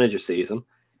general manager sees him.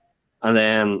 And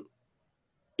then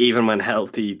even when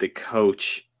healthy, the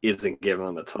coach isn't giving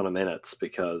him a ton of minutes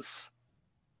because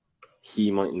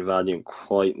he mightn't value him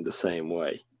quite in the same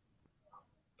way.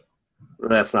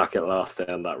 let's not get lost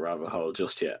down that rabbit hole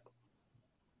just yet.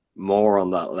 More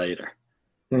on that later.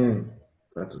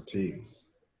 That's a tease.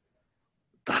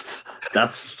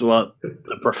 That's what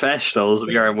the professionals,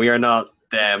 we are not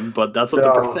them, but that's what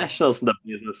the professionals in the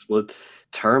business would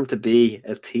term to be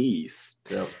a tease.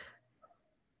 Yep.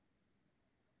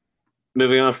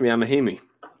 Moving on from Yamahimi.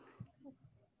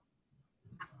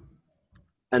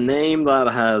 A name that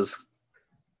has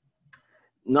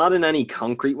not in any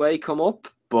concrete way come up,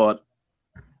 but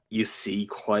you see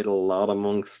quite a lot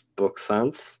amongst Bucks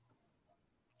fans,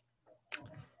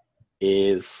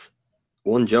 is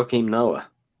one Joakim Noah.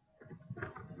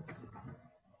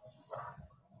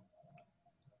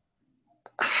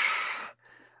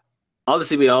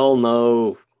 Obviously, we all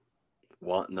know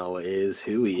what Noah is,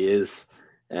 who he is.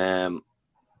 Only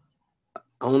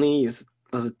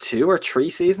was it 2 or 3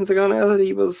 seasons ago now that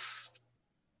he was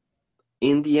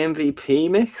in the MVP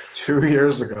mix? 2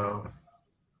 years ago.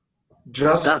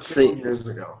 Just 2 years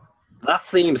ago. That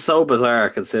seems so bizarre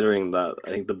considering that I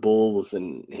think the Bulls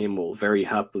and him will very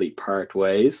happily part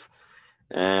ways.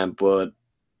 But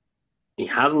he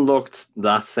hasn't looked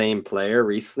that same player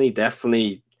recently.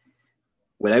 Definitely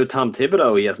without Tom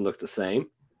Thibodeau, he hasn't looked the same.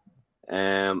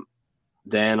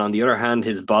 Then on the other hand,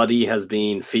 his body has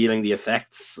been feeling the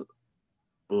effects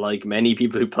like many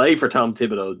people who play for Tom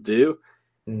Thibodeau do.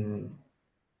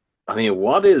 I mean,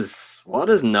 what is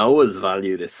Noah's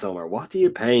value this summer? What do you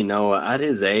pay Noah at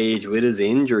his age with his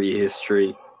injury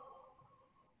history?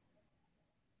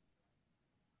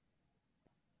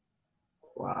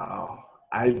 Wow.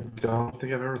 I don't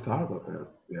think I've ever thought about that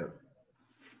yet.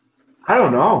 I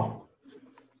don't know.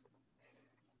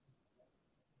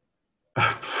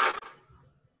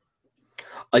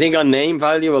 I think on name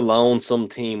value alone, some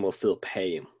team will still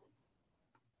pay him.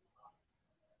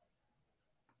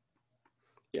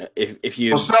 Yeah, if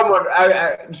you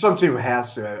some team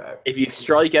has to. If you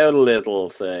strike out a little,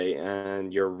 say,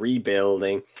 and you're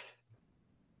rebuilding,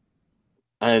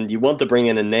 and you want to bring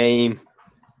in a name,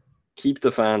 keep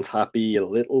the fans happy a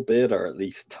little bit, or at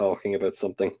least talking about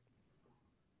something,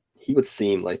 he would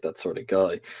seem like that sort of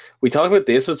guy. We talked about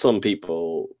this with some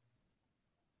people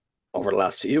over the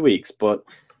last few weeks, but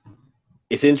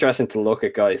it's interesting to look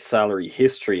at guys' salary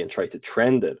history and try to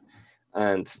trend it.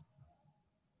 And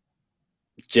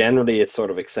generally, it's sort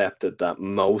of accepted that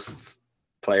most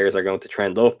players are going to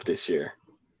trend up this year.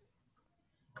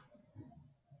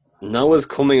 Noah's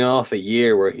coming off a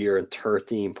year where he earned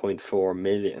 $13.4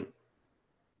 million.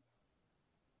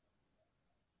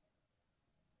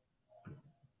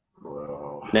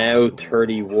 Whoa. Now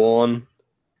 31.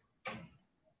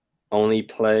 Only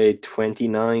played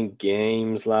 29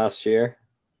 games last year.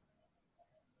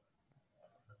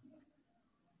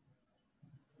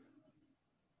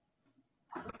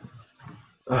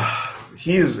 I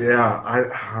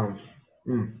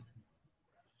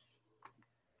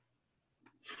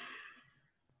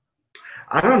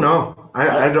don't know.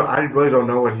 I really don't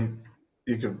know what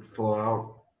he could flow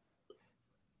out.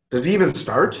 Does he even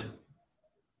start?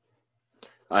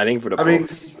 I think for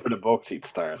the Bucks he'd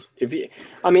start. If you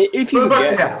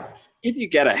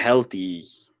get a healthy,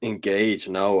 engaged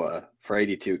Noah for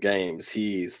 82 games,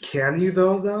 Can you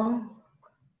though?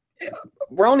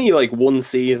 We're only like one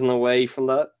season away from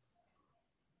that.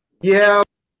 Yeah.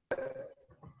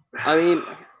 I mean,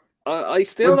 I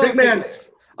still don't think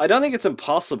I don't think it's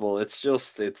impossible.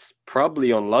 It's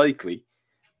probably unlikely.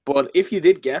 But if you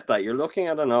did get that, you're looking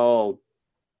at an all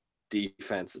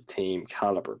defensive team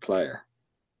caliber player.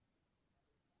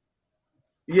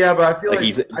 Yeah, but I feel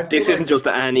like this isn't just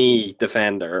any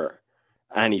defender,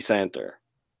 any center.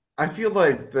 I feel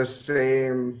like the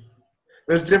same.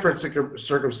 There's different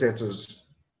circumstances,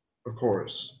 of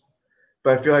course,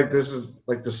 but I feel like this is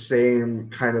like the same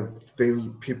kind of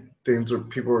things that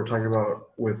people were talking about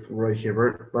with Roy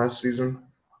Hibbert last season,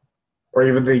 or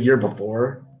even the year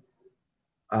before.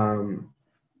 Kind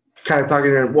of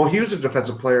talking about, well, he was a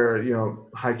defensive player,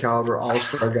 high caliber,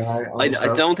 all-star guy. I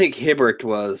don't think Hibbert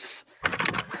was.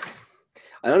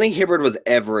 I don't think Hibbert was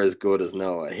ever as good as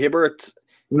Noah. Hibbert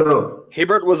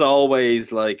was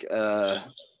always like a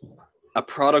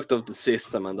product of the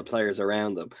system and the players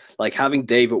around him. Like having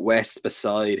David West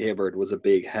beside Hibbert was a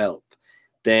big help.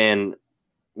 Then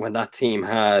when that team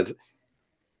had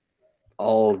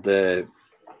all the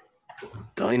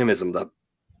dynamism that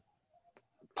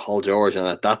Paul George and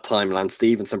at that time Lance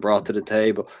Stevenson brought to the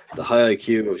table, the high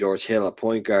IQ of George Hill at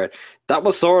point guard, that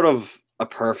was sort of a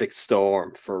perfect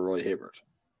storm for Roy Hibbert.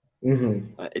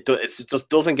 Mm-hmm. It just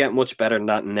doesn't get much better than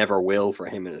that, and never will for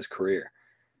him in his career.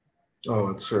 Oh,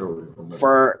 it's certainly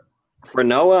for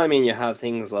Noah. I mean, you have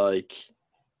things like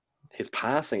his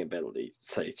passing ability,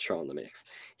 say, throw in the mix.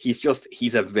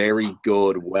 He's a very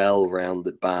good,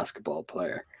 well-rounded basketball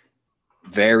player.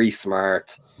 Very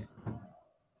smart.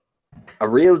 A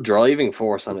real driving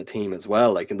force on a team as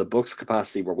well. Like in the Bucks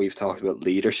capacity where we've talked about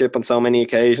leadership on so many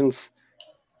occasions.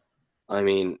 I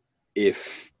mean,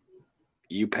 if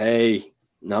you pay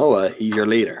Noah, he's your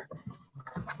leader.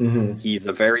 Mm-hmm. He's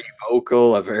a very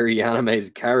vocal, a very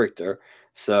animated character.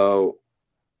 So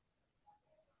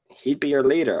he'd be your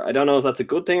leader. I don't know if that's a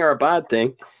good thing or a bad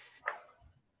thing.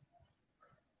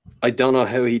 I don't know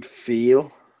how he'd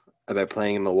feel about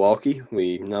playing in Milwaukee.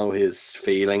 We know his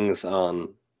feelings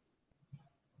on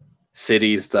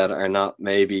cities that are not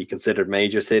maybe considered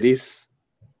major cities.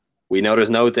 We know there's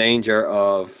no danger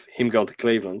of him going to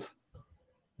Cleveland.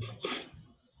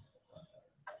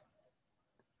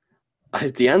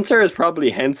 The answer is probably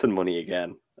Henson money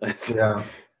again. Yeah.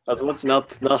 As much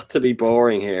not to be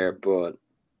boring here, but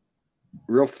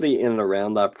roughly in and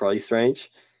around that price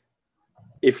range.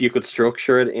 If you could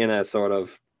structure it in a sort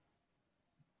of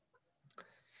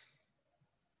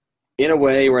in a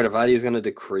way where the value is going to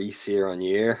decrease year on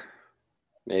year,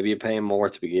 maybe you're paying more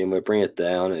to begin with, bring it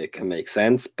down, it can make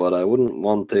sense, but I wouldn't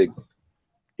want to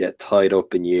get tied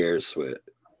up in years with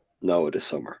Noah this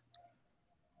summer.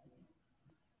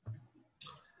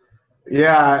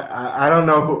 Yeah, I don't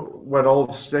know what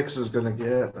old Sticks is going to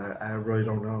get. I really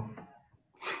don't know.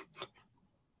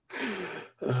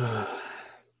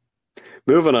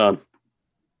 Moving on.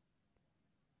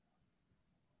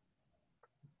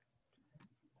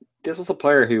 This was a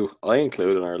player who I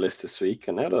included in our list this week,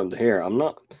 and now that I'm here, I'm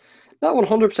not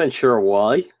 100% sure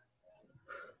why.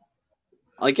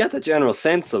 I get the general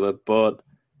sense of it, but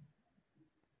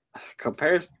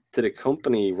compared to the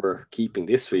company we're keeping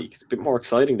this week, it's a bit more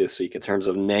exciting this week in terms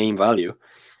of name value.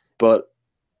 But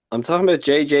I'm talking about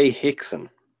J.J.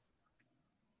 Hickson.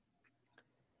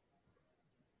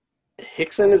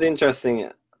 Hickson is interesting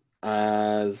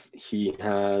as he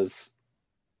has...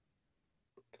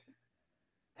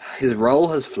 His role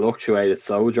has fluctuated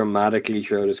so dramatically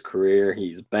throughout his career.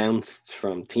 He's bounced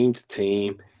from team to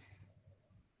team.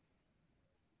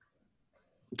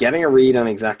 Getting a read on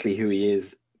exactly who he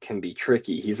is can be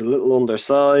tricky. He's a little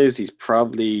undersized. He's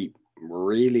probably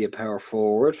really a power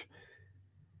forward.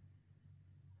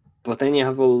 But then you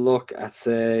have a look at,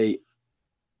 say,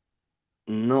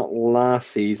 not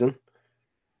last season,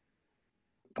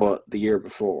 but the year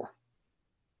before.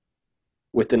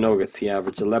 With the Nuggets, he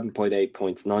averaged 11.8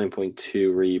 points,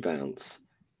 9.2 rebounds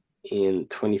in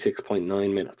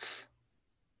 26.9 minutes.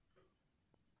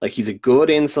 Like, he's a good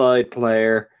inside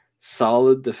player,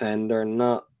 solid defender,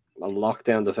 not a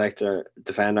lockdown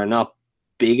defender, not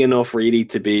big enough really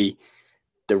to be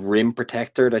the rim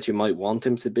protector that you might want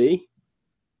him to be.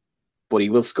 But he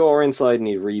will score inside and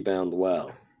he'll rebound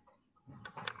well.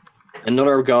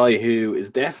 Another guy who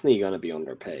is definitely going to be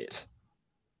underpaid.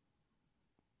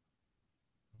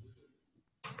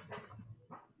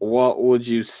 What would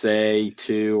you say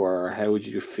to, or how would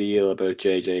you feel about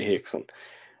J.J. Hickson?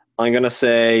 I'm going to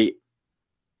say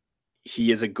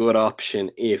he is a good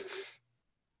option if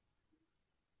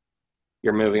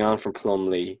you're moving on from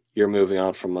Plumlee, you're moving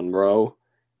on from Monroe,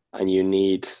 and you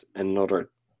need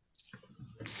another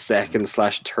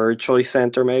second/third choice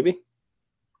center, maybe.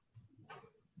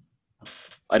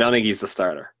 I don't think he's the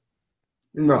starter.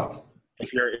 No.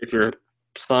 If you're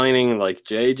signing like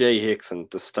J.J. Hickson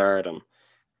to start him,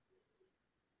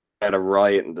 at a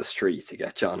riot in the street to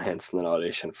get John Henson an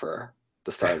audition for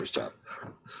the starter's job.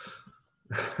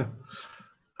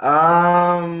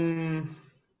 I'm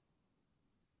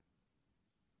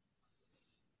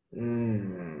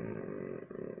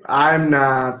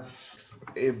not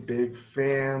a big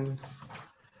fan.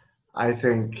 I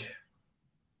think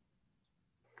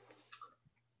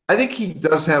he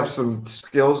does have some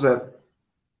skills that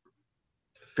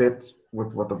fit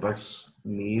with what the Bucks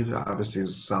need. Obviously, he's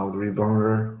a solid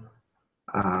rebounder.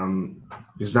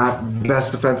 He's not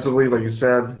best defensively, like you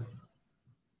said.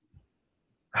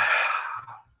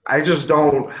 I just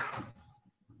don't.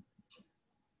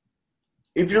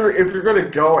 If you're going to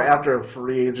go after a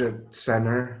free agent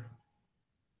center,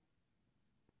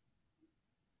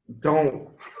 don't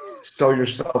sell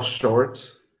yourself short.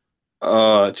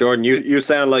 Jordan, you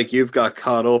sound like you've got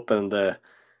caught up in the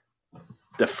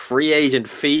free agent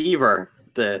fever,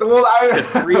 the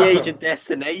free agent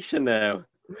destination now.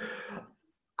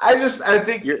 I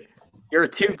think you're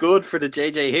too good for the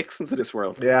J.J. Hicksons of this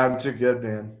world. Yeah, I'm too good,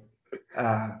 man.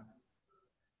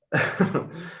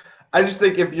 I just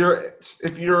think if you're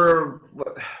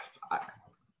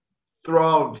throw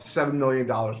out $7 million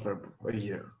for a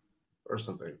year or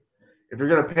something, if you're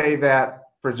gonna pay that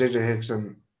for J.J.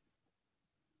 Hickson,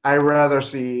 I'd rather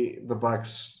see the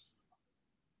Bucks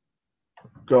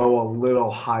go a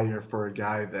little higher for a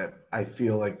guy that I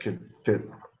feel like could fit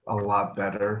a lot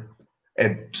better,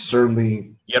 and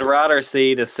certainly. You'd rather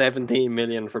see the 17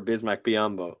 million for Bismack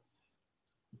Biyombo.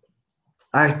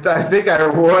 I think I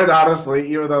would,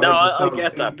 honestly, even though No, that just I sounds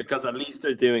get that because at least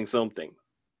they're doing something.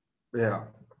 Yeah.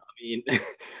 I mean,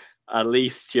 at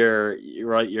least you're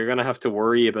right. You're gonna have to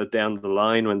worry about down the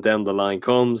line when down the line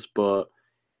comes, but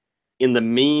in the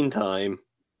meantime,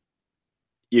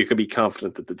 you can be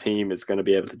confident that the team is going to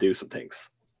be able to do some things.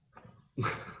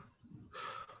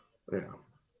 Yeah.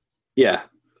 Yeah,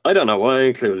 I don't know why I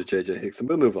included JJ Hickson.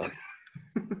 We'll move on.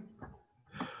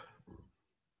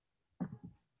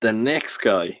 The next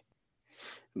guy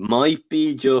might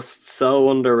be just so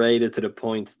underrated to the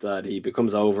point that he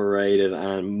becomes overrated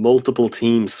and multiple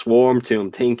teams swarm to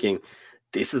him thinking,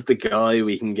 this is the guy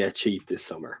we can get cheap this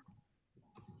summer.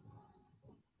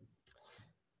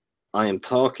 I am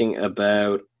talking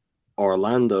about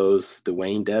Orlando's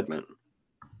Dwayne Dedmon.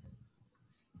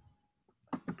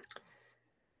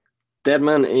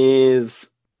 Dedmon is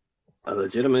a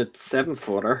legitimate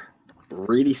 7-footer,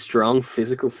 really strong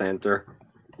physical center,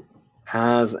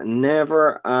 has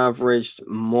never averaged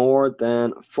more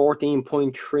than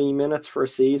 14.3 minutes for a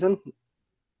season,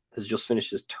 has just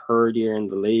finished his third year in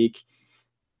the league.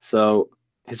 So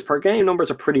his per game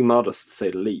numbers are pretty modest, to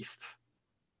say the least.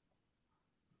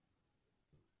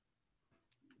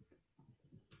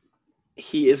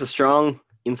 He is a strong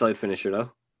inside finisher,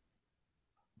 though.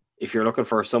 If you're looking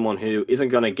for someone who isn't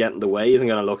going to get in the way, isn't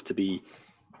going to look to be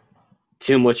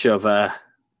too much of a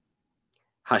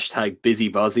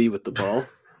 #busybuzzy with the ball,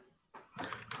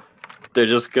 they're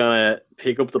just going to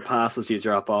pick up the passes you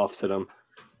drop off to them,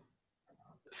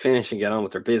 finish and get on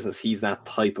with their business. He's that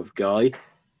type of guy.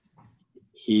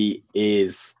 He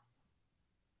is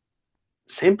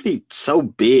simply so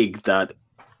big that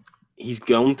he's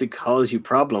going to cause you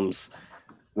problems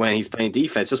when he's playing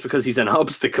defense just because he's an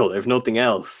obstacle, if nothing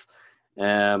else.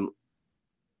 I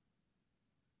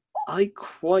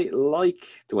quite like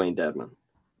Dwayne Dedmon.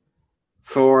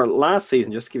 For last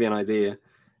season, just to give you an idea,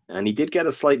 and he did get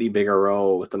a slightly bigger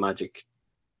role with the Magic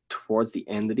towards the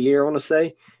end of the year, I want to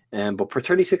say. But for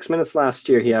 36 minutes last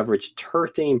year, he averaged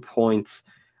 13 points,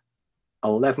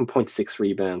 11.6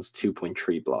 rebounds,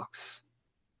 2.3 blocks.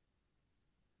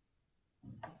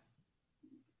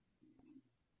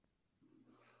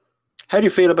 How do you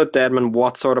feel about Dedmon?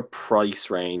 What sort of price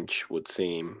range would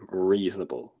seem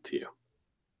reasonable to you?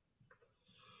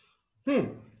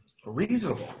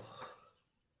 Reasonable.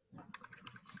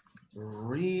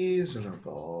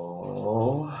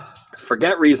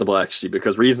 Forget reasonable, actually,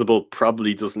 because reasonable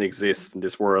probably doesn't exist in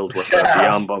this world where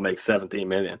Biyombo makes 17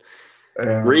 million.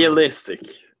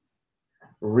 Realistic.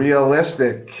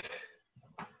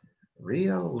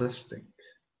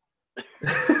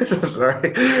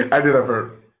 Sorry, I did that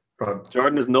for fun.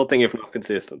 Jordan is nothing if not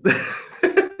consistent.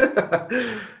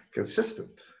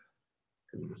 Consistent.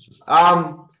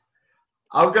 I'll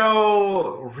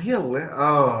go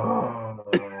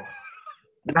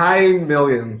 9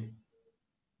 million.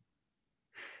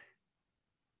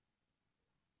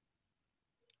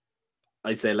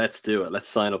 I'd say let's do it. Let's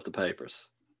sign up the papers.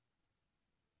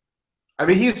 I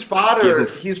mean, he's fodder.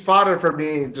 He's fodder for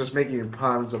me, just making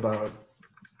puns about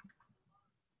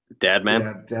Dedmon.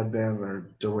 Yeah, Dedmon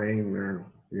or Dwayne or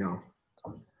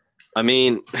I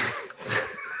mean,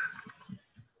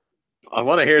 I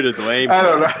want to hear the Dwayne. I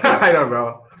don't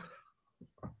know.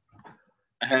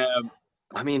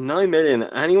 I mean, 9 million.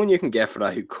 Anyone you can get for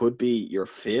that who could be your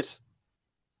fit,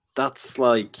 that's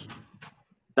the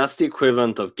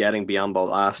equivalent of getting Biyombo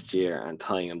last year and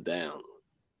tying him down.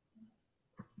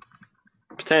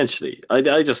 Potentially.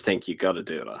 I just think you got to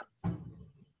do that.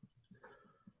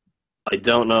 I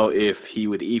don't know if he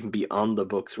would even be on the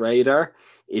Bucks' radar,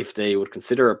 if they would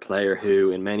consider a player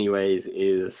who in many ways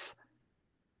is,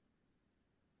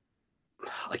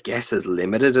 I guess, as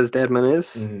limited as Dedmon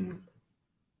is.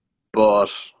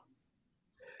 But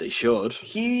they should.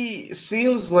 He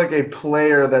seems like a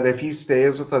player that if he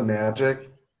stays with the Magic,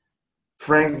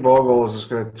 Frank Vogel is just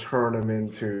going to turn him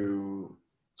into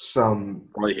some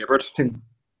Roy Hibbert.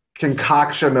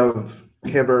 Concoction of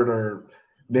Hibbert or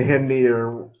Mahinmi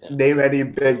or name any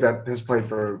big that has played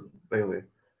for lately.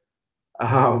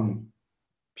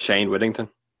 Shane Whittington.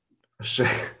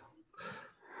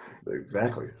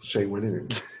 Exactly. Shane Whittington.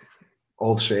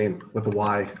 Old Shane with a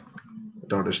Y. I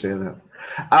don't understand that.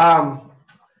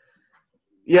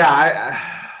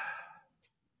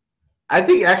 I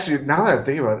think actually, now that I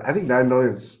think about it, I think 9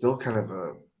 million is still kind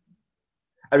of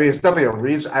it's definitely a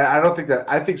reach. I don't think that,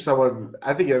 I think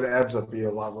it ends up being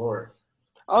a lot lower.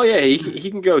 Oh yeah,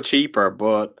 he can go cheaper,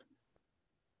 but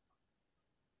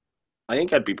I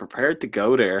think I'd be prepared to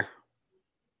go there.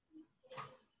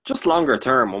 Just longer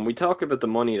term, when we talk about the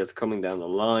money that's coming down the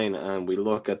line and we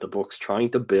look at the Bucks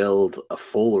trying to build a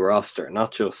full roster,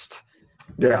 not just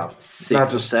Yeah, six not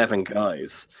or just seven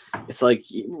guys. It's like,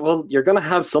 well, you're going to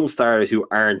have some starters who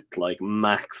aren't like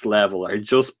max level or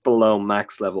just below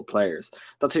max level players.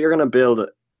 That's how you're going to build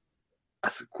a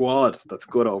squad that's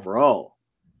good overall.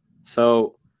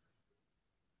 So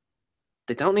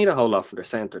they don't need a whole lot for their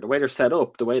center. The way they're set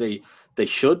up, the way they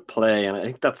should play, and I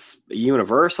think that's a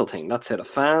universal thing. That's how the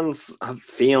fans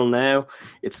feel now.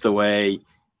 It's the way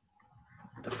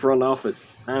the front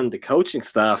office and the coaching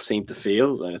staff seem to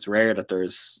feel, and it's rare that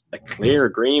there's a clear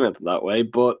agreement in that way,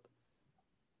 but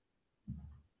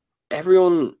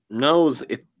everyone knows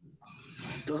it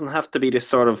doesn't have to be this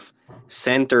sort of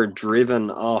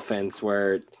center-driven offense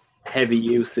where heavy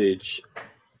usage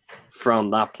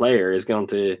from that player is going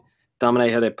to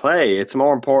dominate how they play. It's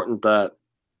more important that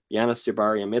Giannis,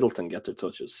 Jabari, and Middleton get their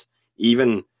touches.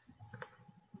 Even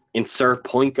insert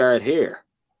point guard here.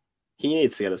 He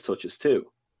needs to get his touches too.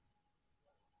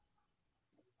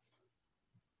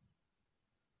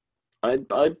 I'd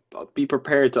be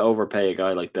prepared to overpay a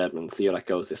guy like Dedmon and see how that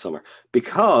goes this summer.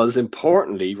 Because,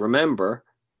 importantly, remember,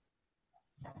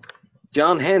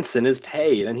 John Henson is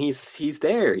paid and he's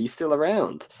there. He's still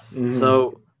around. Mm-hmm.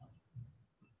 So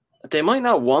they might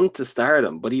not want to start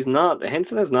him, but he's not.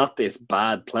 Henson is not this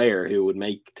bad player who would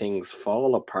make things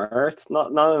fall apart.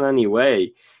 Not in any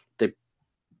way. The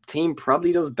team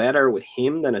probably does better with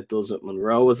him than it does with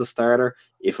Monroe as a starter,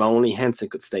 if only Henson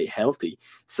could stay healthy.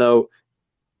 So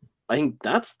I think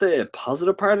that's the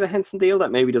positive part of the Henson deal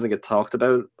that maybe doesn't get talked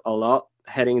about a lot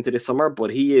heading into this summer,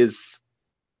 but he is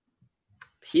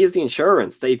the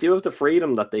insurance. They do have the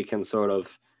freedom that they can sort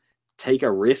of take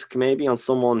a risk maybe on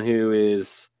someone who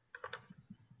is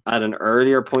at an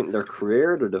earlier point in their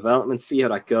career, their development, see how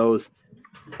that goes.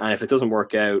 And if it doesn't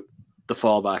work out, the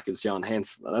fallback is John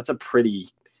Henson. And that's a pretty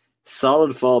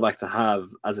solid fallback to have,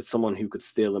 as it's someone who could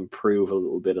still improve a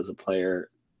little bit as a player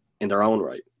in their own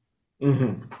right.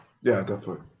 Mm-hmm. Yeah,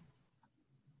 definitely.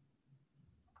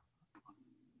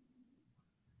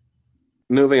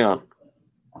 Moving on.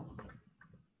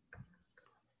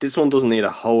 This one doesn't need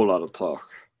a whole lot of talk.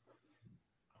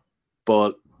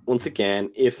 But once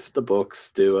again, if the Bucks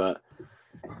do a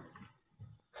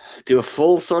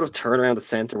full sort of turnaround at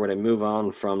center where they move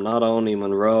on from not only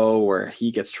Monroe, where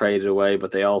he gets traded away,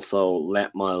 but they also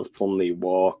let Miles Plumlee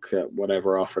walk at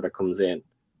whatever offer that comes in.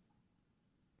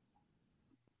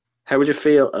 How would you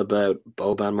feel about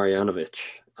Boban Marjanovic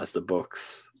as the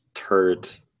Bucks'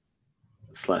 third/second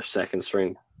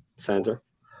string center?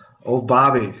 Old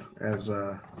Bobby, as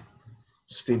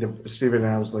Steven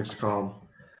Adams likes to call him.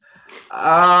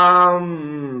 I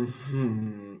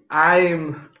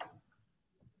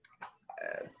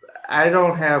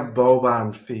don't have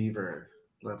Boban fever,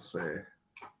 let's say.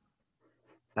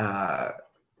 I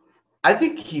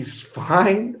think he's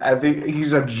fine. I think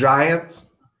he's a giant.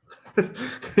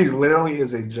 He literally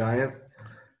is a giant.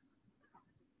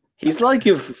 He's like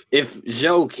if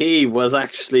Joe Key was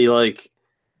actually like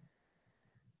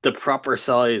the proper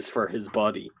size for his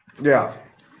body. Yeah.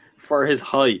 For his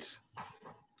height.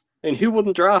 And who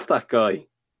wouldn't draft that guy?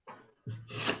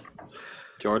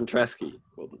 Jordan Treske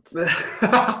wouldn't.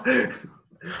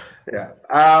 Yeah.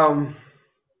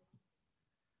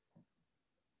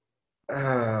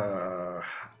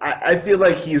 I feel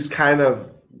like he's kind of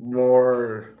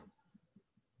more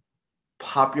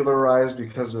popularized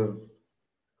because of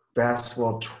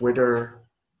basketball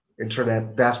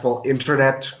basketball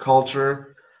internet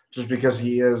culture, just because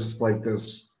he is like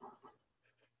this.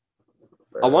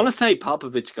 I want to say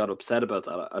Popovich got upset about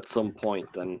that at some point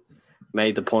and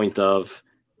made the point of,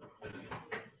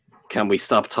 can we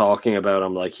stop talking about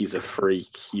him like he's a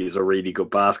freak? He's a really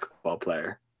good basketball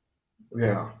player.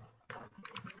 Yeah.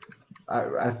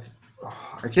 I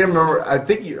can't remember. I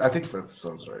think that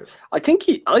sounds right. I think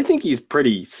he's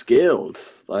pretty skilled.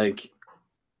 Like,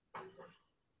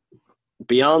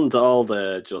 beyond all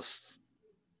the just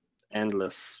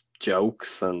endless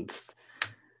jokes and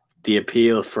the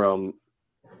appeal from,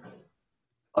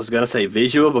 I was going to say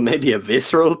visual, but maybe a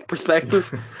visceral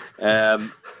perspective.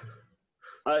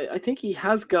 I think he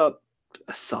has got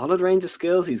a solid range of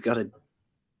skills. He's got a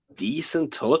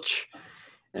decent touch.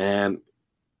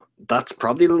 That's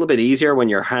probably a little bit easier when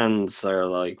your hands are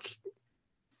like,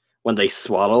 when they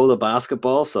swallow the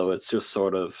basketball. So it's just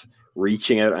sort of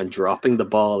reaching out and dropping the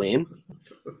ball in.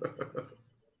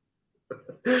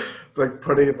 It's like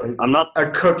putting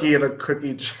a cookie in a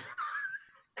cookie jar.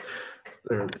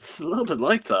 It's a little bit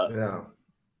like that. Yeah.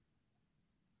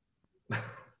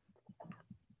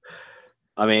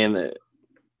 I mean,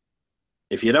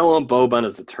 if you don't want Boban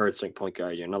as the third string point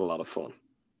guard, you're not a lot of fun.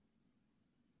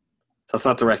 That's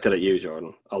not directed at you,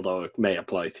 Jordan, although it may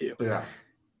apply to you. Yeah.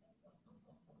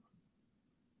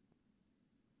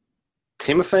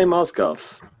 Timofey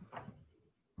Mozgov.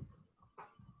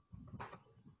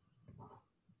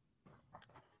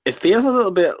 It feels a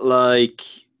little bit like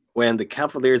when the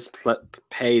Cavaliers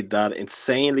paid that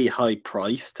insanely high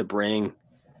price to bring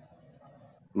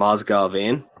Mozgov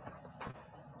in,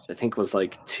 which I think was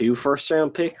like 2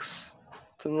 first-round picks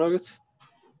to the Nuggets.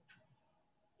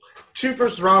 2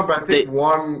 first round, but I think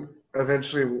one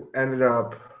eventually ended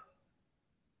up.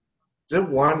 Did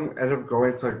one end up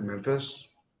going to like Memphis?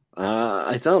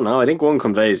 I don't know. I think one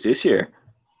conveys this year.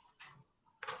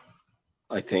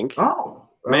 I think. Oh.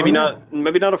 Maybe yeah. not.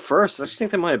 Maybe not a first. I just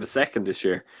think they might have a second this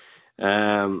year.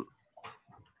 I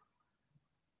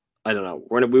don't know.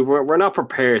 We're not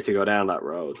prepared to go down that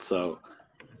road, so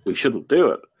we shouldn't do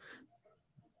it.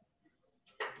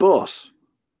 But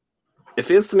it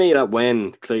feels to me that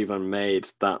when Cleveland made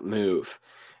that move,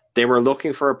 they were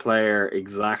looking for a player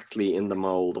exactly in the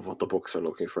mold of what the Bucks are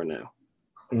looking for now.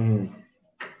 Mm-hmm.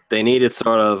 They needed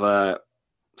sort of a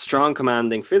strong,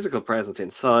 commanding, physical presence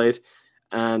inside,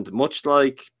 and much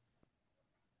like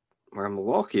where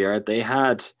Milwaukee are, they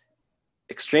had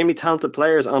extremely talented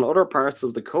players on other parts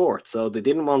of the court, so they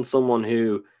didn't want someone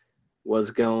who was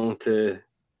going to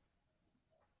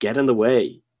get in the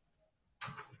way.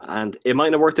 And it might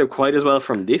not have worked out quite as well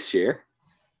from this year,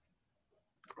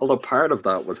 although part of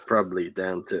that was probably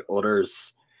down to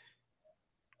others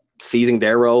seizing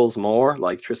their roles more,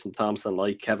 like Tristan Thompson,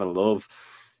 like Kevin Love,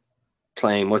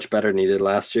 playing much better than he did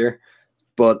last year.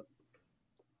 But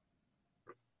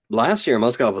last year,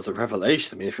 Mozgov was a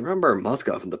revelation. I mean, if you remember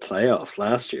Mozgov in the playoffs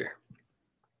last year,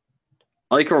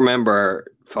 I can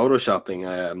remember photoshopping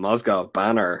a Mozgov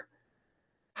banner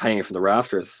hanging from the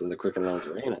rafters in the Quicken Loans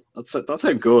Arena. That's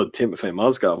how good Timofey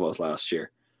Mozgov was last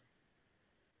year.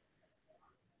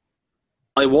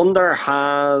 I wonder,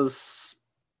 has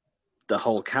the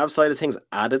whole Cav side of things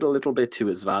added a little bit to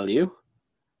his value?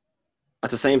 At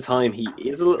the same time, he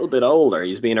is a little bit older.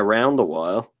 He's been around a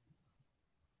while.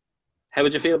 How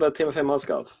would you feel about Timofey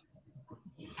Mozgov?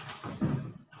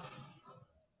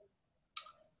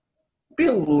 Be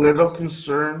a little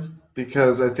concerned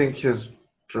because I think his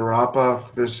drop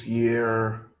off this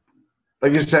year,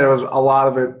 like you said, it was a lot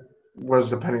of it was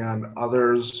depending on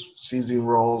others seizing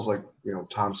roles, like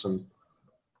Thompson,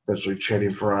 especially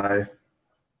Chetty Fry.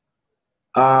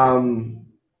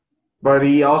 But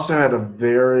he also had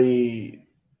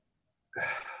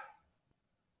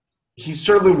he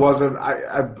certainly wasn't.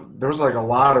 There was like a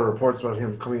lot of reports about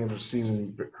him coming into the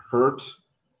season hurt,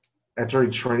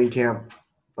 entering training camp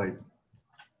like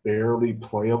barely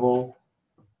playable,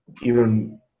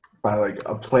 even by like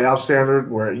a playoff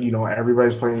standard where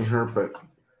everybody's playing hurt. But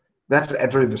that's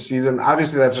entering the season.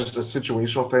 Obviously, that's just a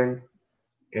situational thing,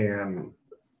 and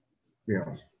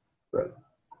but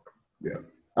yeah.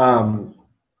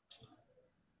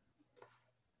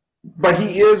 But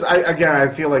he is. I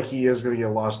feel like he is going to get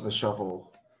lost in the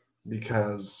shuffle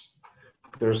because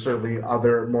there's certainly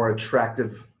other more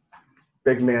attractive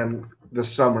big men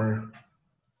this summer.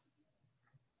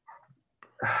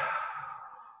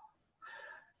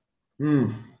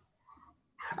 I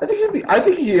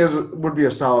think he would be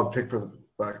a solid pick for the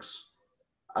Bucks.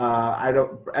 I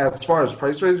don't. As far as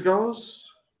price range goes,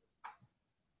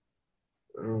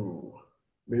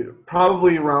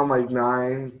 probably around like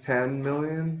 9-10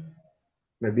 million.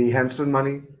 Maybe Henson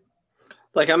money.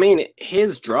 Like, I mean,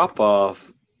 his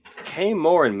drop-off came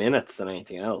more in minutes than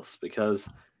anything else because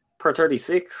per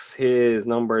 36, his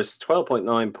numbers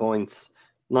 12.9 points,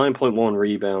 9.1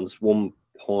 rebounds,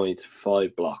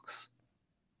 1.5 blocks.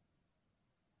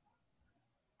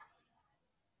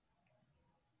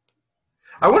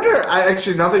 I wonder,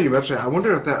 actually, now that you mention it, I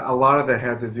wonder if a lot of that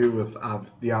had to do with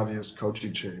the obvious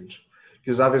coaching change.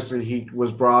 Because obviously he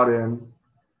was brought in,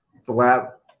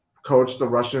 Blatt coached the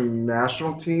Russian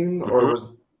national team,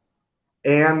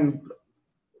 and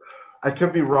I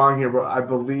could be wrong here, but I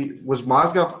believe, was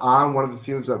Mozgov on one of the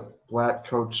teams that Blatt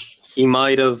coached? He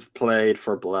might have played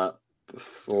for Blatt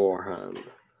beforehand.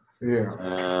 Yeah.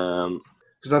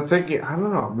 Because I'm thinking, I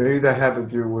don't know, maybe that had to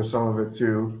do with some of it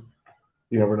too.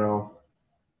 You never know.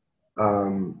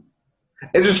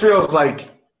 It just feels like,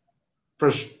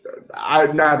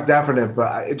 I'm not definite,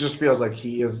 but it just feels like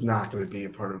he is not going to be a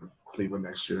part of Cleveland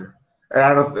next year. And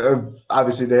I don't.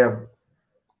 Obviously, they have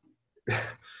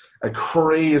a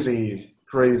crazy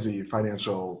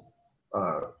financial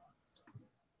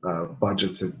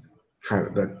budget to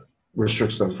that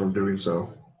restricts them from doing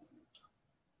so.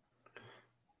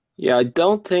 Yeah, I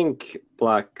don't think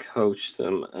Black coached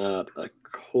him at a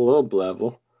club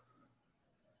level,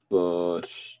 but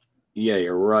yeah,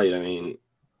 you're right. I mean,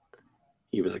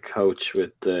 he was a coach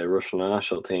with the Russian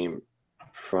national team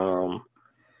from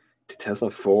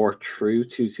 2004 through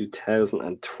to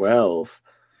 2012.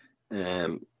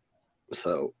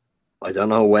 So I don't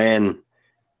know when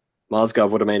Mozgov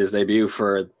would have made his debut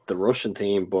for the Russian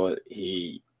team, but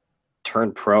he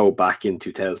turned pro back in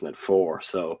 2004.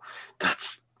 So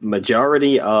that's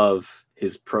majority of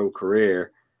his pro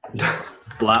career.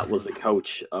 Blatt was the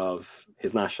coach of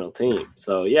his national team.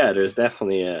 So yeah, there's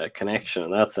definitely a connection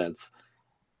in that sense.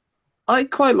 I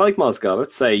quite like Mozgov.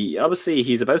 I'd say obviously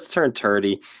he's about to turn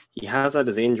 30. He has had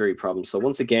his injury problems. So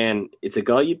once again, it's a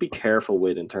guy you'd be careful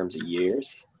with in terms of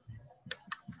years.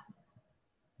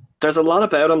 There's a lot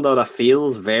about him though that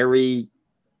feels very,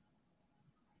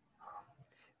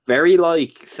 very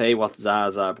like, say, what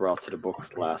Zaza brought to the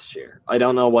Bucks last year. I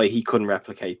don't know why he couldn't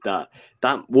replicate that.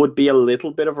 That would be a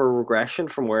little bit of a regression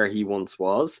from where he once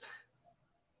was,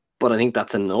 but I think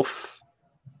that's enough.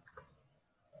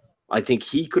 I think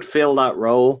he could fill that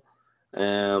role.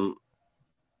 Would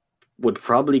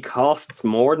probably cost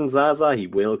more than Zaza. He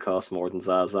will cost more than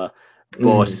Zaza,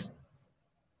 but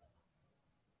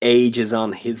age is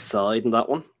on his side in that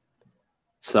one.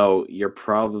 So you're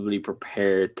probably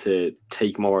prepared to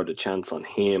take more of the chance on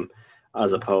him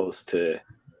as opposed to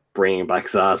bringing back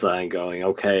Zaza and going,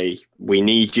 okay, we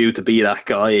need you to be that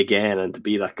guy again and to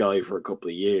be that guy for a couple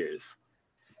of years.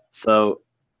 So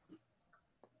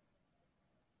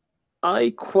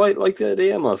I quite like the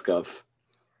idea, Mozgov.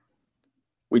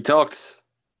 We talked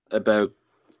about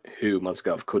who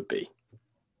Mozgov could be.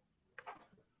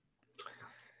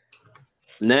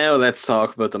 Now let's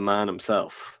talk about the man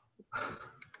himself.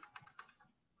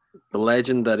 The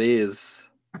legend that is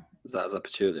Zaza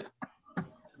Pachulia.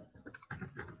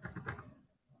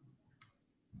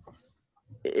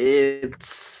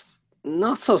 It's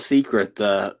not so secret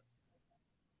that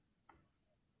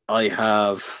I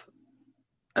have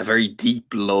a very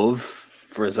deep love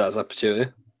for Zaza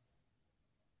Pachulia.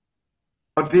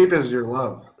 How deep is your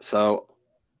love? So,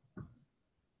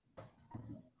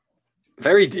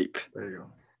 very deep. There you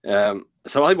go.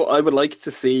 So I would like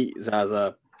to see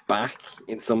Zaza back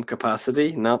in some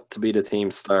capacity, not to be the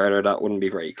team starter. That wouldn't be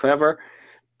very clever,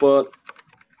 but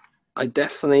I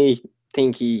definitely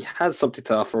think he has something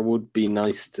to offer. Would be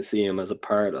nice to see him as a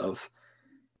part of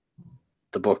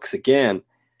the Bucks again.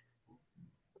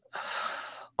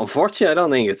 Unfortunately, I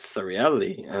don't think it's a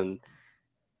reality, and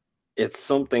it's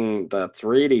something that's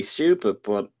really stupid,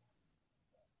 but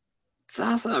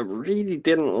Zaza really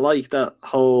didn't like that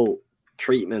whole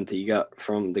treatment he got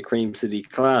from the Cream City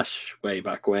Clash way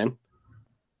back when.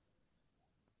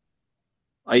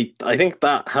 I think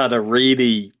that had a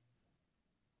really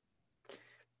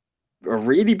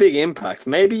big impact.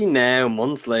 Maybe now,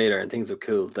 months later, and things have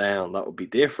cooled down, that would be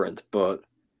different, but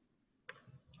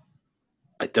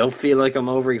I don't feel like I'm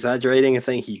over exaggerating and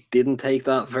saying he didn't take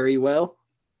that very well.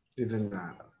 He did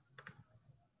not.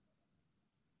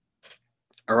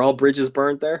 Are all bridges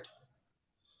burnt there?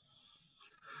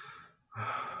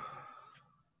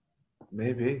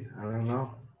 Maybe. I don't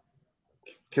know.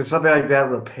 Can something like that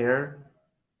repair?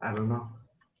 I don't know.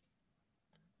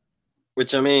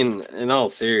 Which, I mean, in all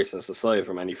seriousness, aside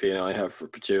from any feeling I have for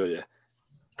Pachulia,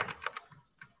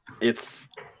 it's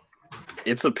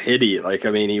a pity. Like,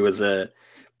 I mean, he was a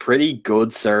pretty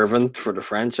good servant for the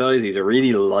franchise. He's a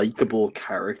really likable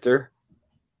character.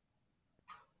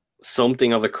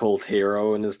 Something of a cult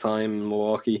hero in his time in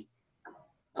Milwaukee.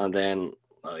 And then,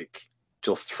 like,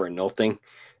 just for nothing.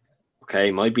 Okay,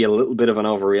 might be a little bit of an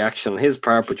overreaction on his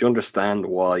part, but you understand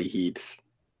why he'd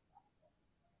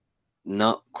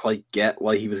not quite get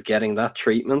why he was getting that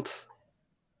treatment.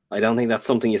 I don't think that's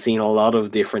something you see in a lot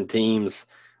of different teams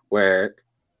where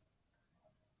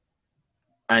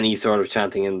any sort of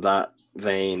chanting in that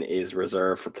vein is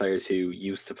reserved for players who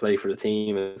used to play for the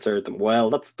team and served them well.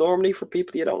 That's normally for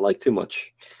people you don't like too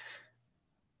much.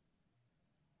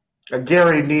 A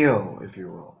Gary Neal, if you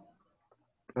will.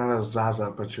 Not a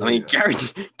Zaza Pachulia. I mean,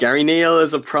 Gary Neal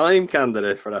is a prime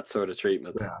candidate for that sort of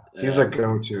treatment. Yeah, he's a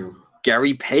go-to.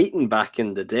 Gary Payton back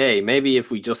in the day. Maybe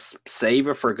if we just save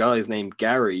it for guys named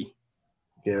Gary.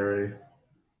 Gary.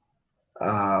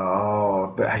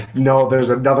 I know there's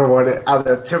another one on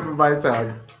the tip of my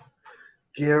tongue.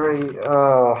 Gary.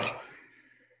 Oh,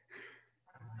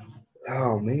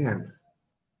 man.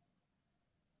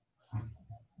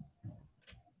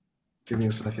 Give me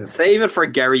a second. Save it for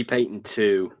Gary Payton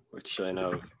 2, which I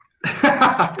know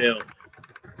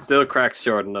still cracks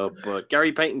Jordan up, but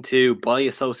Gary Payton 2 by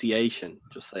association,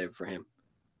 just save it for him.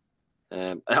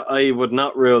 I would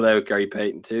not rule out Gary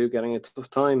Payton too getting a tough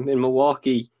time in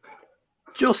Milwaukee,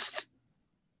 just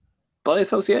by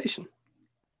association.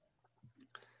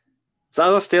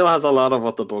 Zaza still has a lot of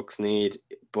what the Bucks need,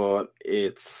 but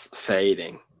it's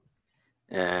fading.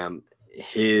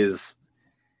 His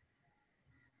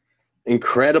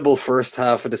incredible first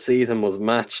half of the season was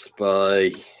matched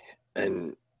by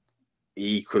an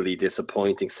equally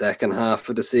disappointing second half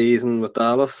of the season with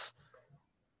Dallas,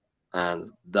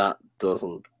 and that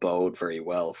doesn't bode very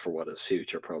well for what his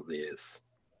future probably is.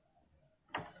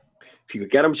 If you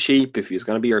could get him cheap, if he's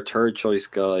going to be your third choice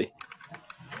guy,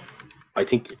 I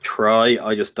think you try.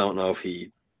 I just don't know if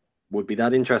he would be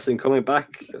that interested in coming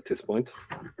back at this point.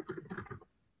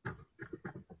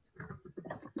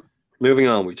 Moving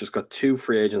on, we've just got 2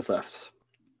 free agents left.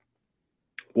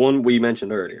 One we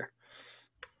mentioned earlier.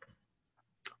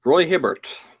 Roy Hibbert.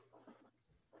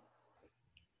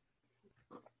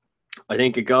 I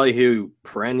think a guy who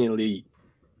perennially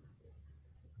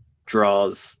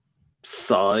draws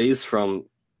size from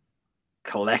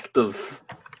collective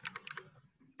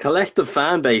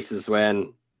fan bases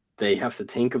when they have to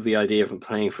think of the idea of him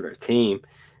playing for their team.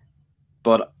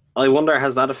 But I wonder,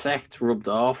 has that effect rubbed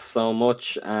off so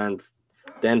much, and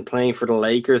then playing for the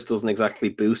Lakers doesn't exactly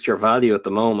boost your value at the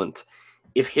moment?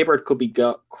 If Hibbert could be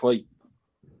got quite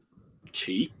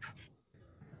cheap,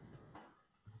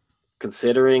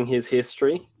 considering his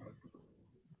history,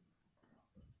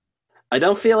 I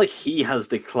don't feel like he has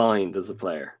declined as a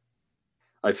player.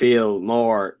 I feel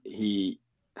more he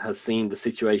has seen the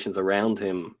situations around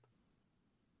him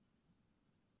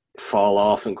fall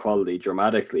off in quality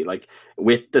dramatically, like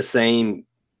with the same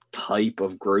type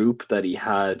of group that he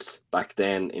had back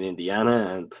then in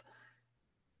Indiana. And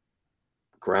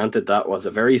granted, that was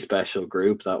a very special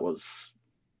group. That was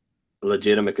a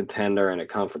legitimate contender and a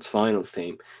conference finals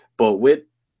team. But with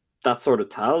that sort of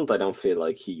talent, I don't feel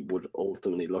like he would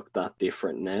ultimately look that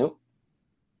different now.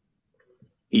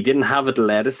 He didn't have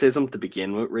athleticism to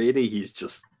begin with, really. He's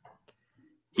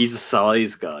a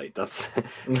size guy. That's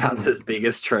his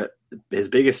biggest strength. His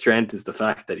biggest strength is the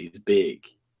fact that he's big.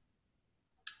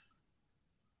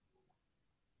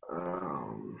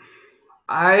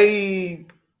 I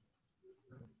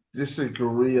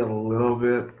disagree a little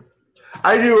bit.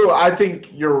 I do. I think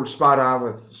you're spot on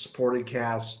with supporting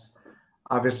cast.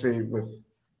 Obviously, with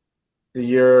the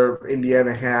year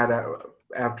Indiana had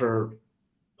after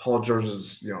Paul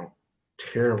George's,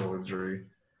 terrible injury,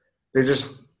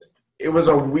 it was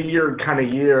a weird kind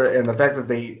of year, and the fact that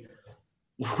they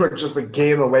were just a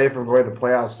game away from going to the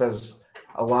playoffs says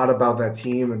a lot about that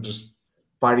team and just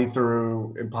fighting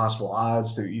through impossible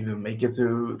odds to even make it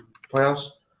to playoffs.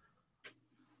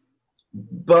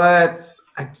 But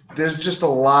there's just a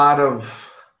lot of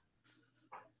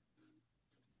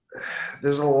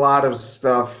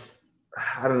stuff.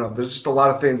 I don't know. There's just a lot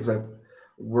of things that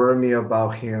worry me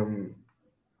about him.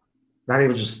 Not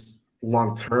even just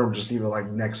long term, just even like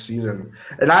next season.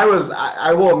 And I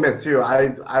will admit too,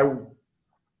 I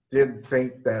did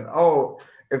think that,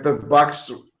 if the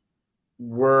Bucks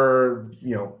were,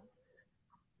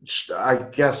 I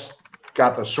guess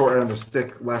got the short end of the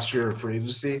stick last year in free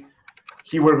agency,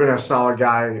 he would have been a solid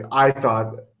guy, I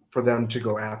thought, for them to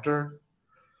go after.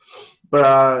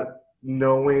 But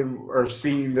knowing or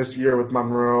seeing this year with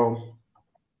Monroe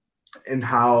and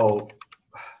how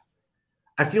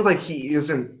I feel like he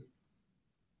isn't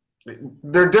 –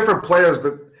 they're different players,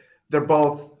 but they're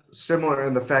both similar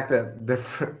in the fact that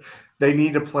they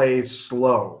need to play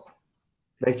slow.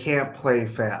 They can't play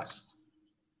fast.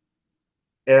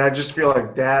 And I just feel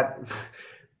like that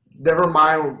 – never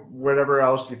mind whatever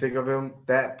else you think of him,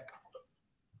 that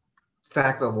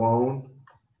fact alone,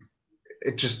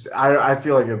 it just – I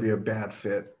feel like it would be a bad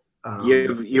fit.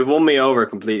 You won me over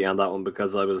completely on that one,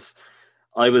 because I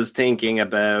was thinking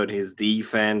about his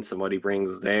defense and what he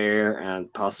brings there,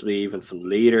 and possibly even some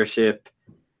leadership,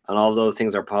 and all of those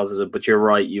things are positive. But you're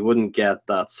right, you wouldn't get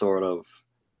that sort of.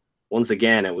 Once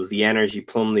again, it was the energy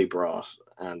Plumlee brought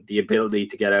and the ability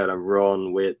to get out and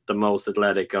run with the most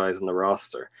athletic guys on the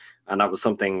roster, and that was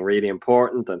something really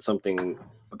important and something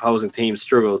opposing teams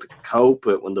struggled to cope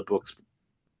with when the Bucks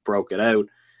broke it out.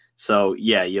 So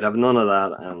yeah, you'd have none of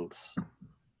that, and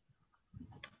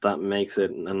that makes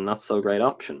it a not so great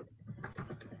option.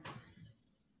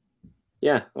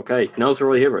 Yeah, okay. No to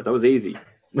Roy Hibbert. That was easy.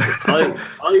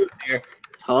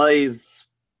 Ty's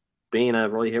been a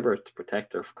Roy Hibbert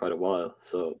protector for quite a while,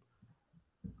 so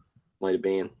might have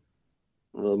been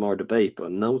a little more debate,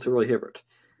 but no to Roy Hibbert.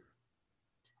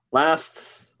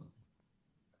 Last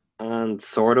and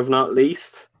sort of not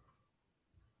least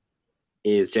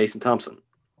is Jason Thompson.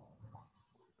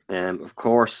 Of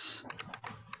course,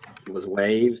 was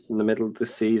waived in the middle of the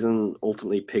season,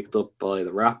 ultimately picked up by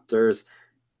the Raptors,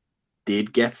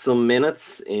 did get some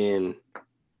minutes in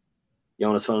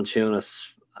Jonas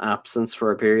Valanciunas' absence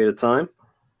for a period of time.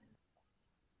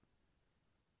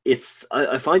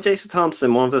 I find Jason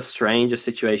Thompson one of the strangest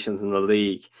situations in the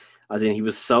league, as in he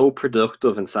was so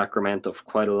productive in Sacramento for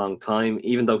quite a long time,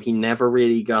 even though he never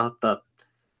really got that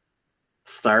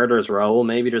starter's role.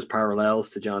 Maybe there's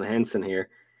parallels to John Henson here.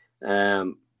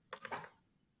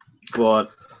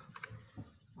 But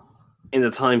in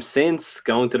the time since,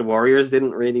 going to the Warriors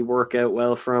didn't really work out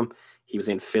well for him. He was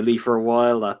in Philly for a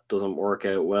while. That doesn't work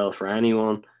out well for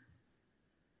anyone.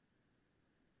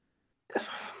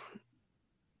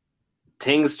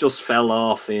 Things just fell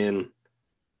off in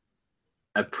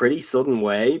a pretty sudden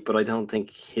way, but I don't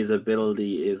think his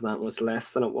ability is that much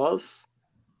less than it was.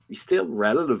 He's still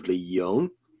relatively young.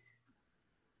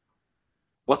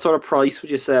 What sort of price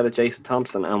would you set at Jason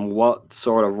Thompson, and what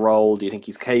sort of role do you think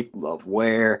he's capable of?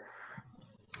 Where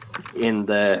in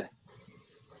the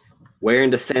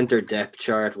center depth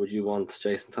chart would you want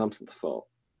Jason Thompson to fall?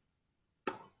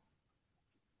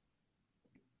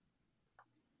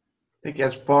 I think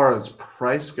as far as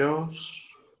price goes,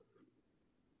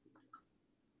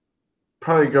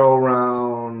 probably go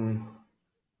around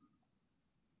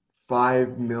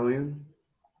 $5 million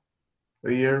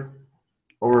a year,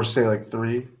 or say like $3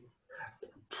 million.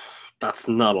 That's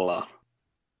not a lot.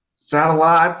 It's not a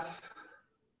lot.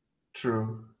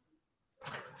 True.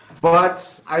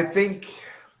 But I think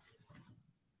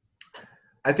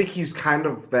he's kind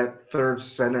of that third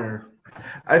center.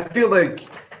 I feel like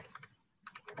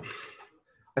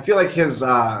his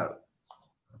I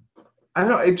don't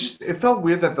know, it felt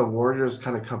weird that the Warriors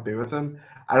kind of compete with him.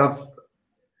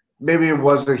 Maybe it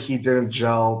was that he didn't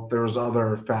gel. There was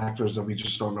other factors that we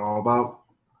just don't know about.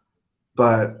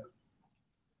 But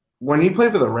when he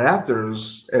played for the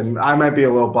Raptors, and I might be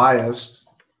a little biased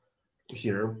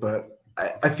here, but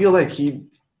I feel like he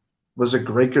was a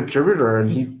great contributor,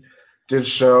 and he did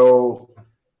show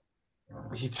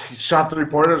he shot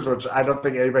three-pointers, which I don't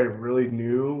think anybody really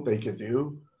knew they could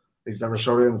do. He's never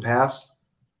showed it in the past.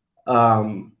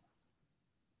 I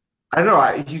don't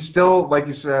know. He's still, like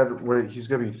you said, he's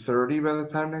going to be 30 by the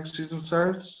time next season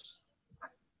starts. I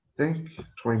think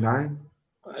 29.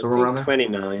 Somewhere around there.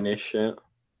 29-ish, yeah.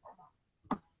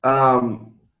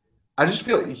 I just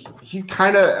feel he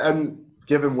kind of,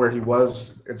 given where he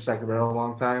was in Sacramento a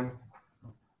long time,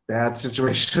 bad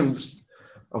situations,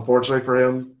 unfortunately for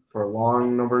him, for a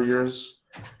long number of years.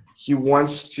 He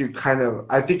wants to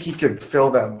I think he could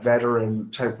fill that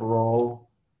veteran type role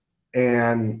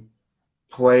and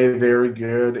play very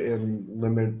good in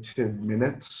limited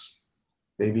minutes.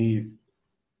 Maybe,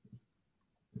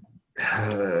 I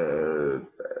don't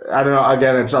know.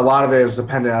 Again, it's a lot of it is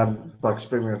dependent on Bucks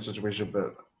big man situation,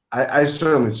 but I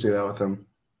certainly see that with him.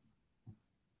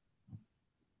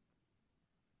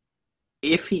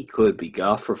 If he could be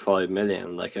got for $5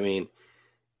 million,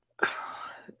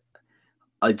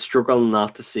 I'd struggle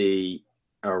not to see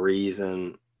a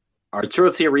reason, or I'd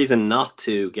struggle to see a reason not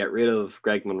to get rid of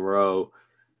Greg Monroe,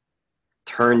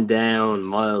 turn down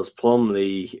Miles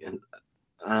Plumlee,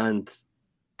 and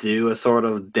do a sort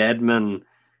of Deadman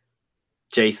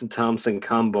Jason Thompson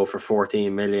combo for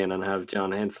 $14 million and have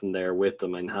John Henson there with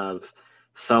them and have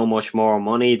so much more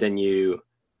money than you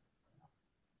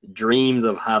dreamed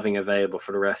of having available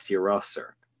for the rest of your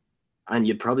roster. And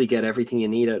you'd probably get everything you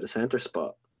need out of the center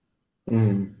spot.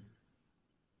 Mm.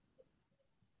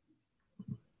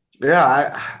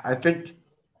 Yeah, I think,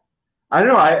 I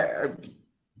don't know,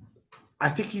 I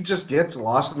think he just gets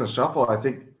lost in the shuffle. I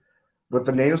think with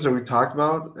the names that we talked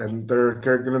about, and there are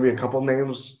going to be a couple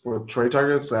names with trade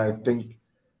targets that I think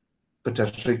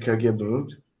potentially could get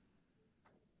moved.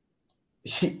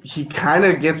 He kind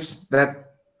of gets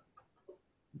that.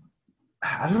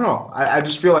 I don't know. I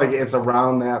just feel like it's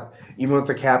around that, even with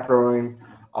the cap growing,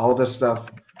 all this stuff.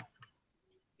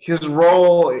 His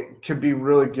role could be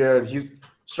really good. He's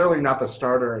certainly not the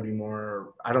starter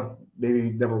anymore. Maybe he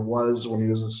never was when he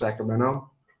was in Sacramento.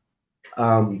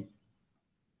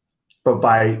 But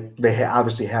they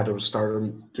obviously had to start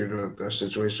him due to the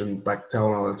situation, back to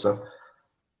and all that stuff.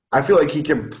 I feel like he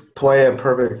can play a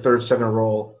perfect third center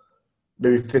role,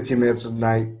 maybe 15 minutes a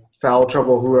night, foul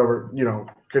trouble, whoever,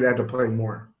 could end up playing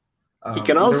more. He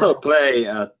can also play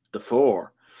at the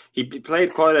 4. He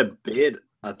played quite a bit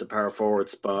at the power forward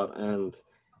spot, and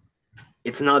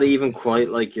it's not even quite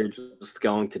like you're just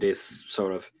going to this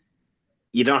sort of.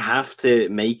 You don't have to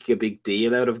make a big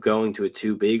deal out of going to a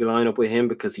too big lineup with him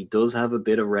because he does have a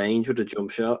bit of range with a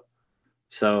jump shot.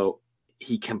 So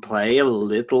he can play a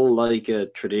little like a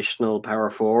traditional power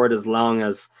forward as long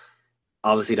as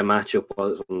obviously the matchup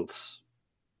wasn't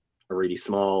a really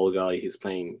small guy who's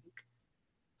playing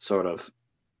sort of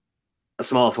a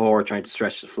small forward trying to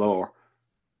stretch the floor.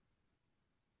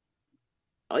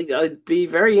 I'd be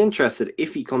very interested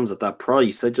if he comes at that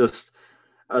price.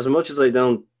 As much as I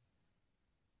don't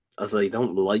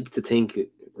like to think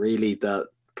really that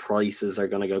prices are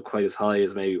going to go quite as high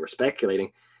as maybe we're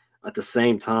speculating. At the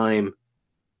same time,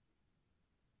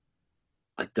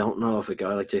 I don't know if a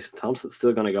guy like Jason Thompson's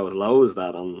still going to go as low as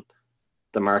that on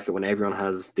the market when everyone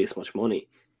has this much money.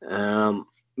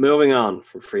 Moving on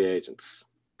from free agents.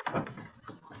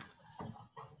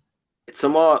 It's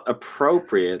somewhat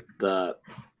appropriate that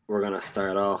we're going to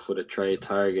start off with a trade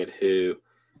target who,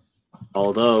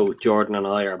 although Jordan and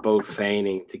I are both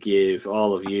feigning to give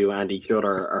all of you and each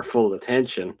other our full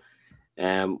attention,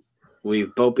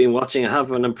 we've both been watching and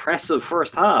have an impressive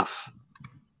first half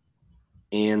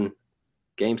in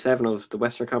Game 7 of the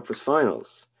Western Conference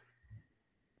Finals.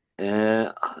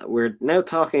 We're now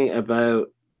talking about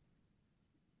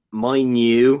my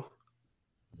new,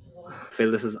 I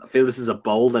feel this is a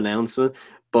bold announcement,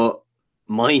 but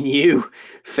my new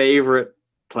favorite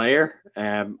player.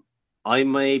 I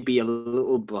may be a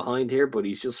little behind here, but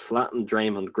he's just flattened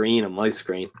Draymond Green on my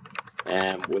screen,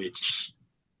 which,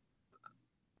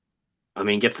 I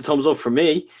mean, gets a thumbs up for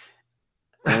me.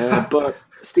 But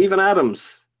Steven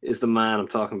Adams is the man I'm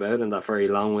talking about in that very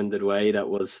long-winded way that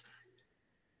was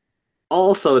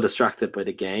also distracted by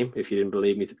the game, if you didn't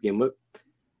believe me to begin with.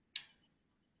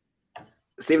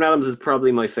 Steven Adams is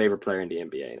probably my favorite player in the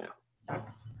NBA now.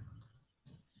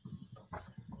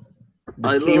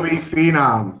 The Kiwi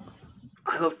phenom.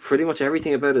 I love pretty much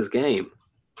everything about his game.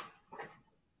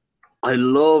 I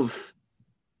love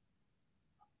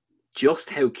just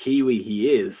how Kiwi he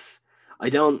is. I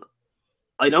don't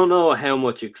know how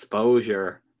much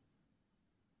exposure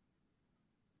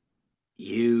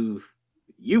you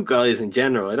guys in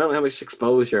general, I don't know how much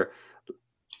exposure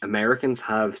Americans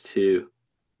have to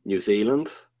New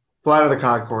Zealand. Flight of the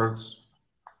Conchords.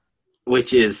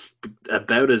 Which is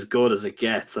about as good as it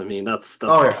gets. I mean, that's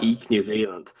peak New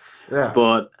Zealand. Yeah.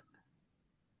 But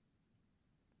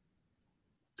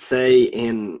say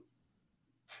in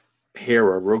here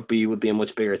where rugby would be a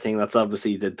much bigger thing, that's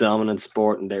obviously the dominant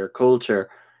sport in their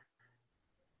culture.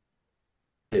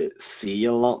 See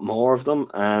a lot more of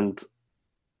them, and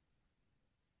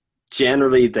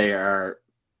generally they are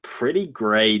pretty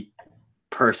great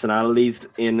personalities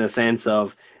in the sense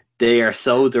of they are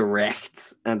so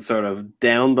direct and sort of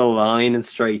down the line and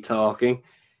straight talking.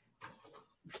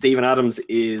 Steven Adams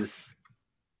is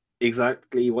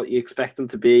exactly what you expect him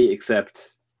to be,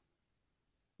 except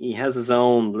he has his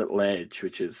own little edge,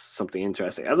 which is something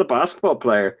interesting. As a basketball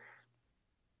player,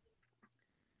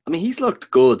 I mean, he's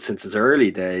looked good since his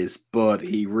early days, but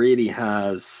he really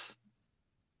has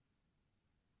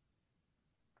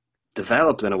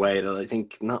developed in a way that I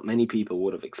think not many people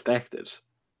would have expected.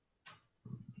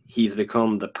 He's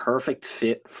become the perfect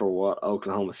fit for what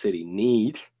Oklahoma City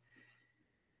need,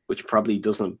 which probably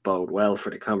doesn't bode well for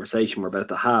the conversation we're about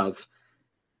to have.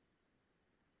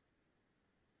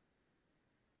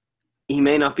 He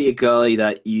may not be a guy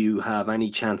that you have any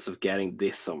chance of getting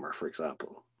this summer, for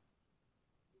example.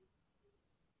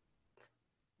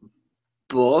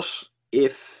 But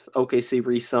if OKC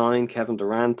re-sign Kevin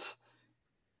Durant,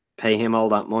 pay him all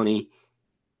that money,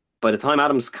 by the time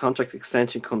Adams' contract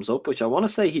extension comes up, which I want to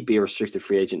say he'd be a restricted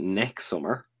free agent next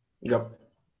summer, yep,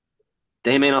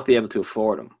 they may not be able to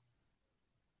afford him.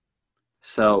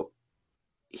 So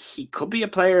he could be a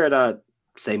player that,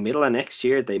 say, middle of next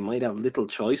year, they might have little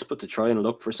choice but to try and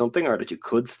look for something, or that you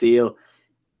could steal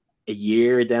a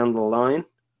year down the line.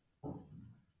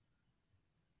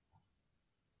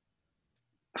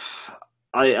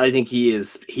 I think he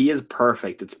is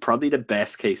perfect. It's probably the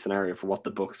best case scenario for what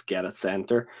the Bucks get at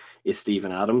center is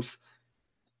Steven Adams.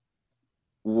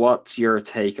 What's your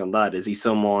take on that? Is he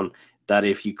someone that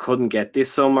if you couldn't get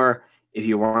this summer, if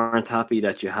you weren't happy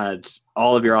that you had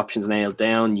all of your options nailed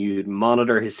down, you'd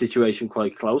monitor his situation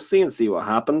quite closely and see what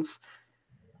happens?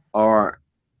 Or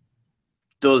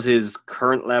does his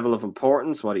current level of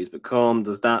importance, what he's become,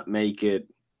 does that make it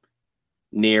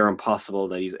near impossible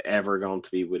that he's ever going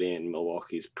to be within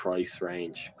Milwaukee's price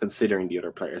range, considering the other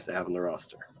players they have on the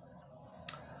roster?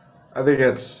 I think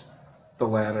it's the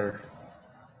latter.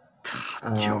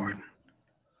 Jordan.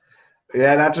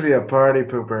 Yeah, not to be a party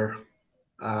pooper.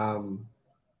 I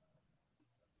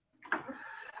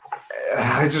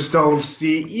just don't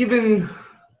see, even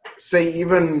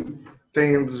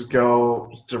things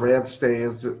go, Durant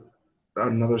stays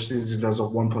another season, does a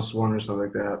 1+1 or something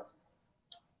like that.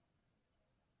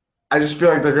 I just feel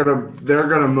like they're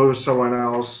gonna move someone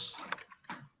else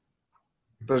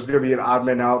there's going to be an odd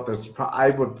man out.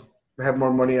 I would have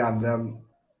more money on them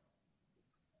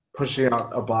pushing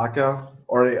out Ibaka,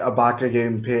 or Ibaka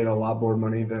getting paid a lot more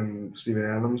money than Steven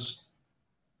Adams.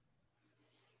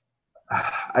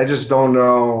 I just don't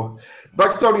know.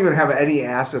 Bucks don't even have any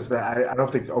assets that I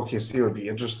don't think OKC would be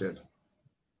interested.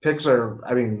 Picks are,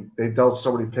 I mean, they dealt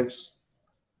so many picks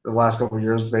the last couple of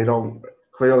years. They don't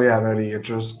clearly have any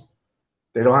interest.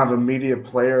 They don't have immediate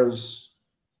players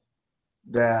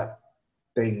that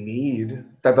they need,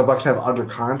 that the Bucks have under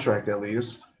contract at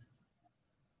least.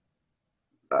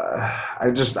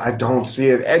 I don't see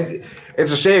it, and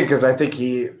it's a shame because I think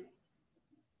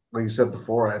like you said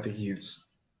before, I think he's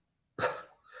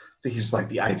like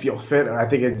the ideal fit, and I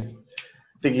think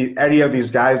any of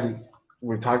these guys that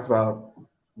we talked about,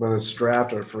 whether it's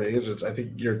draft or free agents, I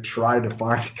think you're trying to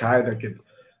find a guy that can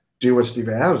do what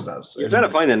Steven Adams does. You're trying to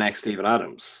find the next Steven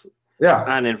Adams. Yeah.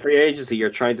 And in free agency, you're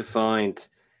trying to find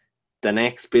the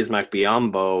next Bismack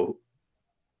Biyombo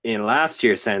in last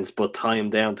year's sense, but tie him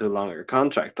down to a longer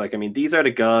contract. Like, I mean, these are the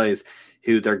guys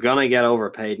who they're going to get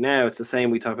overpaid now. It's the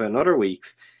same we talk about in other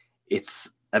weeks. It's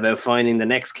about finding the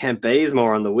next Kent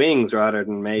Bazemore on the wings rather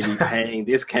than maybe paying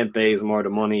this Kent Bazemore the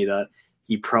money that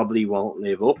he probably won't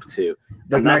live up to.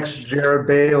 The next Jared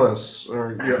Bayless.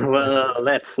 Well,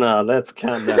 let's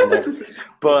calm down there.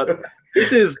 But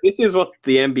this is what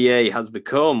the NBA has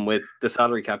become with the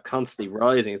salary cap constantly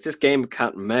rising. It's this game of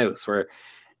cat and mouse where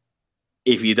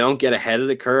if you don't get ahead of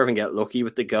the curve and get lucky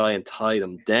with the guy and tie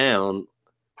them down,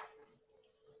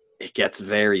 it gets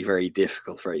very, very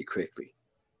difficult very quickly.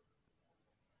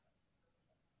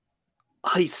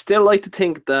 I still like to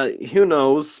think that, who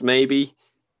knows, maybe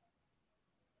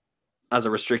as a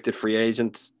restricted free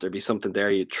agent, there'd be something there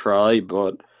you'd try,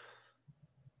 but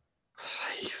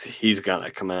he's going to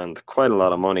command quite a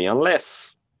lot of money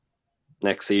unless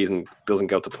next season doesn't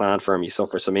go to plan for him. You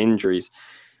suffer some injuries.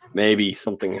 Maybe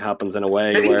something happens in a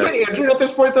way Can where... he get injured at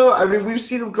this point, though? I mean, we've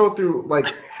seen him go through,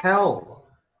 like, hell.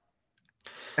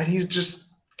 And he just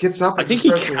gets up and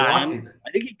starts walking.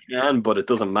 I think he can, but it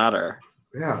doesn't matter.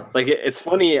 Yeah. Like, it's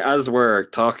funny, as we're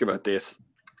talking about this,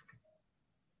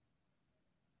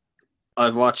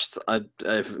 I've watched,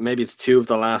 maybe it's 2 of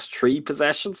the last 3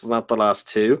 possessions, not the last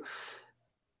 2.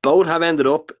 Both have ended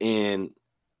up in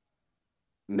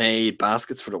made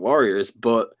baskets for the Warriors,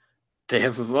 but they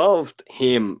have evolved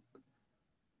him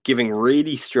giving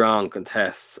really strong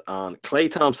contests on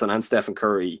Klay Thompson and Stephen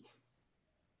Curry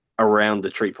around the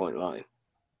 3-point line.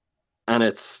 And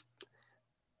that's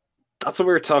what we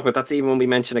were talking about. That's even when we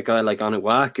mention a guy like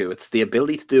Onuaku. It's the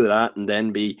ability to do that and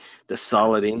then be the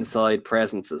solid inside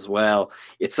presence as well.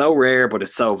 It's so rare, but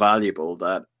it's so valuable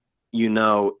that,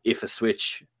 if a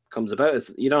switch comes about,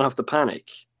 you don't have to panic.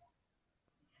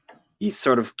 He's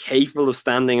sort of capable of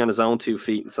standing on his own 2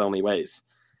 feet in so many ways.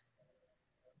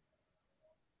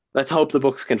 Let's hope the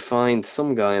Bucks can find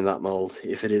some guy in that mold,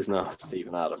 if it is not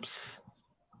Steven Adams,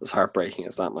 as heartbreaking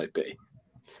as that might be.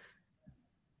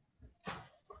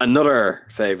 Another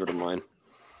favourite of mine.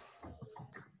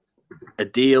 A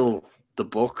deal the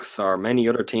Bucks or many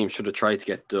other teams should have tried to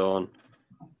get done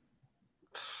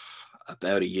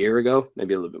about a year ago,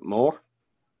 maybe a little bit more.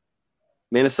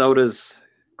 Minnesota's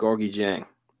Gorgui Dieng.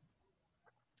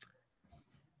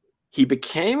 He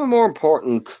became a more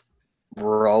important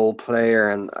role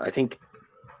player, and I think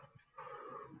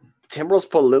Timberwolves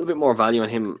put a little bit more value on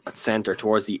him at center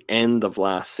towards the end of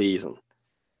last season.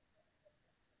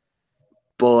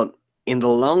 But in the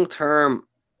long term,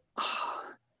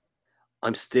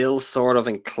 I'm still sort of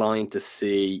inclined to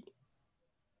see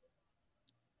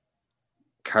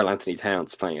Karl Anthony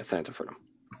Towns playing at center for them,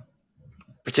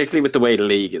 particularly with the way the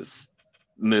league is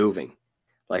moving.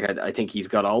 Like, I think he's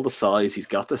got all the size, he's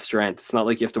got the strength. It's not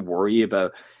like you have to worry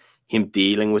about him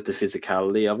dealing with the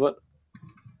physicality of it.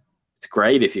 It's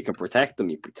great if you can protect them,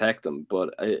 you protect them,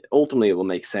 but ultimately it will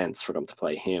make sense for them to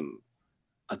play him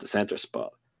at the center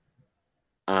spot.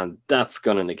 And that's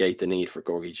going to negate the need for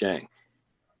Gorgui Dieng.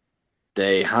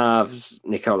 They have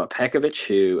Nikola Pekovic,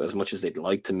 who, as much as they'd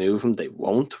like to move him, they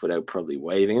won't without probably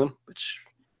waiving him, which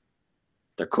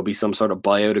there could be some sort of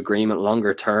buyout agreement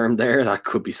longer term there. That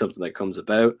could be something that comes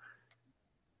about.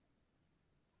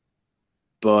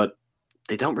 But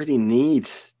they don't really need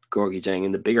Gorgui Dieng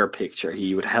in the bigger picture.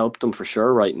 He would help them for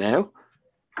sure right now.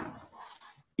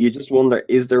 You just wonder,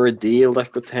 is there a deal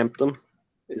that could tempt them?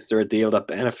 Is there a deal that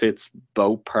benefits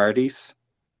both parties?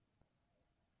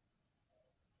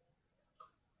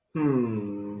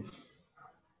 Before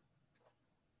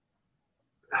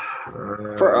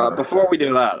we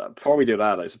do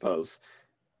that, I suppose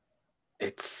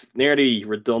it's nearly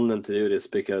redundant to do this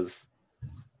because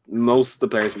most of the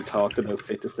players we talked about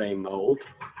fit the same mold.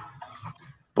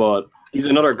 But he's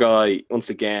another guy, once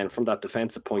again, from that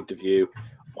defensive point of view,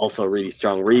 also a really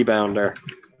strong rebounder.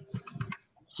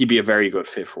 He'd be a very good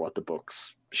fit for what the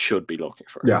Bucks should be looking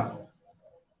for. Yeah,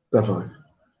 definitely.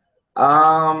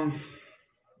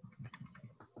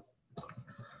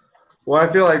 Well,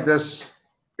 I feel like this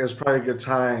is probably a good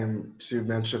time to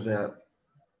mention that.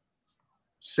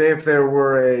 Say if there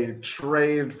were a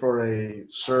trade for a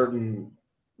certain.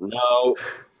 No.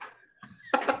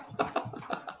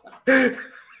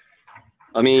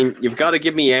 I mean, you've got to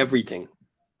give me everything.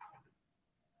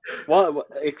 What?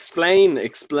 Explain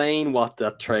what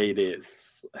that trade is.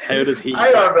 How does he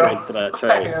factor into that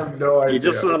trade? I have no idea. You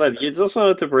just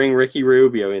wanted to bring Ricky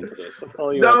Rubio into this. That's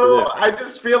all you wanted to do. I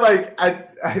just feel like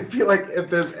I feel like if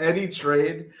there's any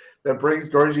trade that brings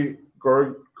Gorgie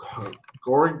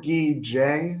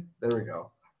Jang, there we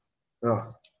go.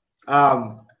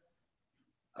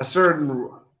 A certain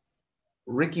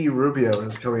Ricky Rubio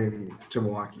is coming to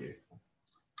Milwaukee.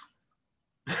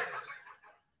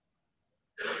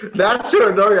 Not to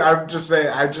annoy you, I'm just saying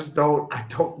I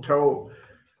don't know.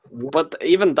 But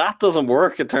even that doesn't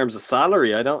work in terms of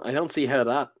salary. I don't see how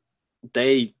that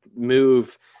they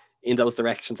move in those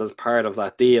directions as part of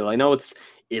that deal. I know it's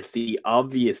the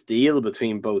obvious deal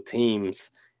between both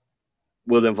teams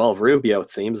will involve Rubio, it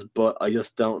seems, but I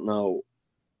just don't know.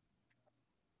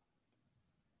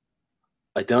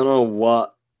 I don't know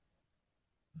what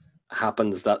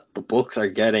happens that the Bucks are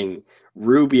getting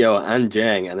Rubio and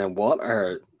Jang, and then what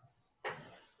are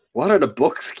the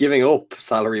Bucks giving up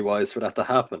salary-wise for that to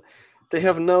happen? They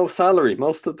have no salary.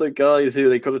 Most of the guys who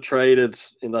they could have traded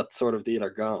in that sort of deal are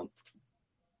gone.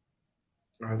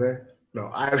 Are they? No,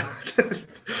 I'm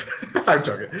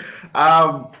joking.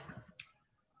 I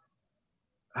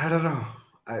don't know.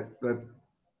 That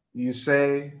you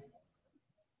say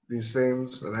these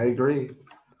things, and I agree.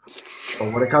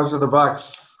 But when it comes to the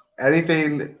Bucks,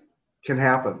 anything can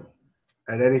happen,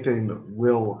 and anything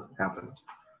will happen.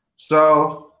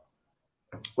 So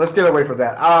let's get away from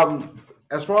that.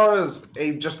 As far as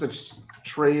just a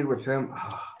trade with him,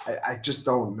 I just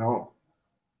don't know.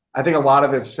 I think a lot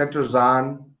of it centers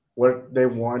on what they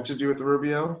want to do with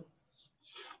Rubio.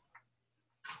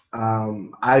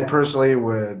 I personally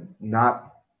would not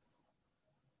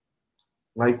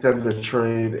like them to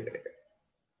trade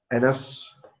Ennis,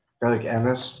 like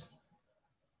Ennis.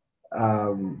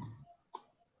 I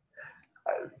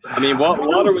mean,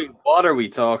 what are we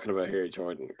talking about here,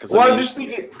 Jordan? Because I'm just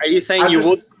thinking. Are you saying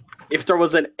would, if there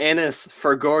was an Ennis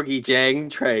for Gorgie Jang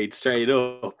trade straight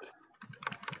up?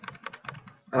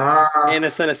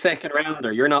 Ennis in a second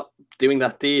rounder, you're not doing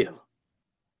that deal.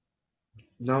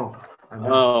 No.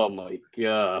 Oh my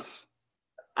god!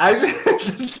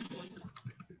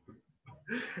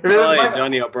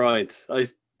 Johnny O'Brien.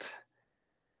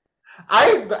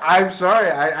 I'm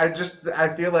sorry.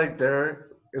 I feel like there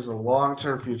is a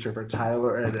long-term future for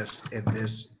Tyler Ennis in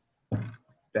this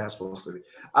basketball city.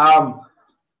 I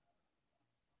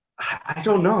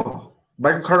don't know.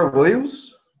 Michael Carter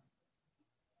Williams.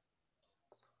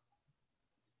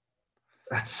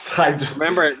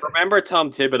 Remember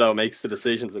Tom Thibodeau makes the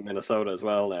decisions in Minnesota as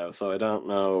well now, so I don't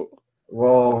know.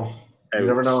 Well, you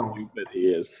never know. Stupid he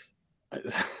is.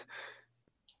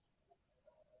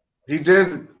 He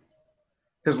did.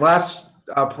 His last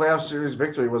playoff series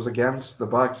victory was against the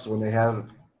Bucks when they had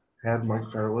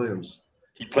Michael Carter Williams.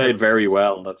 He played very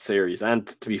well in that series, and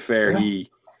to be fair,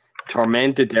 he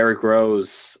tormented Derrick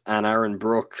Rose and Aaron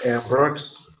Brooks.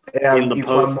 And in the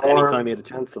post anytime he had a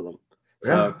chance to them.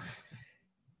 So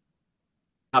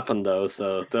happened though,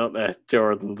 so don't let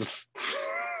Jordan's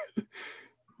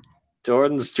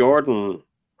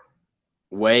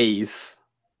ways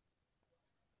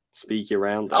speak you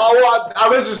around that. Oh,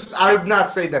 I'm not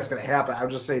saying that's going to happen. I'm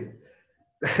just saying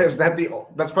that's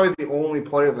probably the only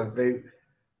player that they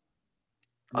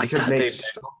can make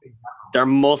something. There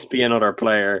must be another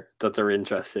player that they're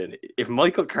interested in. If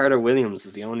Michael Carter Williams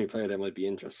is the only player they might be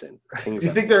interested in.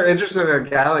 You think they're interested in a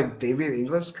guy like Damian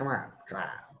Inglis? Come on.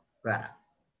 That.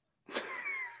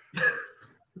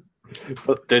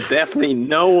 But there's definitely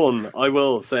no one, I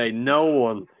will say, no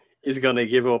one is going to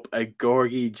give up a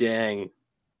Gorgie Jang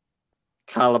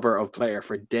caliber of player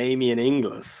for Damian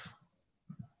Inglis.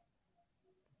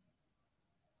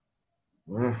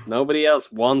 Nobody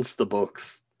else wants the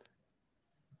Bucks.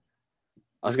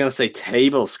 I was going to say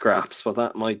table scraps, but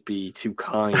that might be too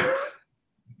kind.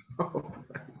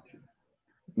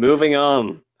 Moving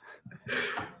on.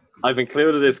 I've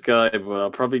included this guy, but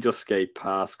I'll probably just skate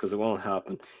past because it won't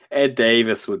happen. Ed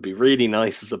Davis would be really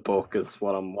nice as a Buck, is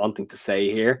what I'm wanting to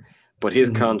say here. But his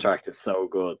contract is so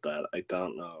good that I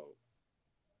don't know.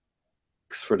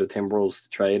 For the Timberwolves to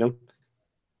trade him.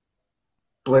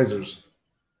 Blazers.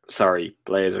 Sorry,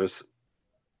 Blazers.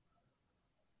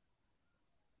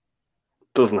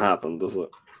 Doesn't happen, does it?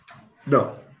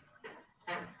 No.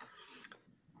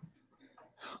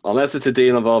 Unless it's a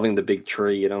deal involving the big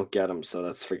three, you don't get him, so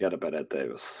let's forget about Ed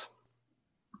Davis.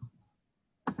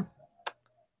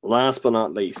 Last but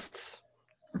not least,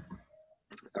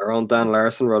 our own Dan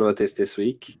Larson wrote about this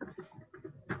week.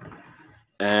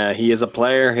 He is a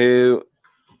player who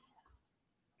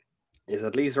is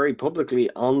at least very publicly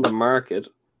on the market.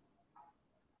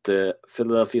 The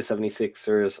Philadelphia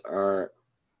 76ers are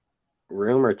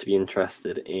rumored to be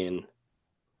interested in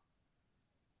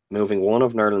moving one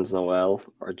of Nerlens Noel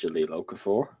or Jahlil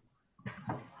Okafor,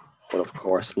 but of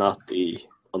course not the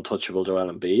untouchable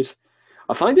Joel Embiid.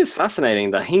 I find this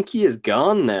fascinating that Hinkie is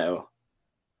gone now,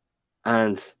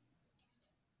 and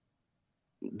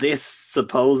this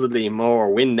supposedly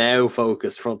more win now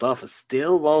focused front office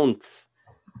still won't.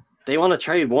 They want to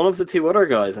trade one of the two other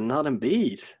guys and not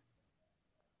Embiid.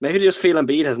 Maybe they just feel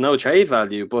Embiid has no trade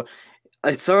value, but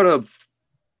it sort of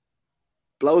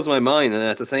blows my mind, and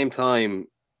at the same time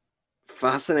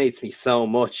fascinates me so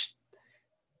much.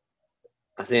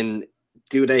 As in,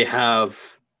 do they have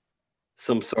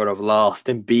some sort of lost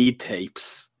Embiid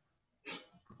tapes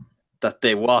that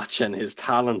they watch and his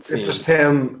talent seems... It's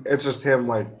just him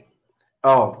like,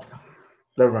 oh,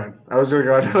 never mind. I was going to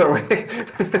go another way.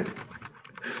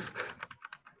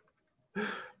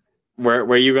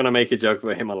 Were you going to make a joke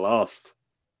about him on Lost?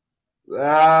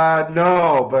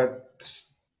 No, but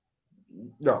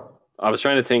no. I was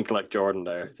trying to think like Jordan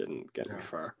there. Didn't get me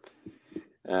far.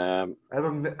 I'm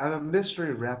a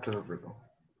mystery wrapped in a riddle.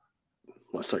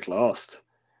 Much like Lost.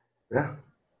 Yeah.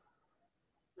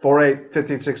 4-8,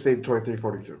 15, 16, 23,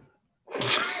 42.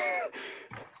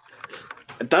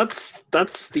 That's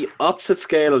the opposite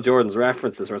scale of Jordan's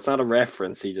references, where it's not a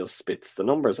reference, he just spits the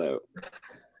numbers out.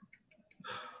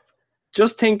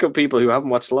 Just think of people who haven't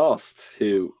watched Lost,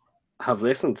 who have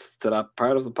listened to that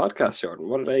part of the podcast, Jordan.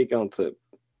 What are they going to...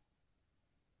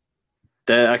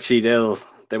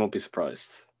 They won't be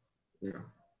surprised. Yeah.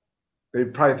 They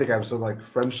probably think I'm some like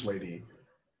French lady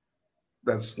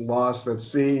that's lost at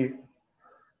sea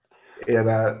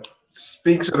and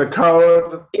speaks in a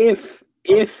code. If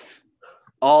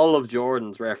all of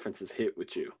Jordan's references hit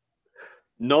with you,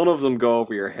 none of them go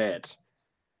over your head,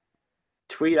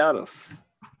 tweet at us.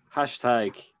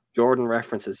 Hashtag Jordan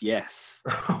references yes.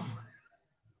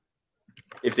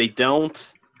 If they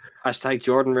don't, hashtag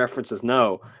Jordan references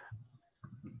no.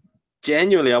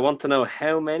 Genuinely, I want to know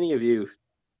how many of you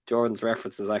Jordan's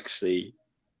references actually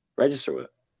register with.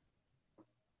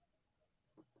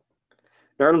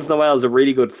 Nerlens Noel is a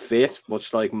really good fit,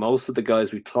 much like most of the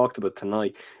guys we talked about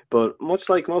tonight. But much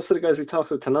like most of the guys we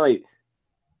talked about tonight,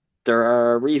 there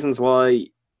are reasons why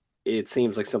it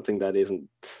seems like something that isn't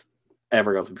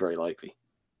ever going to be very likely.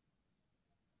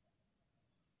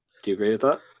 Do you agree with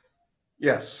that?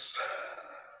 Yes,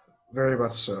 very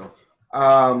much so.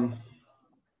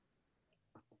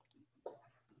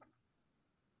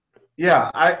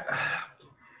 Yeah,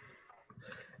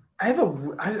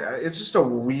 it's just a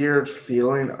weird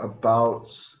feeling about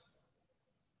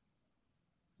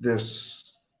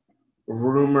this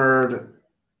rumored.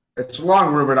 It's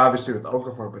long rumored, obviously, with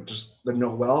Okafor, but just the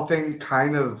Noel thing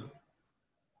kind of.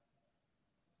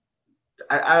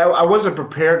 I wasn't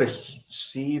prepared to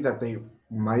see that they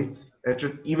might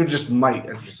might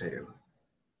entertain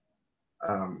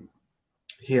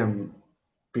him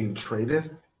being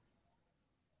traded.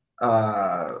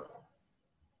 I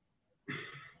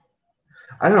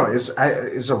don't know.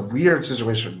 It's a weird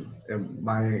situation in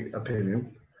my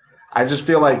opinion. I just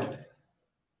feel like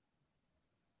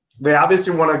they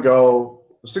obviously want to go.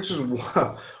 The Sixers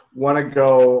want to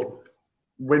go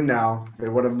win now. They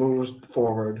want to move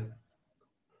forward.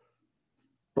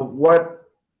 But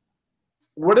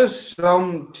what is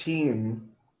some team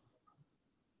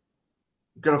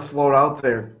going to float out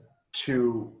there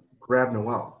to grab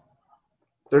Noel?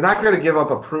 They're not going to give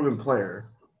up a proven player.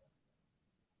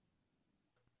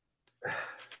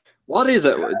 What is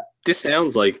it? This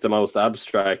sounds like the most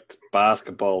abstract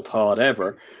basketball thought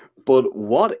ever, but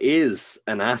what is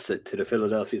an asset to the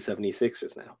Philadelphia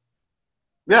 76ers now?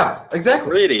 Yeah,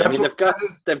 exactly. Really? That's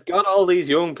they've got all these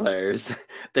young players.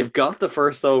 They've got the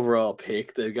first overall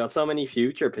pick. They've got so many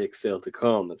future picks still to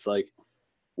come. It's like,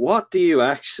 what do you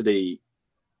actually...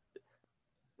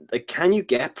 Like, can you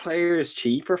get players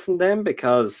cheaper from them?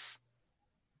 Because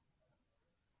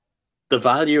the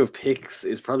value of picks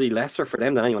is probably lesser for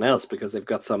them than anyone else because they've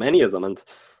got so many of them and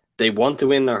they want to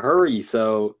win in a hurry.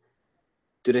 So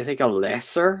do they take a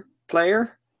lesser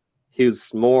player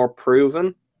who's more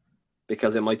proven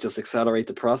because it might just accelerate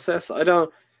the process? I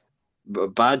don't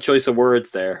Bad choice of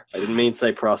words there. I didn't mean to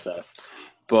say process.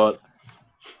 But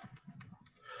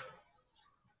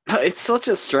it's such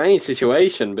a strange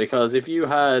situation because if you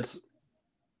had...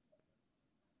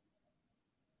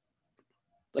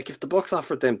 Like, if the Bucks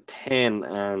offered them 10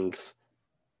 and...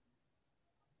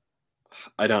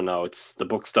 I don't know, the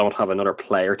Bucks don't have another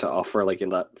player to offer, like, in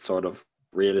that sort of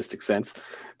realistic sense.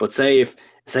 But say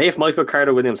if Michael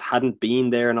Carter-Williams hadn't been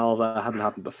there and all that hadn't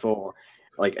happened before,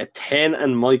 like a 10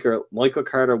 and Michael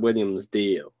Carter-Williams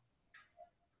deal,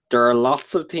 there are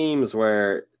lots of teams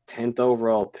where 10th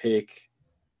overall pick,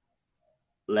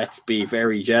 let's be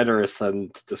very generous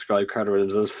and describe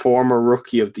Carter-Williams as former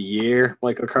rookie of the year,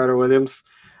 Michael Carter-Williams.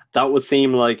 That would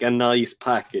seem like a nice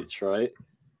package, right?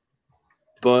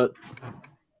 But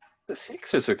the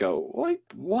Sixers would go,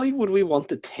 why would we want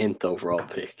the 10th overall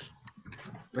pick?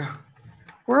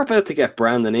 We're about to get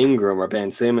Brandon Ingram or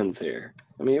Ben Simmons here.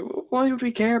 I mean, why would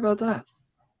we care about that?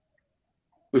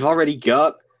 We've already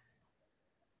got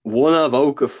one of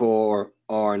Okafor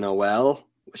or Noel,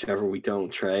 whichever we don't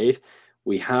trade.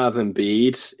 We have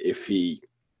Embiid if he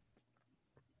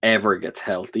ever gets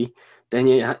healthy. Then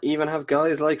you even have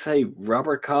guys like, say,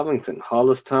 Robert Covington,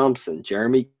 Hollis Thompson,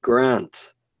 Jeremy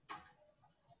Grant.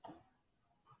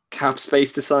 Cap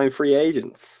space to sign free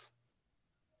agents.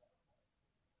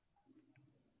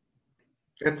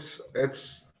 It's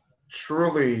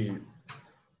truly...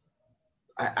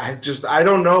 I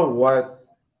don't know what...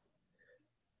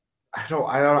 I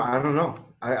don't know.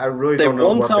 I really don't know.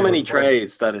 They've won so many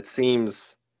trades that it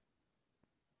seems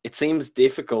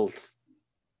difficult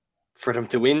for them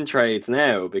to win trades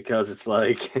now because it's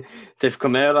like they've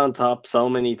come out on top so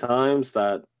many times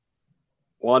that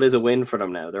what is a win for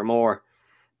them now?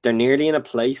 They're nearly in a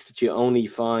place that you only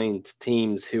find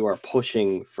teams who are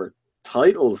pushing for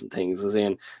titles and things, as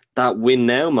in that win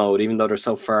now mode, even though they're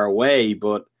so far away,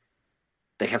 but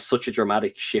they have such a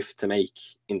dramatic shift to make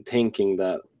in thinking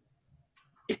that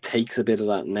it takes a bit of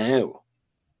that now.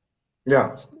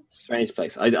 Yeah. Strange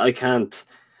place. I can't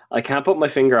put my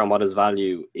finger on what his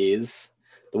value is.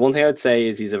 The one thing I would say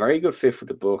is he's a very good fit for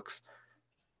the Bucks,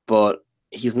 but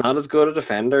he's not as good a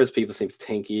defender as people seem to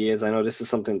think he is. I know this is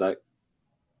something that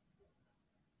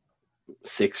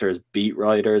Sixers beat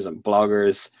writers and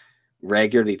bloggers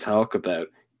regularly talk about.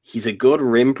 He's a good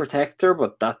rim protector,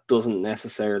 but that doesn't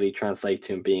necessarily translate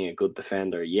to him being a good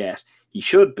defender yet. He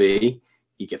should be.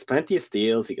 He gets plenty of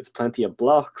steals. He gets plenty of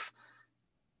blocks.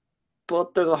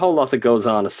 But there's a whole lot that goes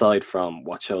on aside from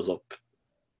what shows up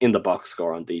in the box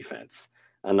score on defense.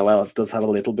 And Noel does have a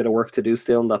little bit of work to do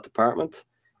still in that department.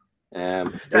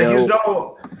 Even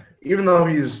though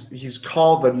he's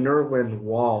called the Nerlens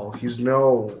Wall, he's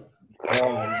no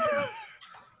wall.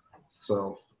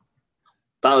 So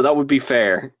that would be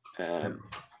fair.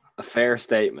 A fair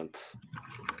statement.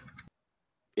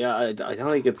 Yeah, I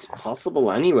don't think it's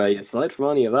possible anyway, aside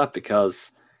from any of that,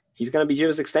 because he's going to be due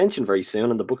his extension very soon,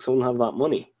 and the Bucks won't have that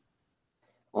money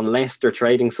unless they're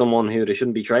trading someone who they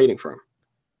shouldn't be trading for him.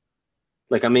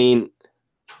 Like, I mean,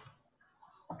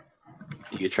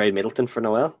 do you trade Middleton for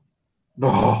Noel?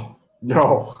 No.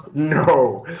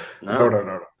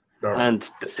 And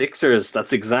the Sixers,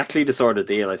 that's exactly the sort of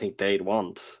deal I think they'd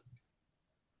want.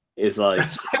 Is like,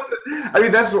 I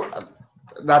mean, that's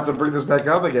not to bring this back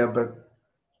up again, but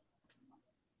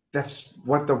that's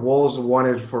what the Wolves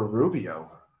wanted for Rubio.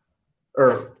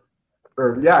 Or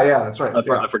yeah, that's right. I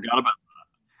forgot about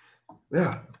that.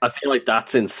 Yeah. I feel like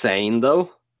that's insane,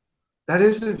 though. That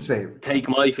is insane. Take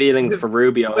my feelings for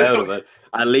Rubio out of it.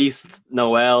 At least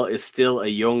Noel is still a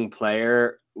young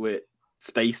player with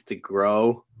space to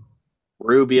grow.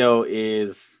 Rubio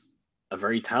is a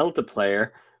very talented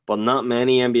player, but not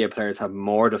many NBA players have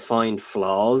more defined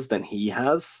flaws than he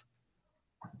has.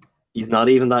 He's not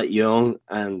even that young,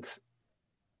 and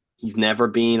he's never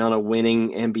been on a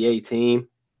winning NBA team.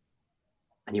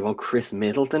 And you want Chris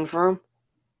Middleton for him?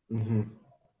 Mm-hmm.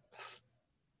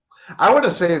 I want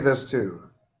to say this too.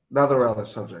 Another other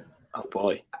subject. Oh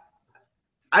boy.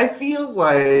 I feel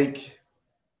like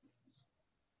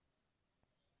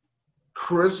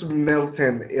Chris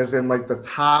Middleton is in like the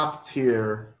top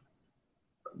tier,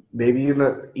 maybe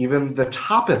even the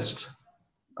toppest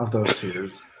of those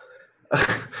tiers.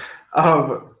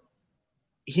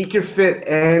 He could fit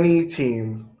any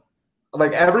team.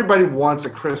 Like, everybody wants a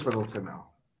Chris Middleton now.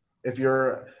 If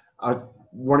you're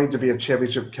wanting to be a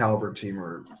championship caliber team,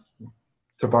 or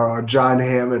to borrow a John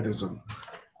Hammondism,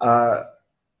 I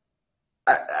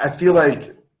feel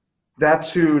like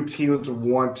that's who teams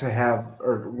want to have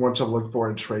or want to look for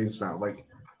in trades now, like,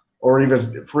 or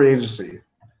even free agency.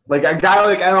 Like a guy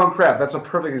like Allen Crabbe, that's a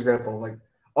perfect example. Like,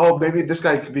 oh, maybe this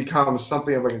guy could become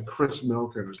something of like a Chris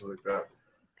Middleton or something like that.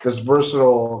 this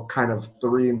versatile kind of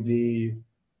 3-and-D,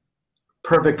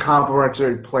 perfect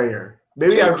complementary player.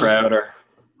 Maybe Jay I'm Crowder.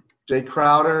 Jay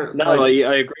Crowder. No, I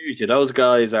agree with you. Those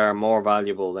guys are more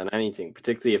valuable than anything,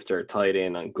 particularly if they're tied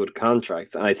in on good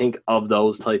contracts. And I think of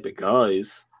those type of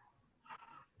guys,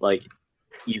 like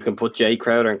you can put Jay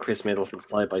Crowder and Chris Middleton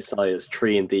side by side as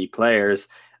 3-and-D players,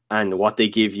 and what they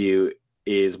give you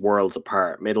is worlds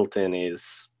apart. Middleton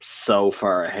is so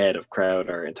far ahead of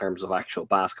Crowder in terms of actual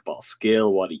basketball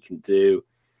skill, what he can do.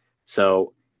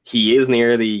 So he is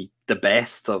nearly the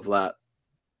best of that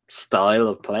style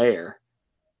of player.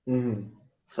 Mm-hmm.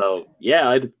 So yeah,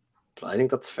 I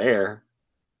think that's fair.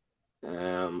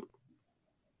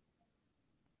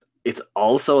 It's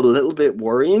also a little bit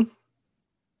worrying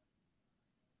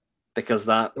because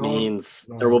that means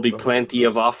there will be plenty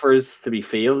of offers to be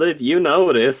fielded. You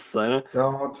know this.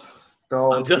 Don't.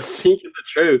 I'm just speaking the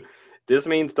truth. This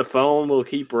means the phone will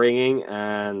keep ringing,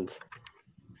 and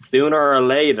sooner or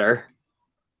later,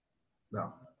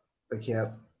 No, they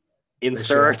can't.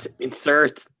 insert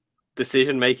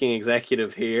decision-making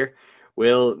executive here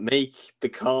will make the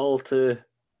call to.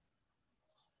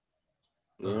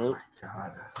 Oh my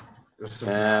God! This is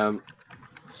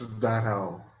not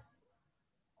how.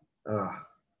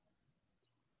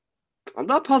 On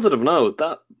that positive note,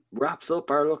 that wraps up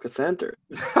our look at center.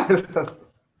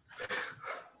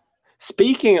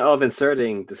 Speaking of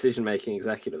inserting decision-making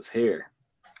executives here,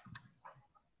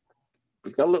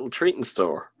 we've got a little treat in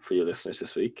store for you listeners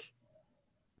this week.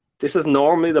 This is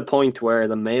normally the point where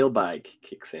the mailbag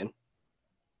kicks in,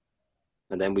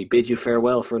 and then we bid you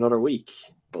farewell for another week,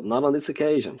 but not on this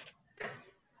occasion.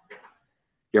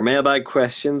 Your mailbag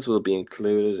questions will be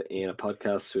included in a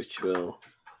podcast which will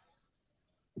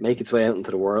make its way out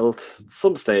into the world at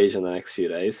some stage in the next few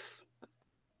days.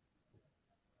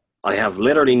 I have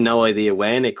literally no idea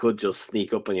when. It could just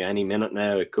sneak up on you any minute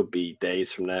now. It could be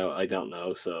days from now. I don't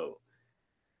know. So,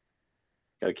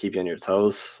 gotta keep you on your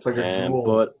toes. It's like a ghoul.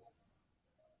 But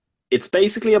it's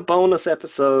basically a bonus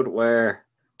episode where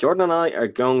Jordan and I are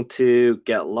going to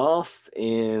get lost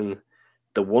in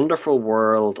the wonderful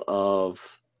world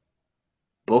of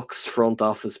Bucks front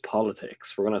office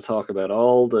politics. We're going to talk about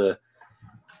all the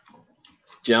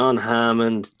John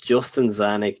Hammond, Justin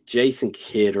Zanuck, Jason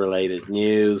Kidd related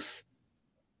news.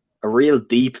 A real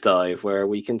deep dive where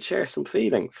we can share some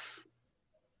feelings.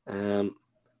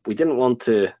 We didn't want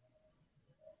to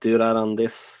do that on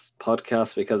this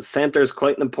podcast because center is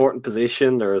quite an important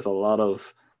position. There's a lot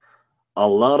of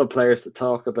players to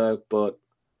talk about, but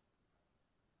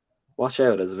watch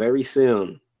out, as very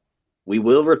soon we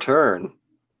will return,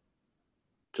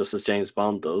 just as James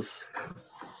Bond does,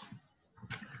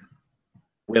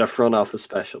 with a front office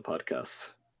special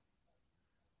podcast.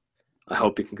 I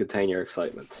hope you can contain your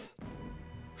excitement.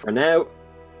 For now,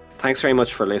 thanks very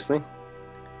much for listening.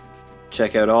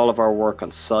 Check out all of our work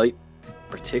on site,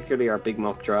 particularly our big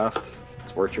mock draft.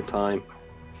 It's worth your time.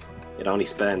 I only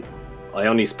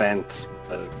spent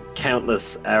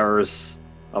countless hours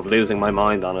of losing my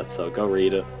mind on it, so go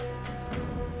read it.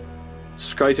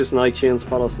 Subscribe to us on iTunes,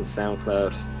 follow us on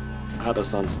SoundCloud, add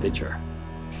us on Stitcher.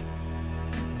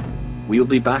 We'll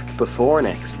be back before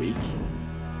next week.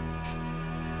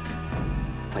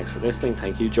 Thanks for listening.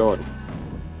 Thank you, Jordan.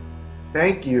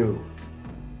 Thank you.